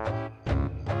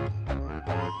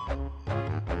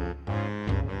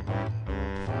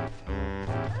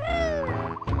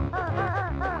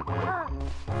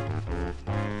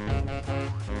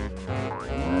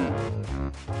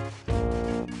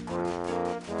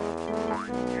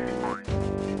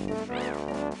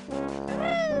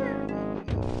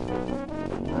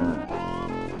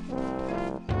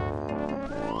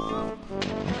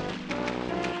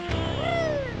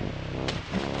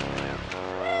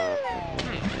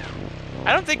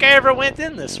 I don't think I ever went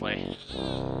in this way.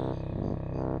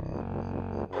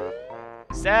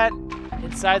 Is that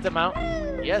inside the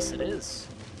mountain? Yes, it is.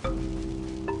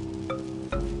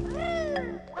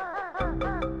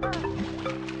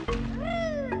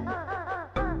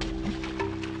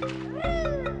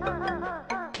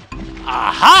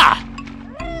 Aha!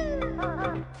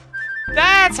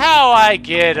 That's how I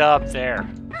get up there.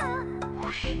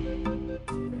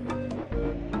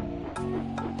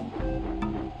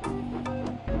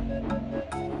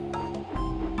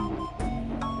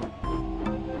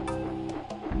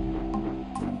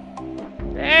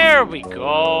 There we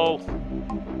go.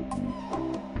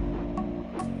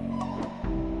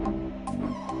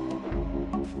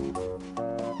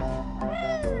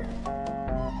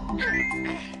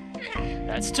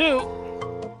 That's 2.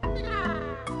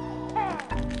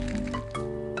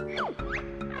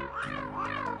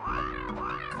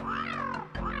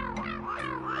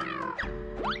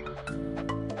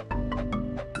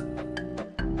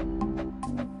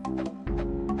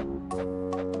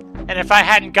 And if I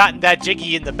hadn't gotten that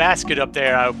Jiggy in the basket up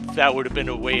there, that would have been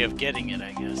a way of getting it,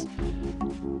 I guess.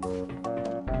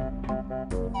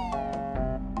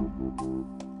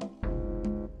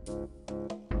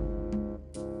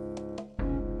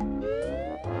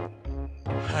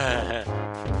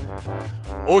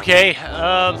 Okay,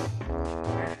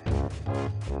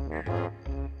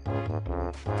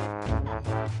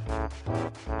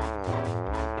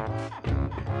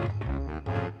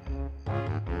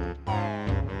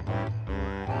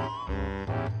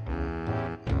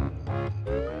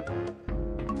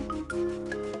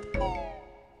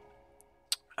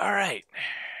 all right.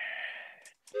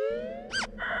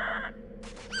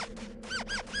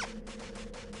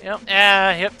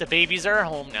 Yep, the babies are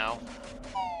home now.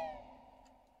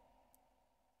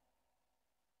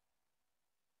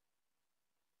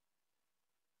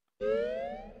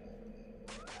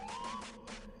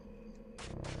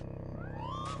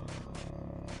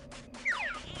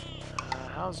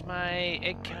 How's my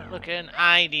egg count looking?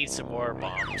 I need some more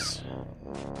bombs.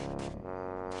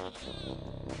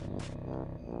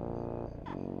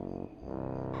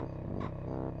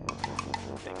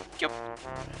 Thank you.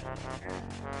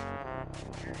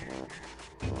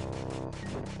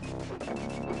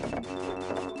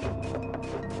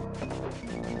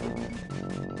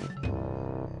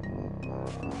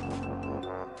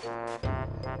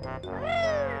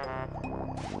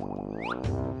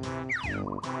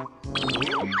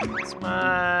 It's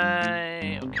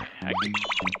my... Okay, I can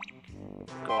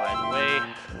go either way.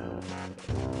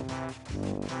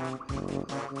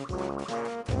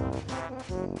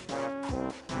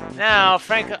 Now,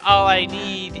 frankly, all I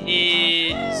need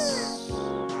is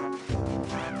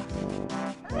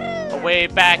a way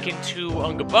back into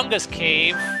Unga Bunga's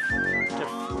cave to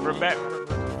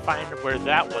find where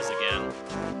that was again.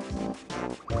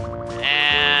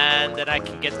 And then I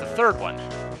can get the third one.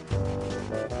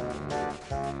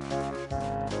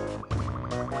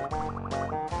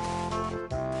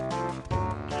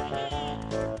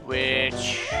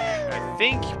 Which I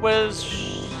think was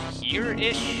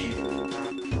here-ish.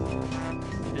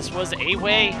 This was a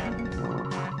way.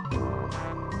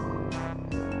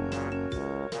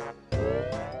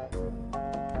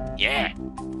 Yeah.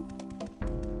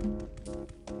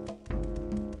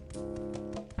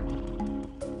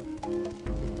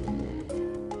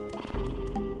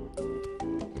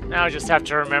 Now I just have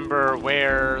to remember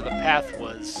where the path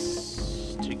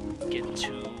was to get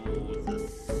to the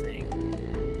thing.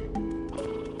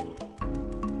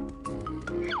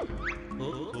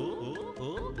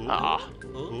 Ah.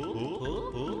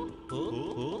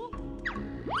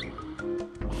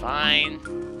 Fine.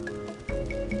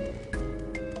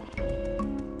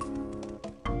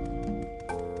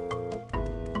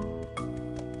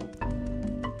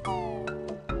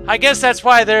 I guess that's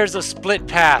why there's a split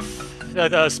path.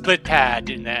 The split pad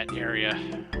in that area.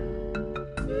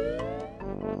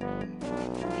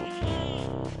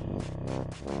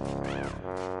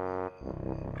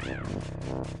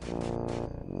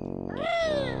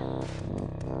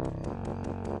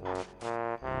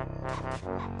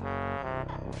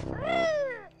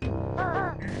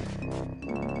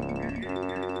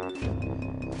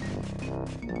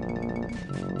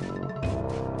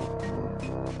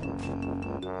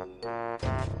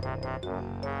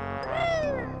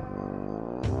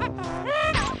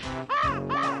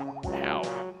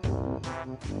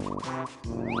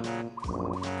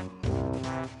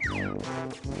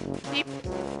 Beep.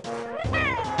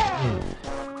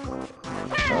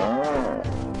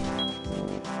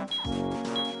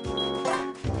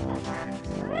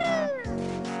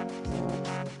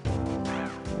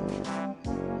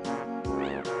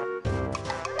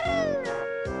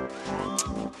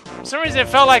 some reason it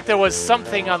felt like there was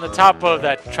something on the top of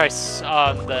that Triceratops'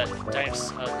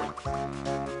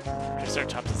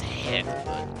 head.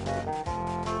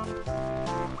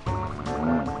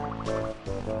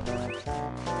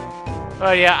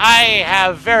 Oh yeah, I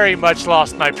have very much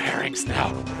lost my bearings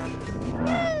now.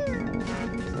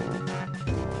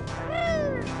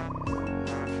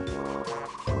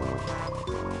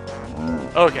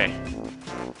 Okay.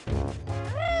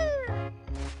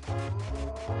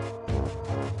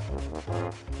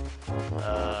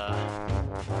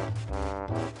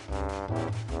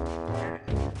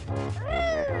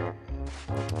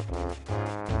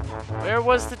 Where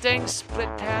was the dang split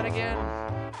pad again?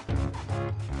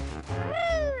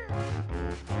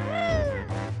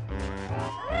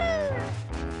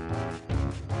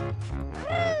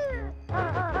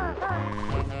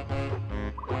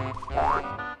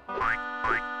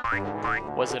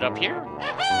 Was it up here?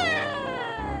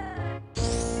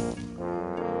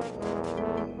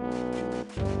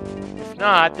 If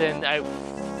not, then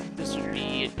this would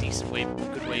be a decent way,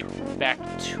 good way back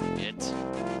to it.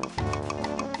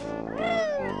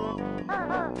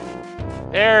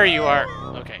 There you are.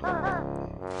 Okay.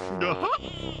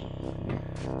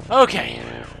 Okay.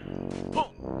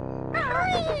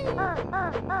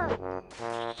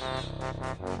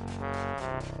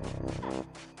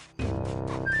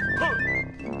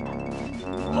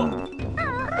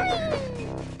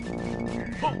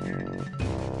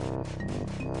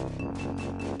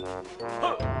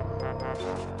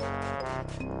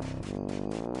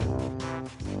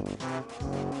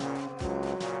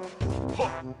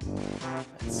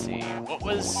 Let's see, what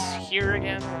was here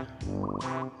again?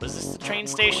 Was this the train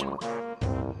station?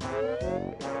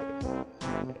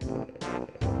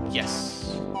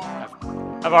 Yes.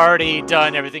 I've already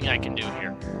done everything I can do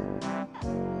here.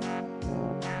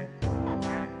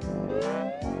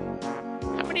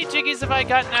 How many jiggies have I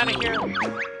gotten out of here?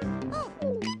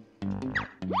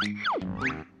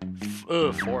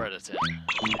 4 out of 10.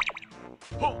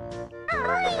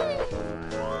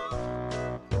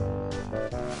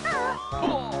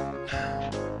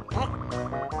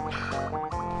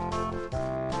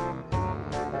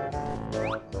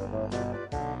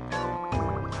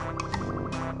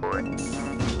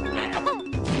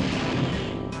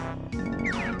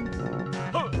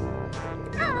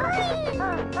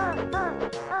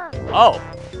 Oh!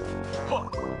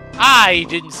 I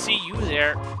didn't see you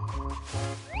there.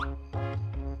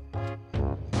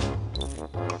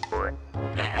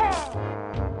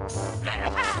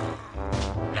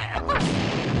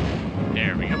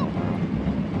 There we go.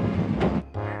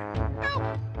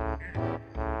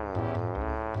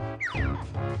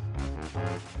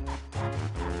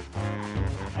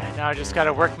 And now I just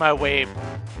gotta work my way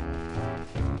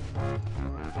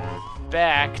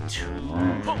back to...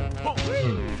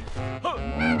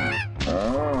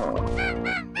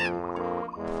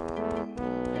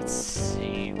 Let's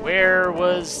see, where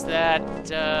was that,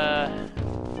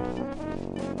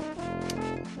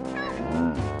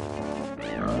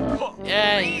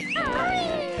 Yeah.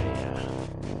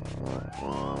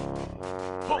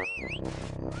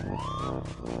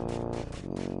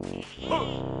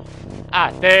 Ah,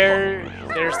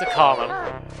 there's the column.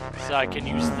 So I can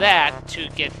use that to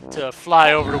get to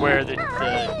fly over to where the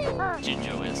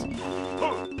Jinjo is.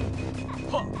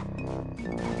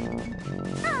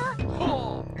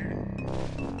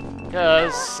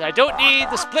 Because I don't need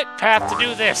the split path to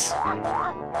do this.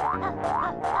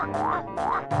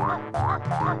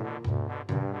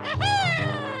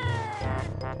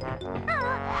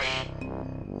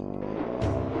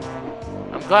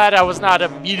 I'm glad I was not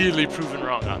immediately proven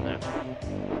wrong on that.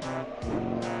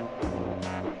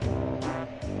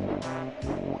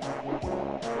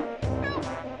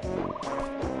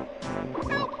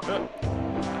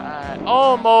 I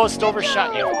almost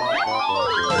overshot you.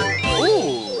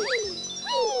 Ooh!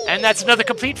 And that's another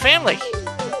complete family.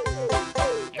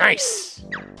 Nice.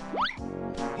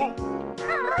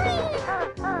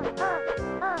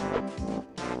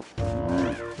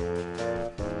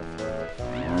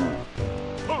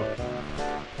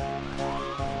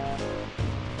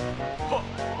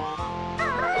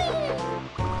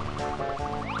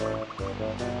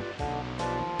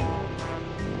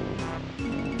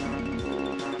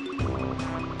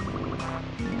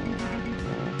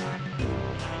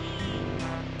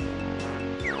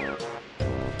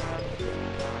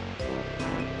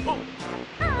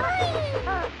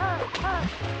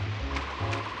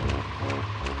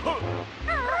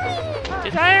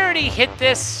 Did I already hit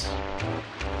this?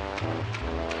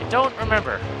 I don't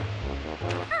remember.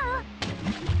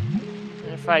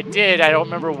 If I did, I don't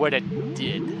remember what it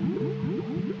did.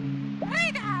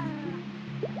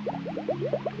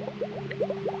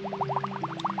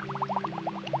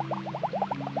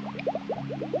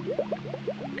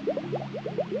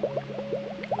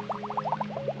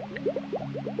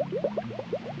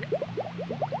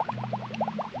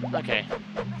 Okay.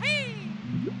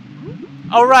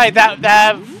 Oh right,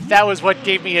 that was what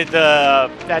gave me the.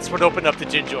 That's what opened up the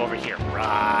Jinjo over here.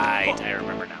 Right, I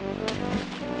remember now.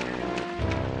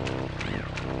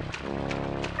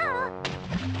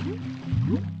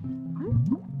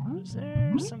 Is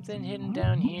there something hidden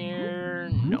down here?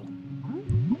 No.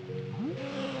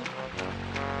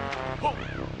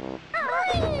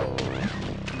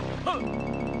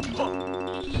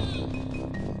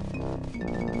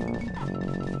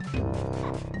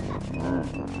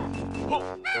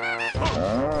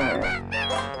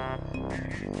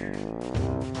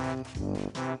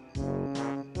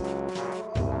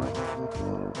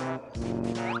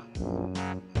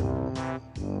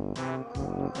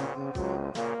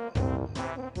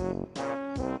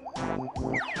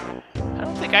 I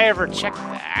don't think I ever checked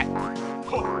that.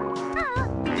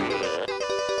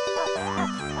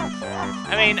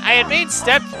 I mean, I had made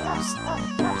steps.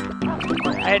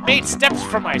 I had made steps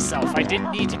for myself. I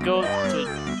didn't need to go to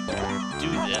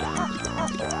do this.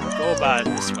 Go about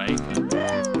it this way.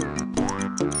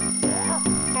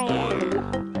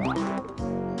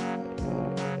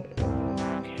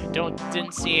 Okay,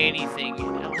 didn't see anything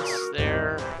else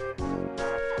there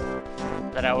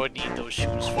that I would need those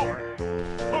shoes for.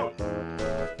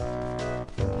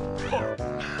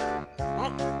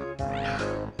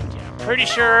 Yeah, I'm pretty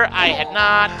sure I had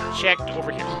not checked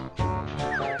over here.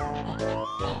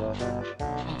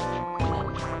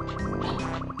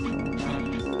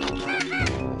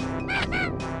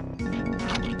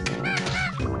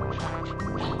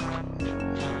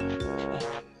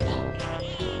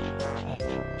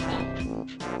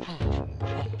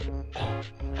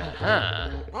 Huh.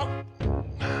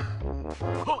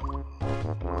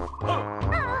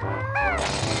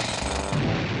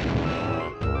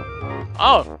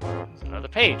 Oh, there's another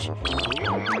page.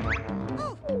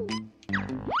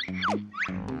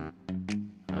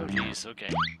 Oh geez, okay.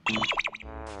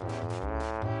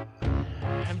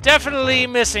 I'm definitely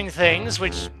missing things,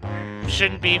 which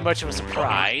shouldn't be much of a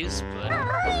surprise, but...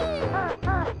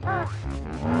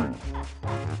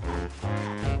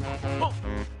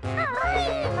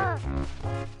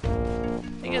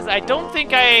 Thing is, I don't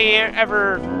think I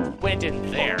ever went in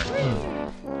there.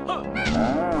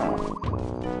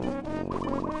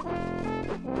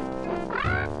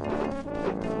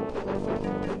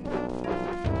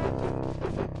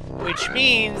 Which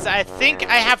means I think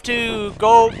I have to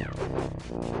go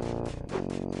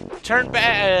turn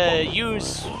back,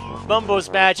 use Mumbo's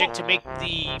magic to make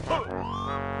the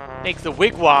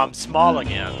wigwam small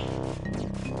again.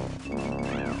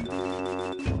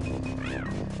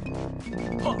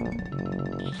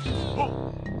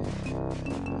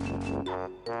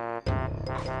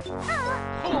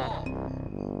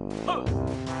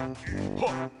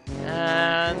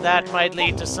 And that might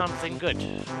lead to something good.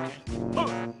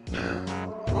 Okay.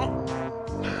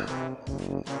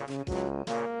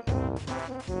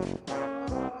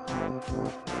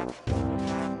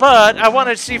 But I want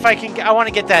to see if I can. I want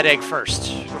to get that egg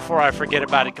first before I forget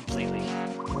about it completely.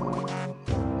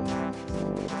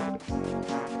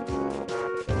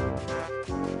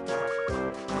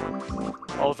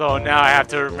 Although now I have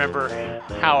to remember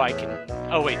how I can.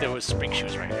 Oh wait, there was spring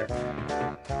shoes right here.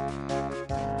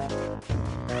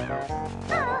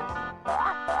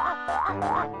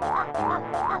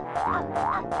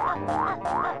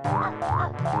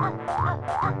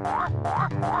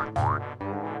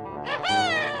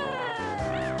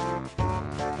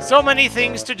 So many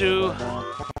things to do.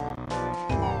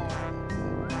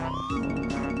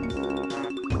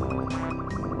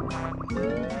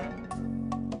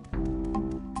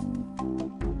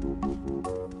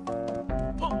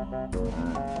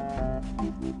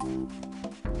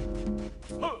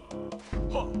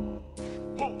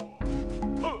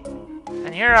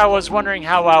 And here I was wondering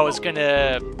how I was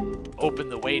gonna open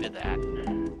the way to that.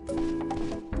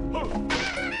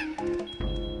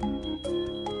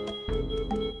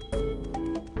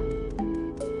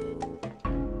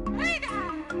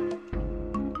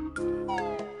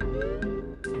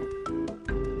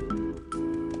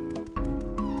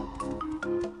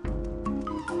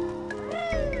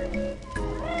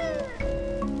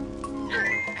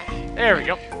 There we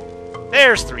go.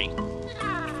 There's 3.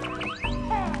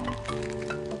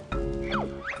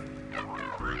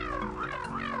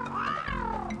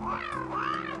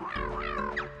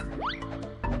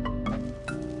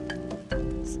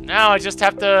 So now I just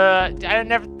have to. I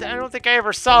don't think I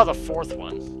ever saw the 4th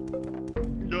one.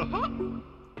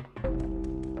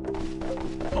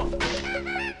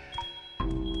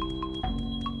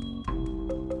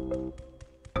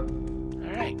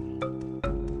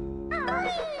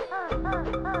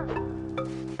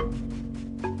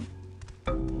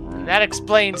 That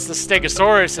explains the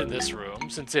Stegosaurus in this room,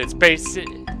 since it's based,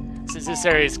 since this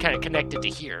area is kind of connected to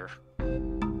here.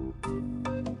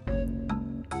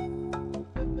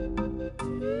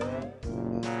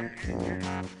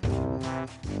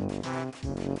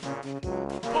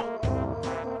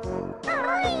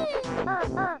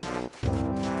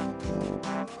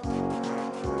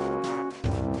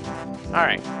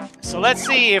 Alright, so let's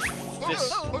see if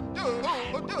this...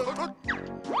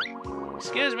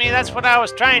 Excuse me, that's what I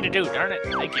was trying to do, darn it.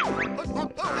 Thank you.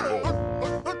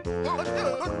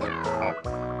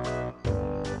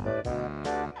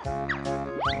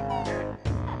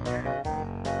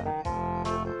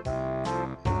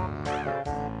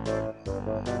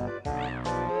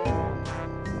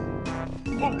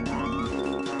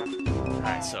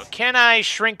 Alright, so can I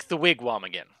shrink the wigwam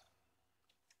again?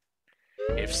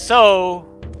 If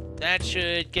so, that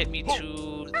should get me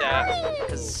to that,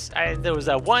 because there was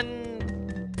that one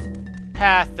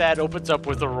path that opens up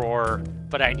with a roar,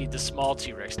 but I need the small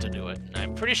T-Rex to do it. And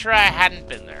I'm pretty sure I hadn't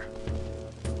been there.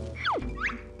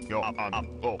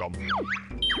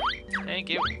 Thank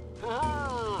you.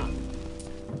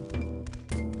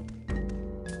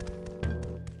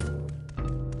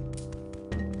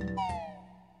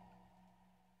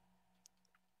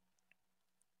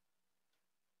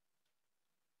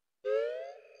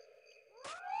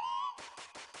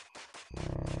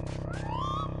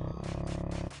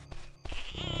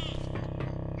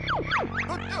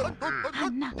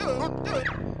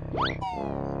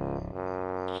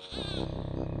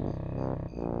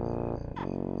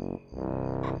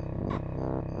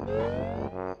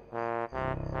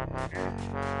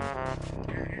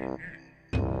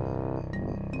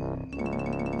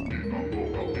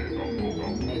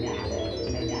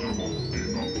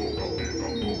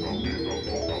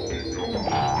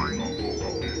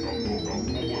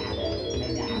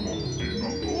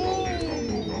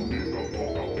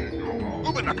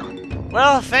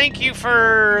 Well, thank you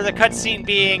for the cutscene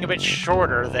being a bit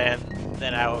shorter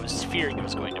than I was fearing it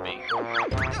was going to be.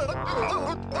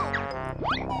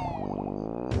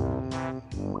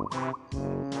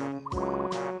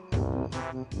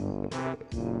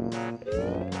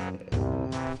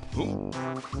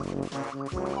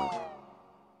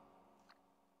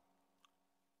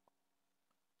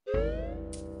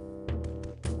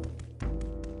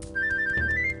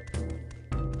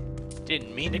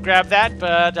 Didn't mean to grab that,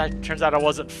 but it turns out I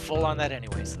wasn't full on that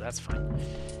anyway, so that's fine.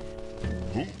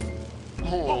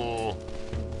 Oh.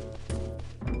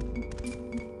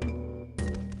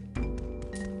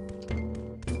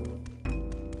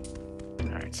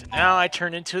 Alright, so now I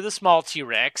turn into the small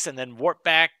T-Rex and then warp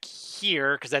back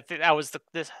here, because I think that was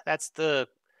I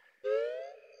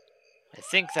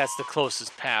think that's the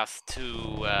closest path to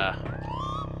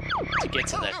get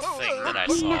to that thing that I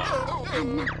saw.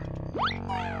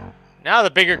 Now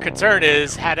the bigger concern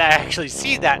is, had I actually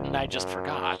seen that and I just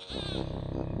forgot?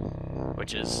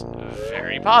 Which is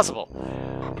very possible.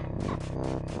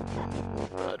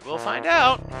 But we'll find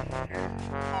out.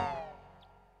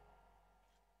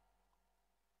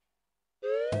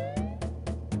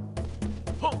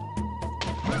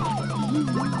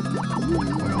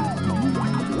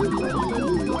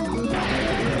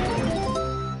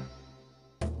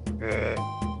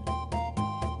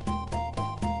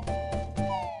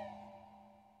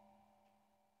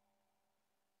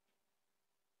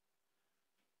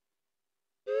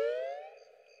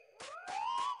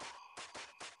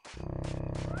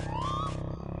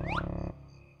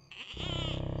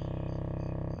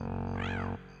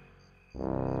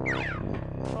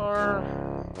 Or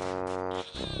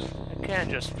I can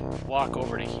just walk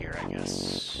over to here, I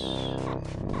guess.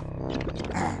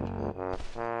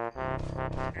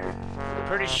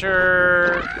 Pretty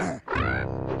sure...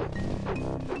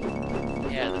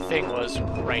 Yeah, the thing was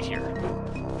right here.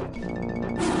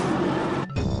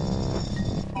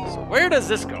 So where does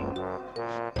this go?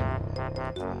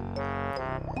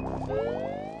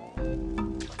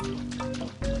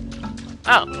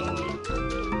 Oh.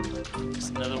 It's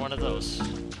another one of those.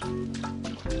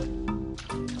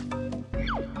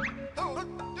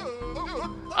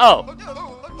 Oh.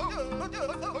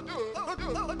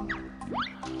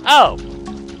 Oh.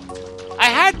 I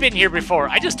had been here before.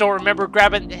 I just don't remember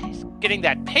getting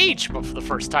that page for the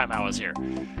first time I was here.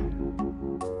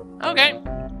 Okay.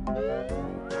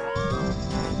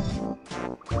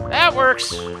 That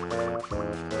works.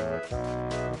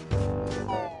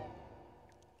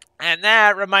 And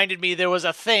that reminded me there was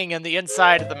a thing in the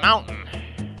inside of the mountain.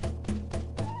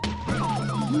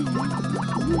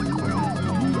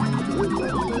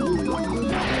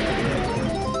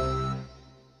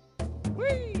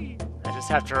 Whee! I just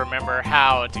have to remember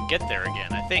how to get there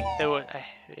again. I think there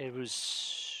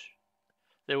was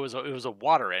it was a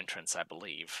water entrance, I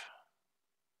believe.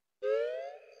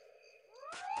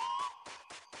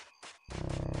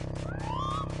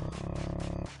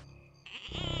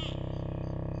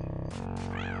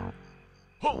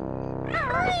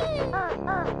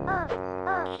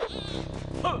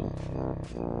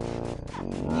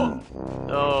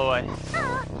 Oh,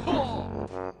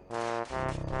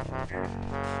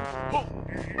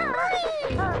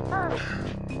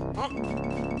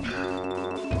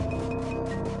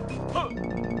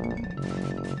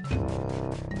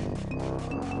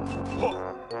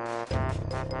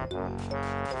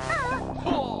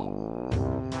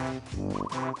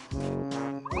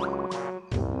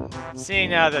 seeing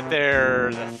now that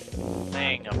there's a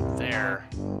thing up there.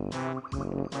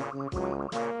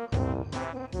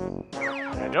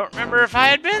 I don't remember if I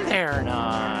had been there or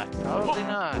not. Probably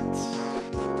not.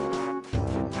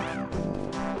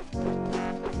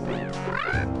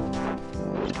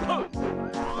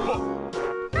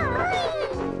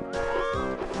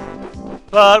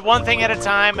 But one thing at a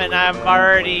time, and I'm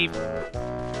already...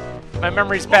 My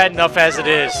memory's bad enough as it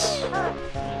is.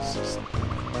 Just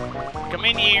come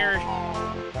in here,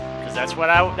 because that's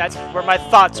where my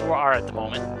thoughts are at the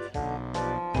moment.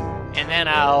 And then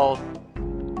I'll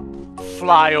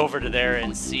fly over to there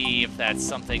and see if that's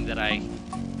something that I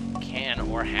can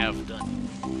or have done.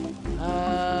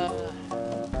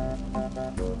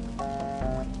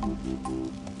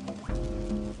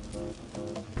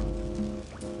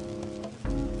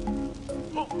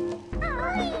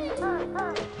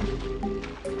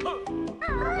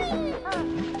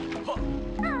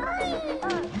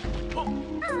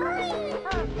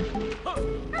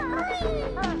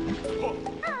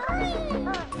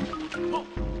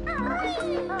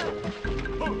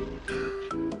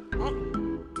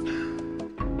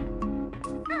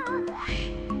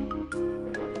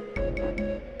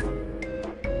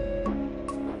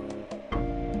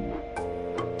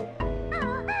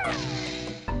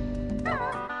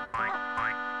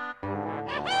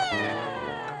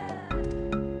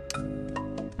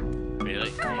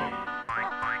 Really?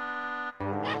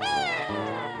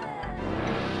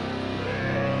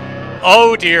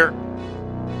 Oh dear.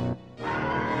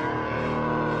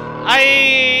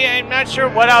 I'm not sure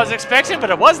what I was expecting, but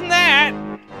it wasn't that.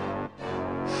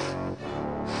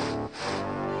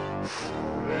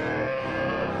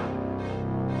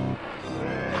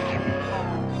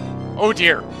 Oh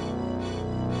dear.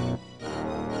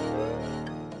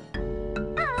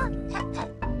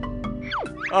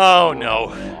 Oh no.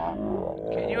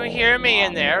 Can you hear me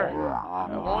in there?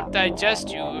 I won't digest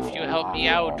you if you help me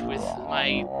out with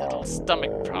my little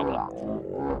stomach problem.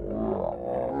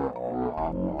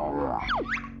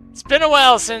 It's been a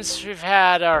while since we've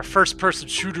had our first-person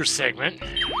shooter segment.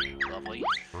 Lovely.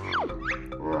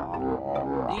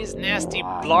 These nasty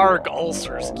blarg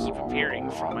ulcers keep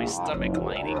appearing from my stomach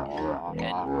lining,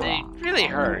 and they really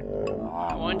hurt.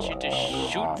 I want you to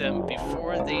shoot them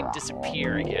before they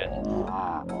disappear again.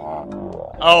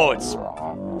 Oh,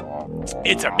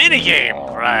 it's a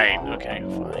minigame! Right, okay,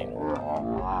 fine.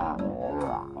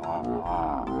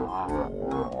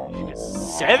 You get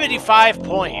 75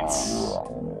 points.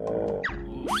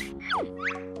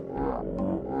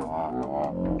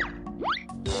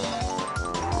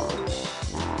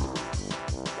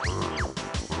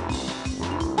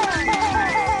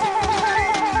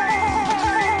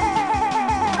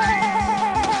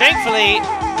 Thankfully,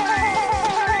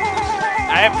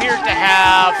 I appear to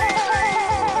have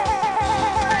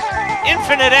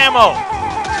infinite ammo.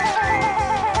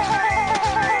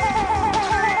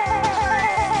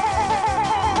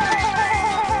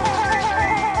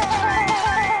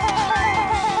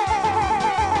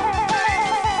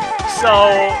 So,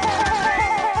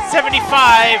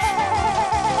 75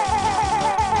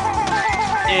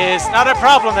 is not a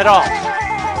problem at all.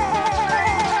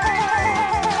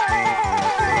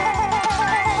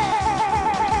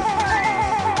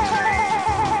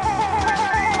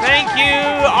 Thank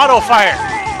you, auto fire.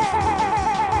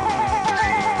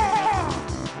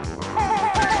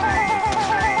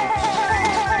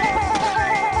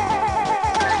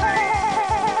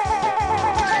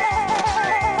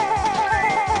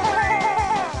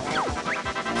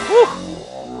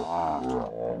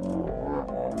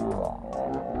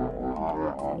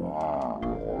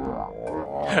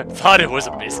 Thought it was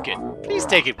a biscuit. Please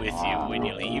take it with you when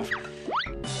you leave.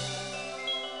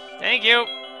 Thank you.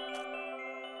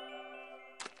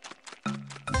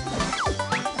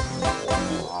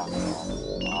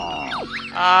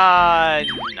 Nah.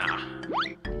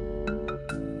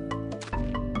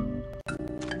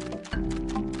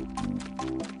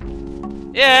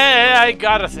 Yeah, I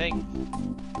got a thing.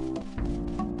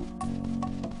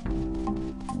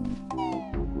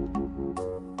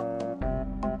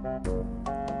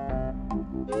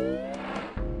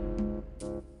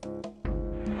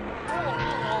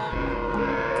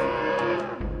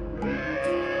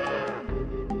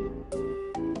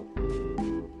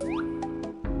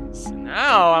 So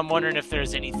now I'm wondering if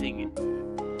there's anything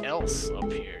else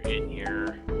up here in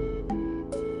here.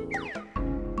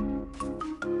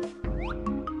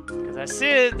 Because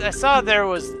I saw there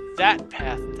was that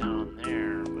path down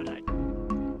there, but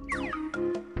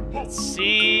let's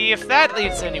see if that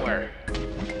leads anywhere.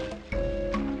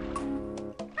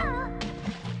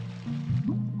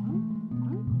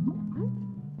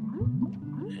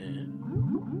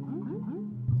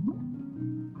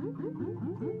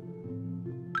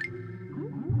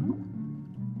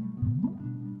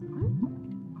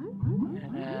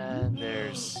 And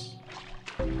there's...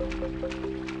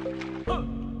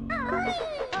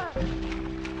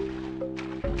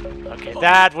 Okay,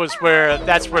 that's where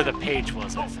the page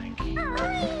was, I think.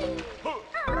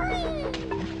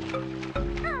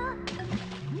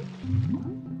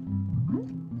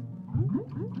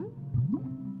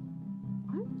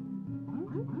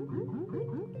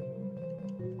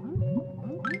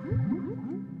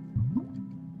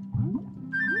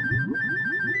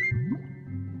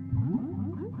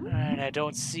 Alright, I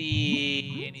don't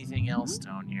see anything else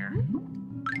down here.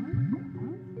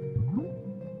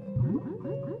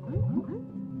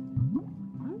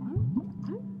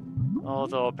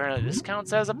 Although apparently this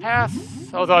counts as a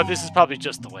path. Although this is probably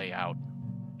just the way out.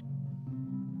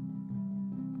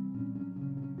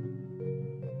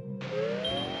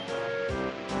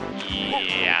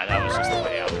 Yeah, that was just the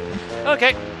way out.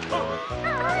 Okay.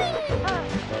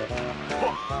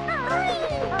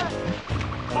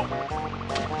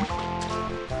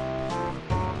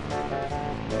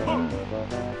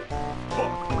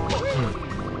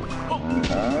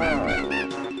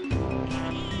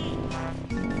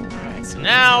 Alright, so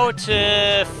now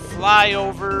to fly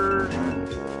over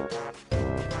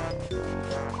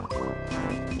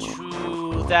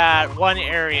to that one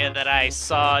area that I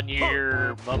saw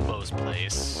near Mumbo's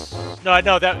place. No, I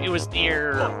know that it was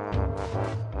near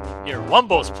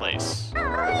Wumbo's place.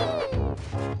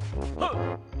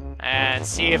 And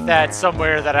see if that's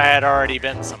somewhere that I had already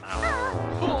been somehow.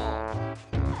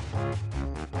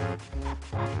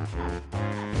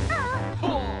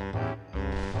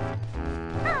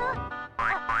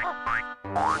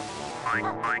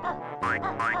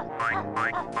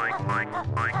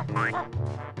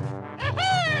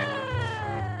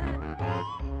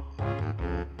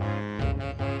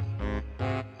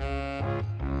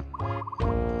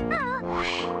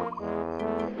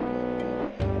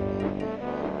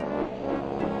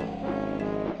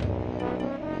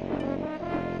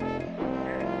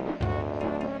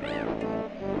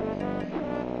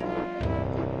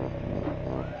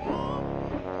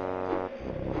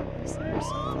 Is there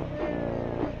something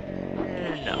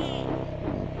there? No.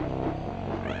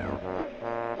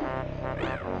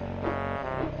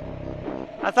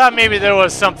 I thought maybe there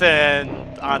was something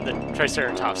on the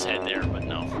Triceratops head there, but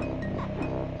no.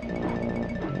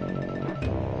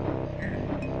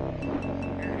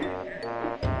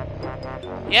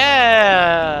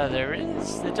 Yeah, there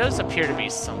is. There does appear to be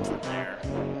something there.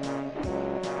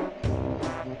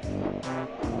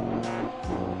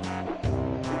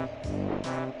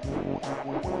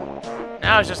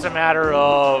 Now it's just a matter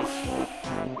of...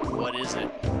 what is it?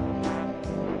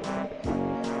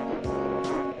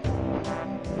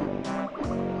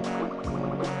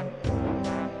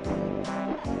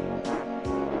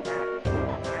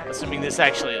 Assuming this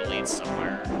actually leads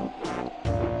somewhere.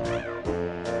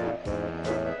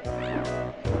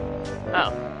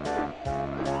 Oh.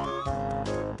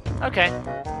 Okay.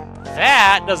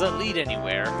 That doesn't lead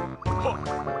anywhere.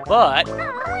 But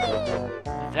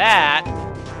that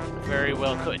very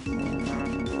well could.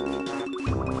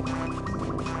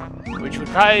 Which would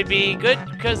probably be good,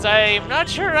 because I'm not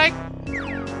sure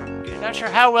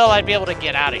how well I'd be able to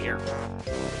get out of here.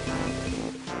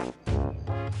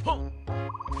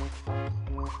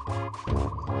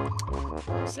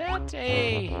 Is that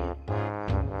a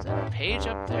page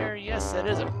up there? Yes, that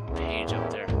is a page up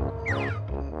there.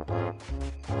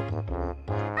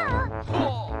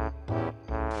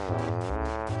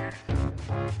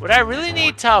 Would I really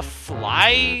need to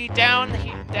fly down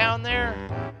there?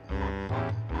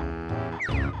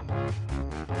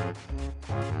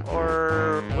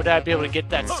 Or would I be able to get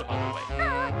that some other way?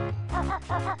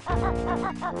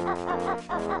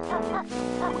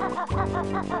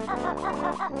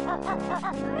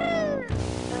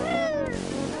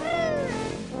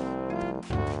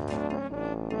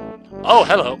 Oh,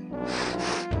 hello.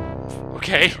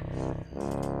 Okay.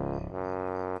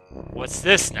 What's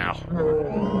this now?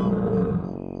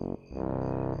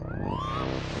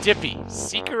 Dippy,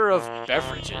 seeker of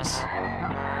beverages.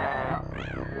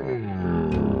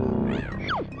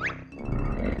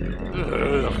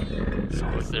 Ugh,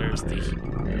 so thirsty.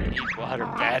 I need water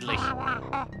badly.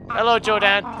 Hello,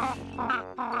 Jodan.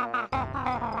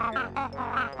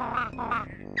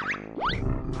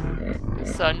 The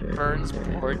sun burns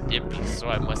poor Dippy, so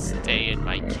I must stay in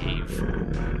my cave.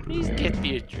 Please get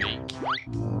me a drink.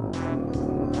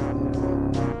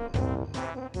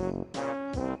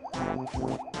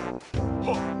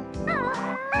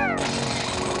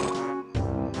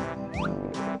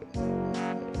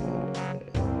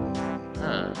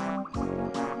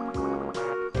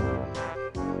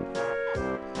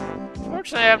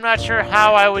 Fortunately, I'm not sure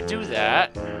how I would do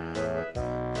that.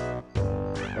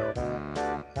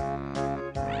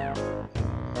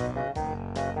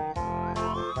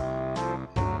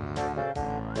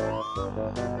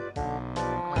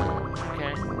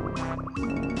 Okay.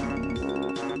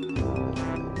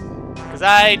 Because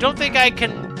I don't think I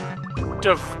can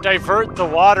divert the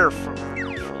water from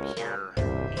here.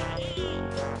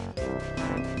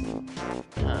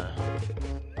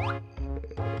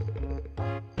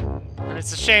 And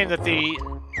it's a shame that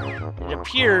it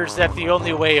appears that the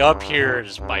only way up here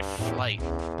is by flight.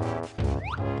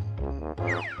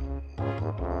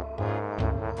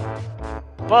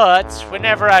 But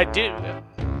whenever I do,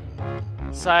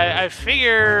 so I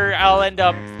figure I'll end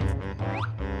up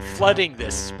flooding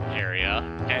this area,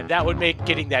 and that would make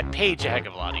getting that page a heck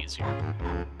of a lot easier.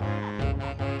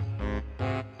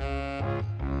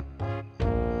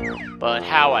 But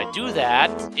how I do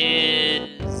that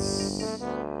is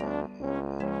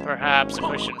perhaps a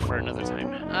question for another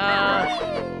time.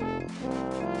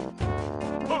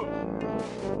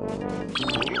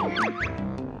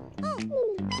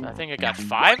 I think I got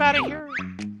 5 out of here?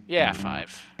 Yeah,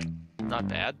 5. Not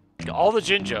bad. All the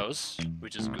Jinjos,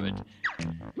 which is good.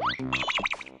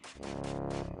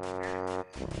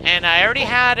 And I already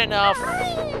had enough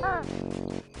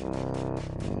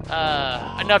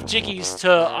Jiggies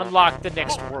to unlock the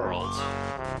next world.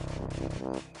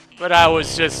 But I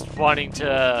was just wanting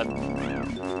to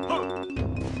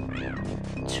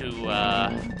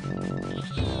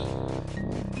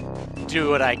do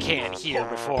what I can here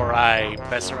before I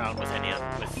mess around with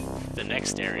with the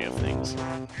next area of things.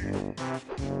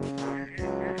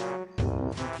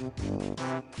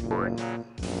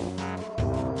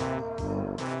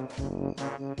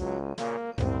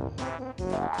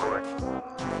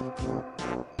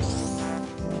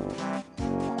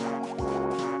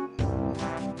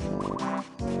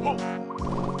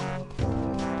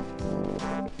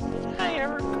 Did I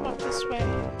ever come up this way?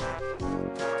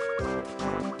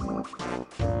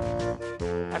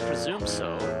 I presume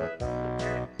so.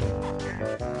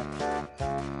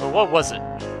 But what was it?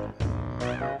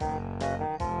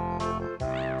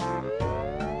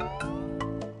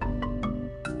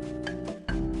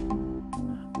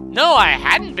 No, I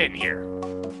hadn't been here.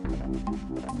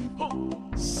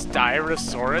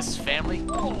 Styrosaurus family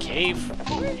cave.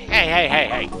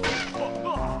 Hey.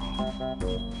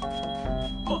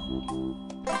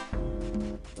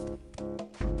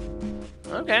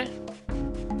 Okay.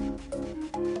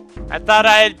 I thought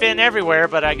I had been everywhere,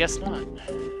 but I guess not.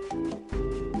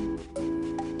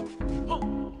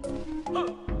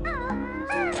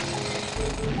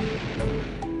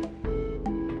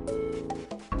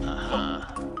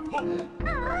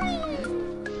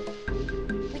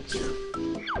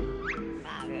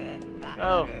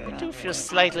 Oh, I do feel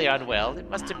slightly unwell. It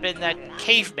must have been that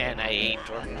caveman I ate,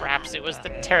 or perhaps it was the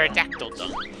pterodactyl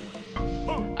dung.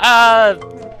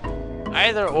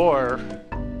 Either or.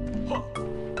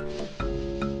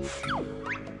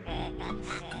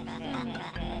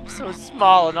 I'm so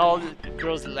small and all the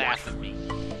girls laugh at me.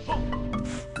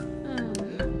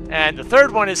 And the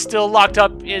third one is still locked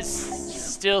up, is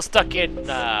still stuck in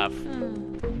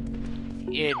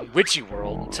Witchy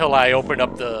World until I open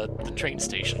up the train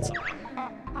station somehow.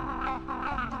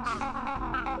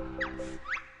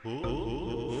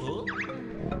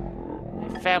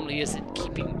 My family isn't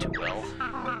keeping too well.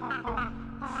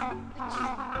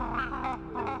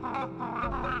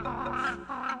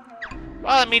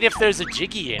 Well, I mean, if there's a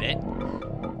Jiggy in it.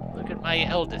 Look at my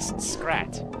eldest,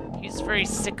 Scrat. He's very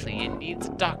sickly and needs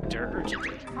a doctor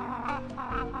urgently.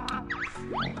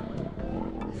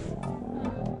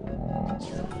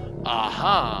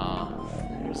 Aha!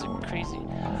 There's a crazy...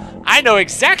 I know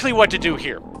exactly what to do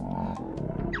here!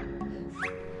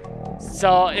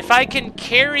 So, if I can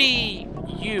carry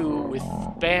you with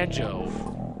Banjo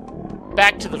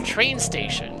back to the train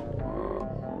station,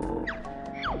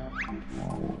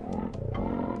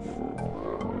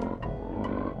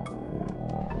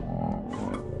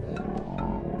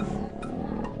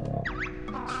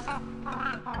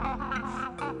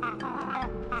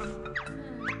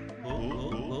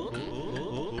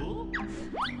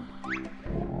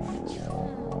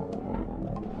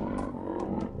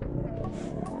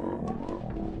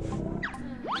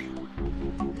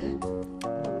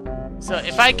 So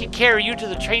if I can carry you to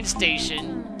the train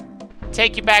station,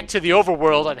 take you back to the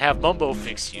overworld and have Mumbo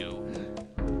fix you,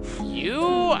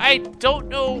 I don't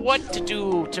know what to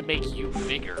do to make you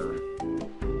bigger.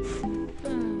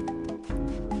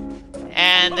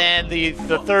 And then the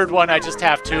third one, I just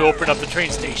have to open up the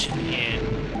train station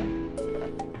and...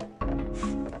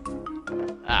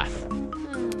 Ah.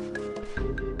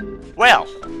 Well.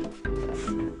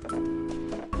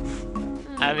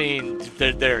 I mean,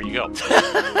 there you go.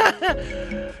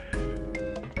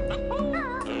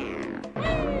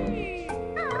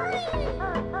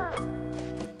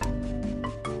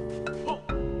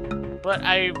 But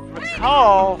I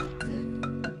recall...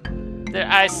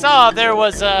 I saw there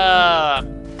was a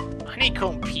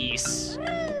honeycomb piece.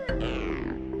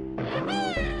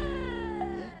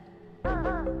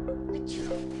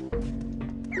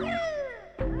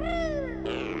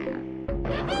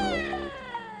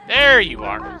 There you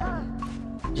are.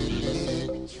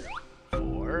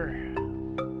 4.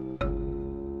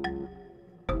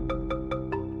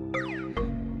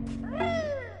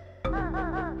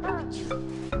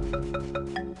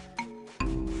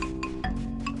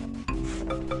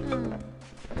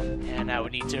 And I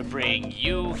would need to bring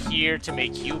you here to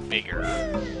make you bigger,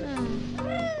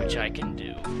 which I can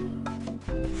do.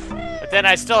 But then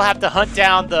I still have to hunt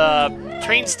down the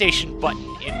train station button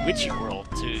in Witchy World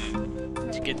to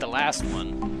get the last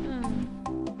one.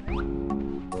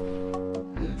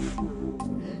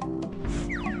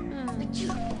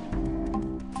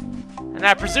 And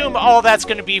I presume all that's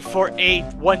going to be for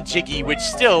 1 Jiggy, which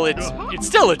still it's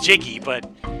still a Jiggy, but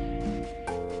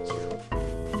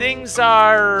things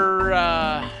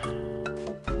are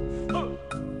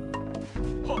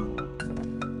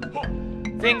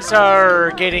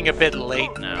getting a bit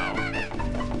late now.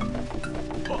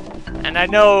 And I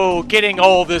know getting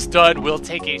all this done will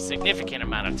take a significant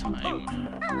amount of time.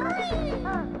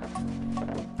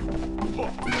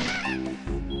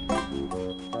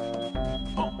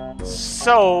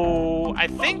 So, I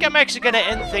think I'm actually going to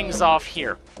end things off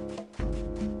here.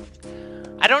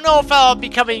 I don't know if I'll be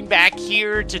coming back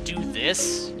here to do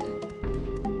this.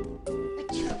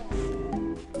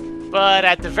 But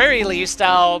at the very least,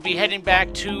 I'll be heading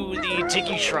back to the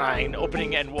Jiggy Shrine,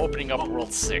 opening up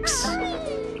World 6.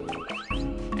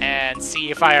 And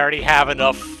see if I already have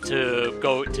enough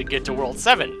to get to World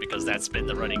 7, because that's been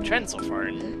the running trend so far,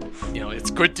 and you know,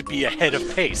 it's good to be ahead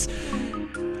of pace.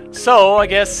 So, I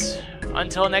guess,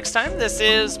 until next time, this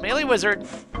is MeleeWizard,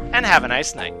 and have a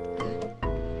nice night.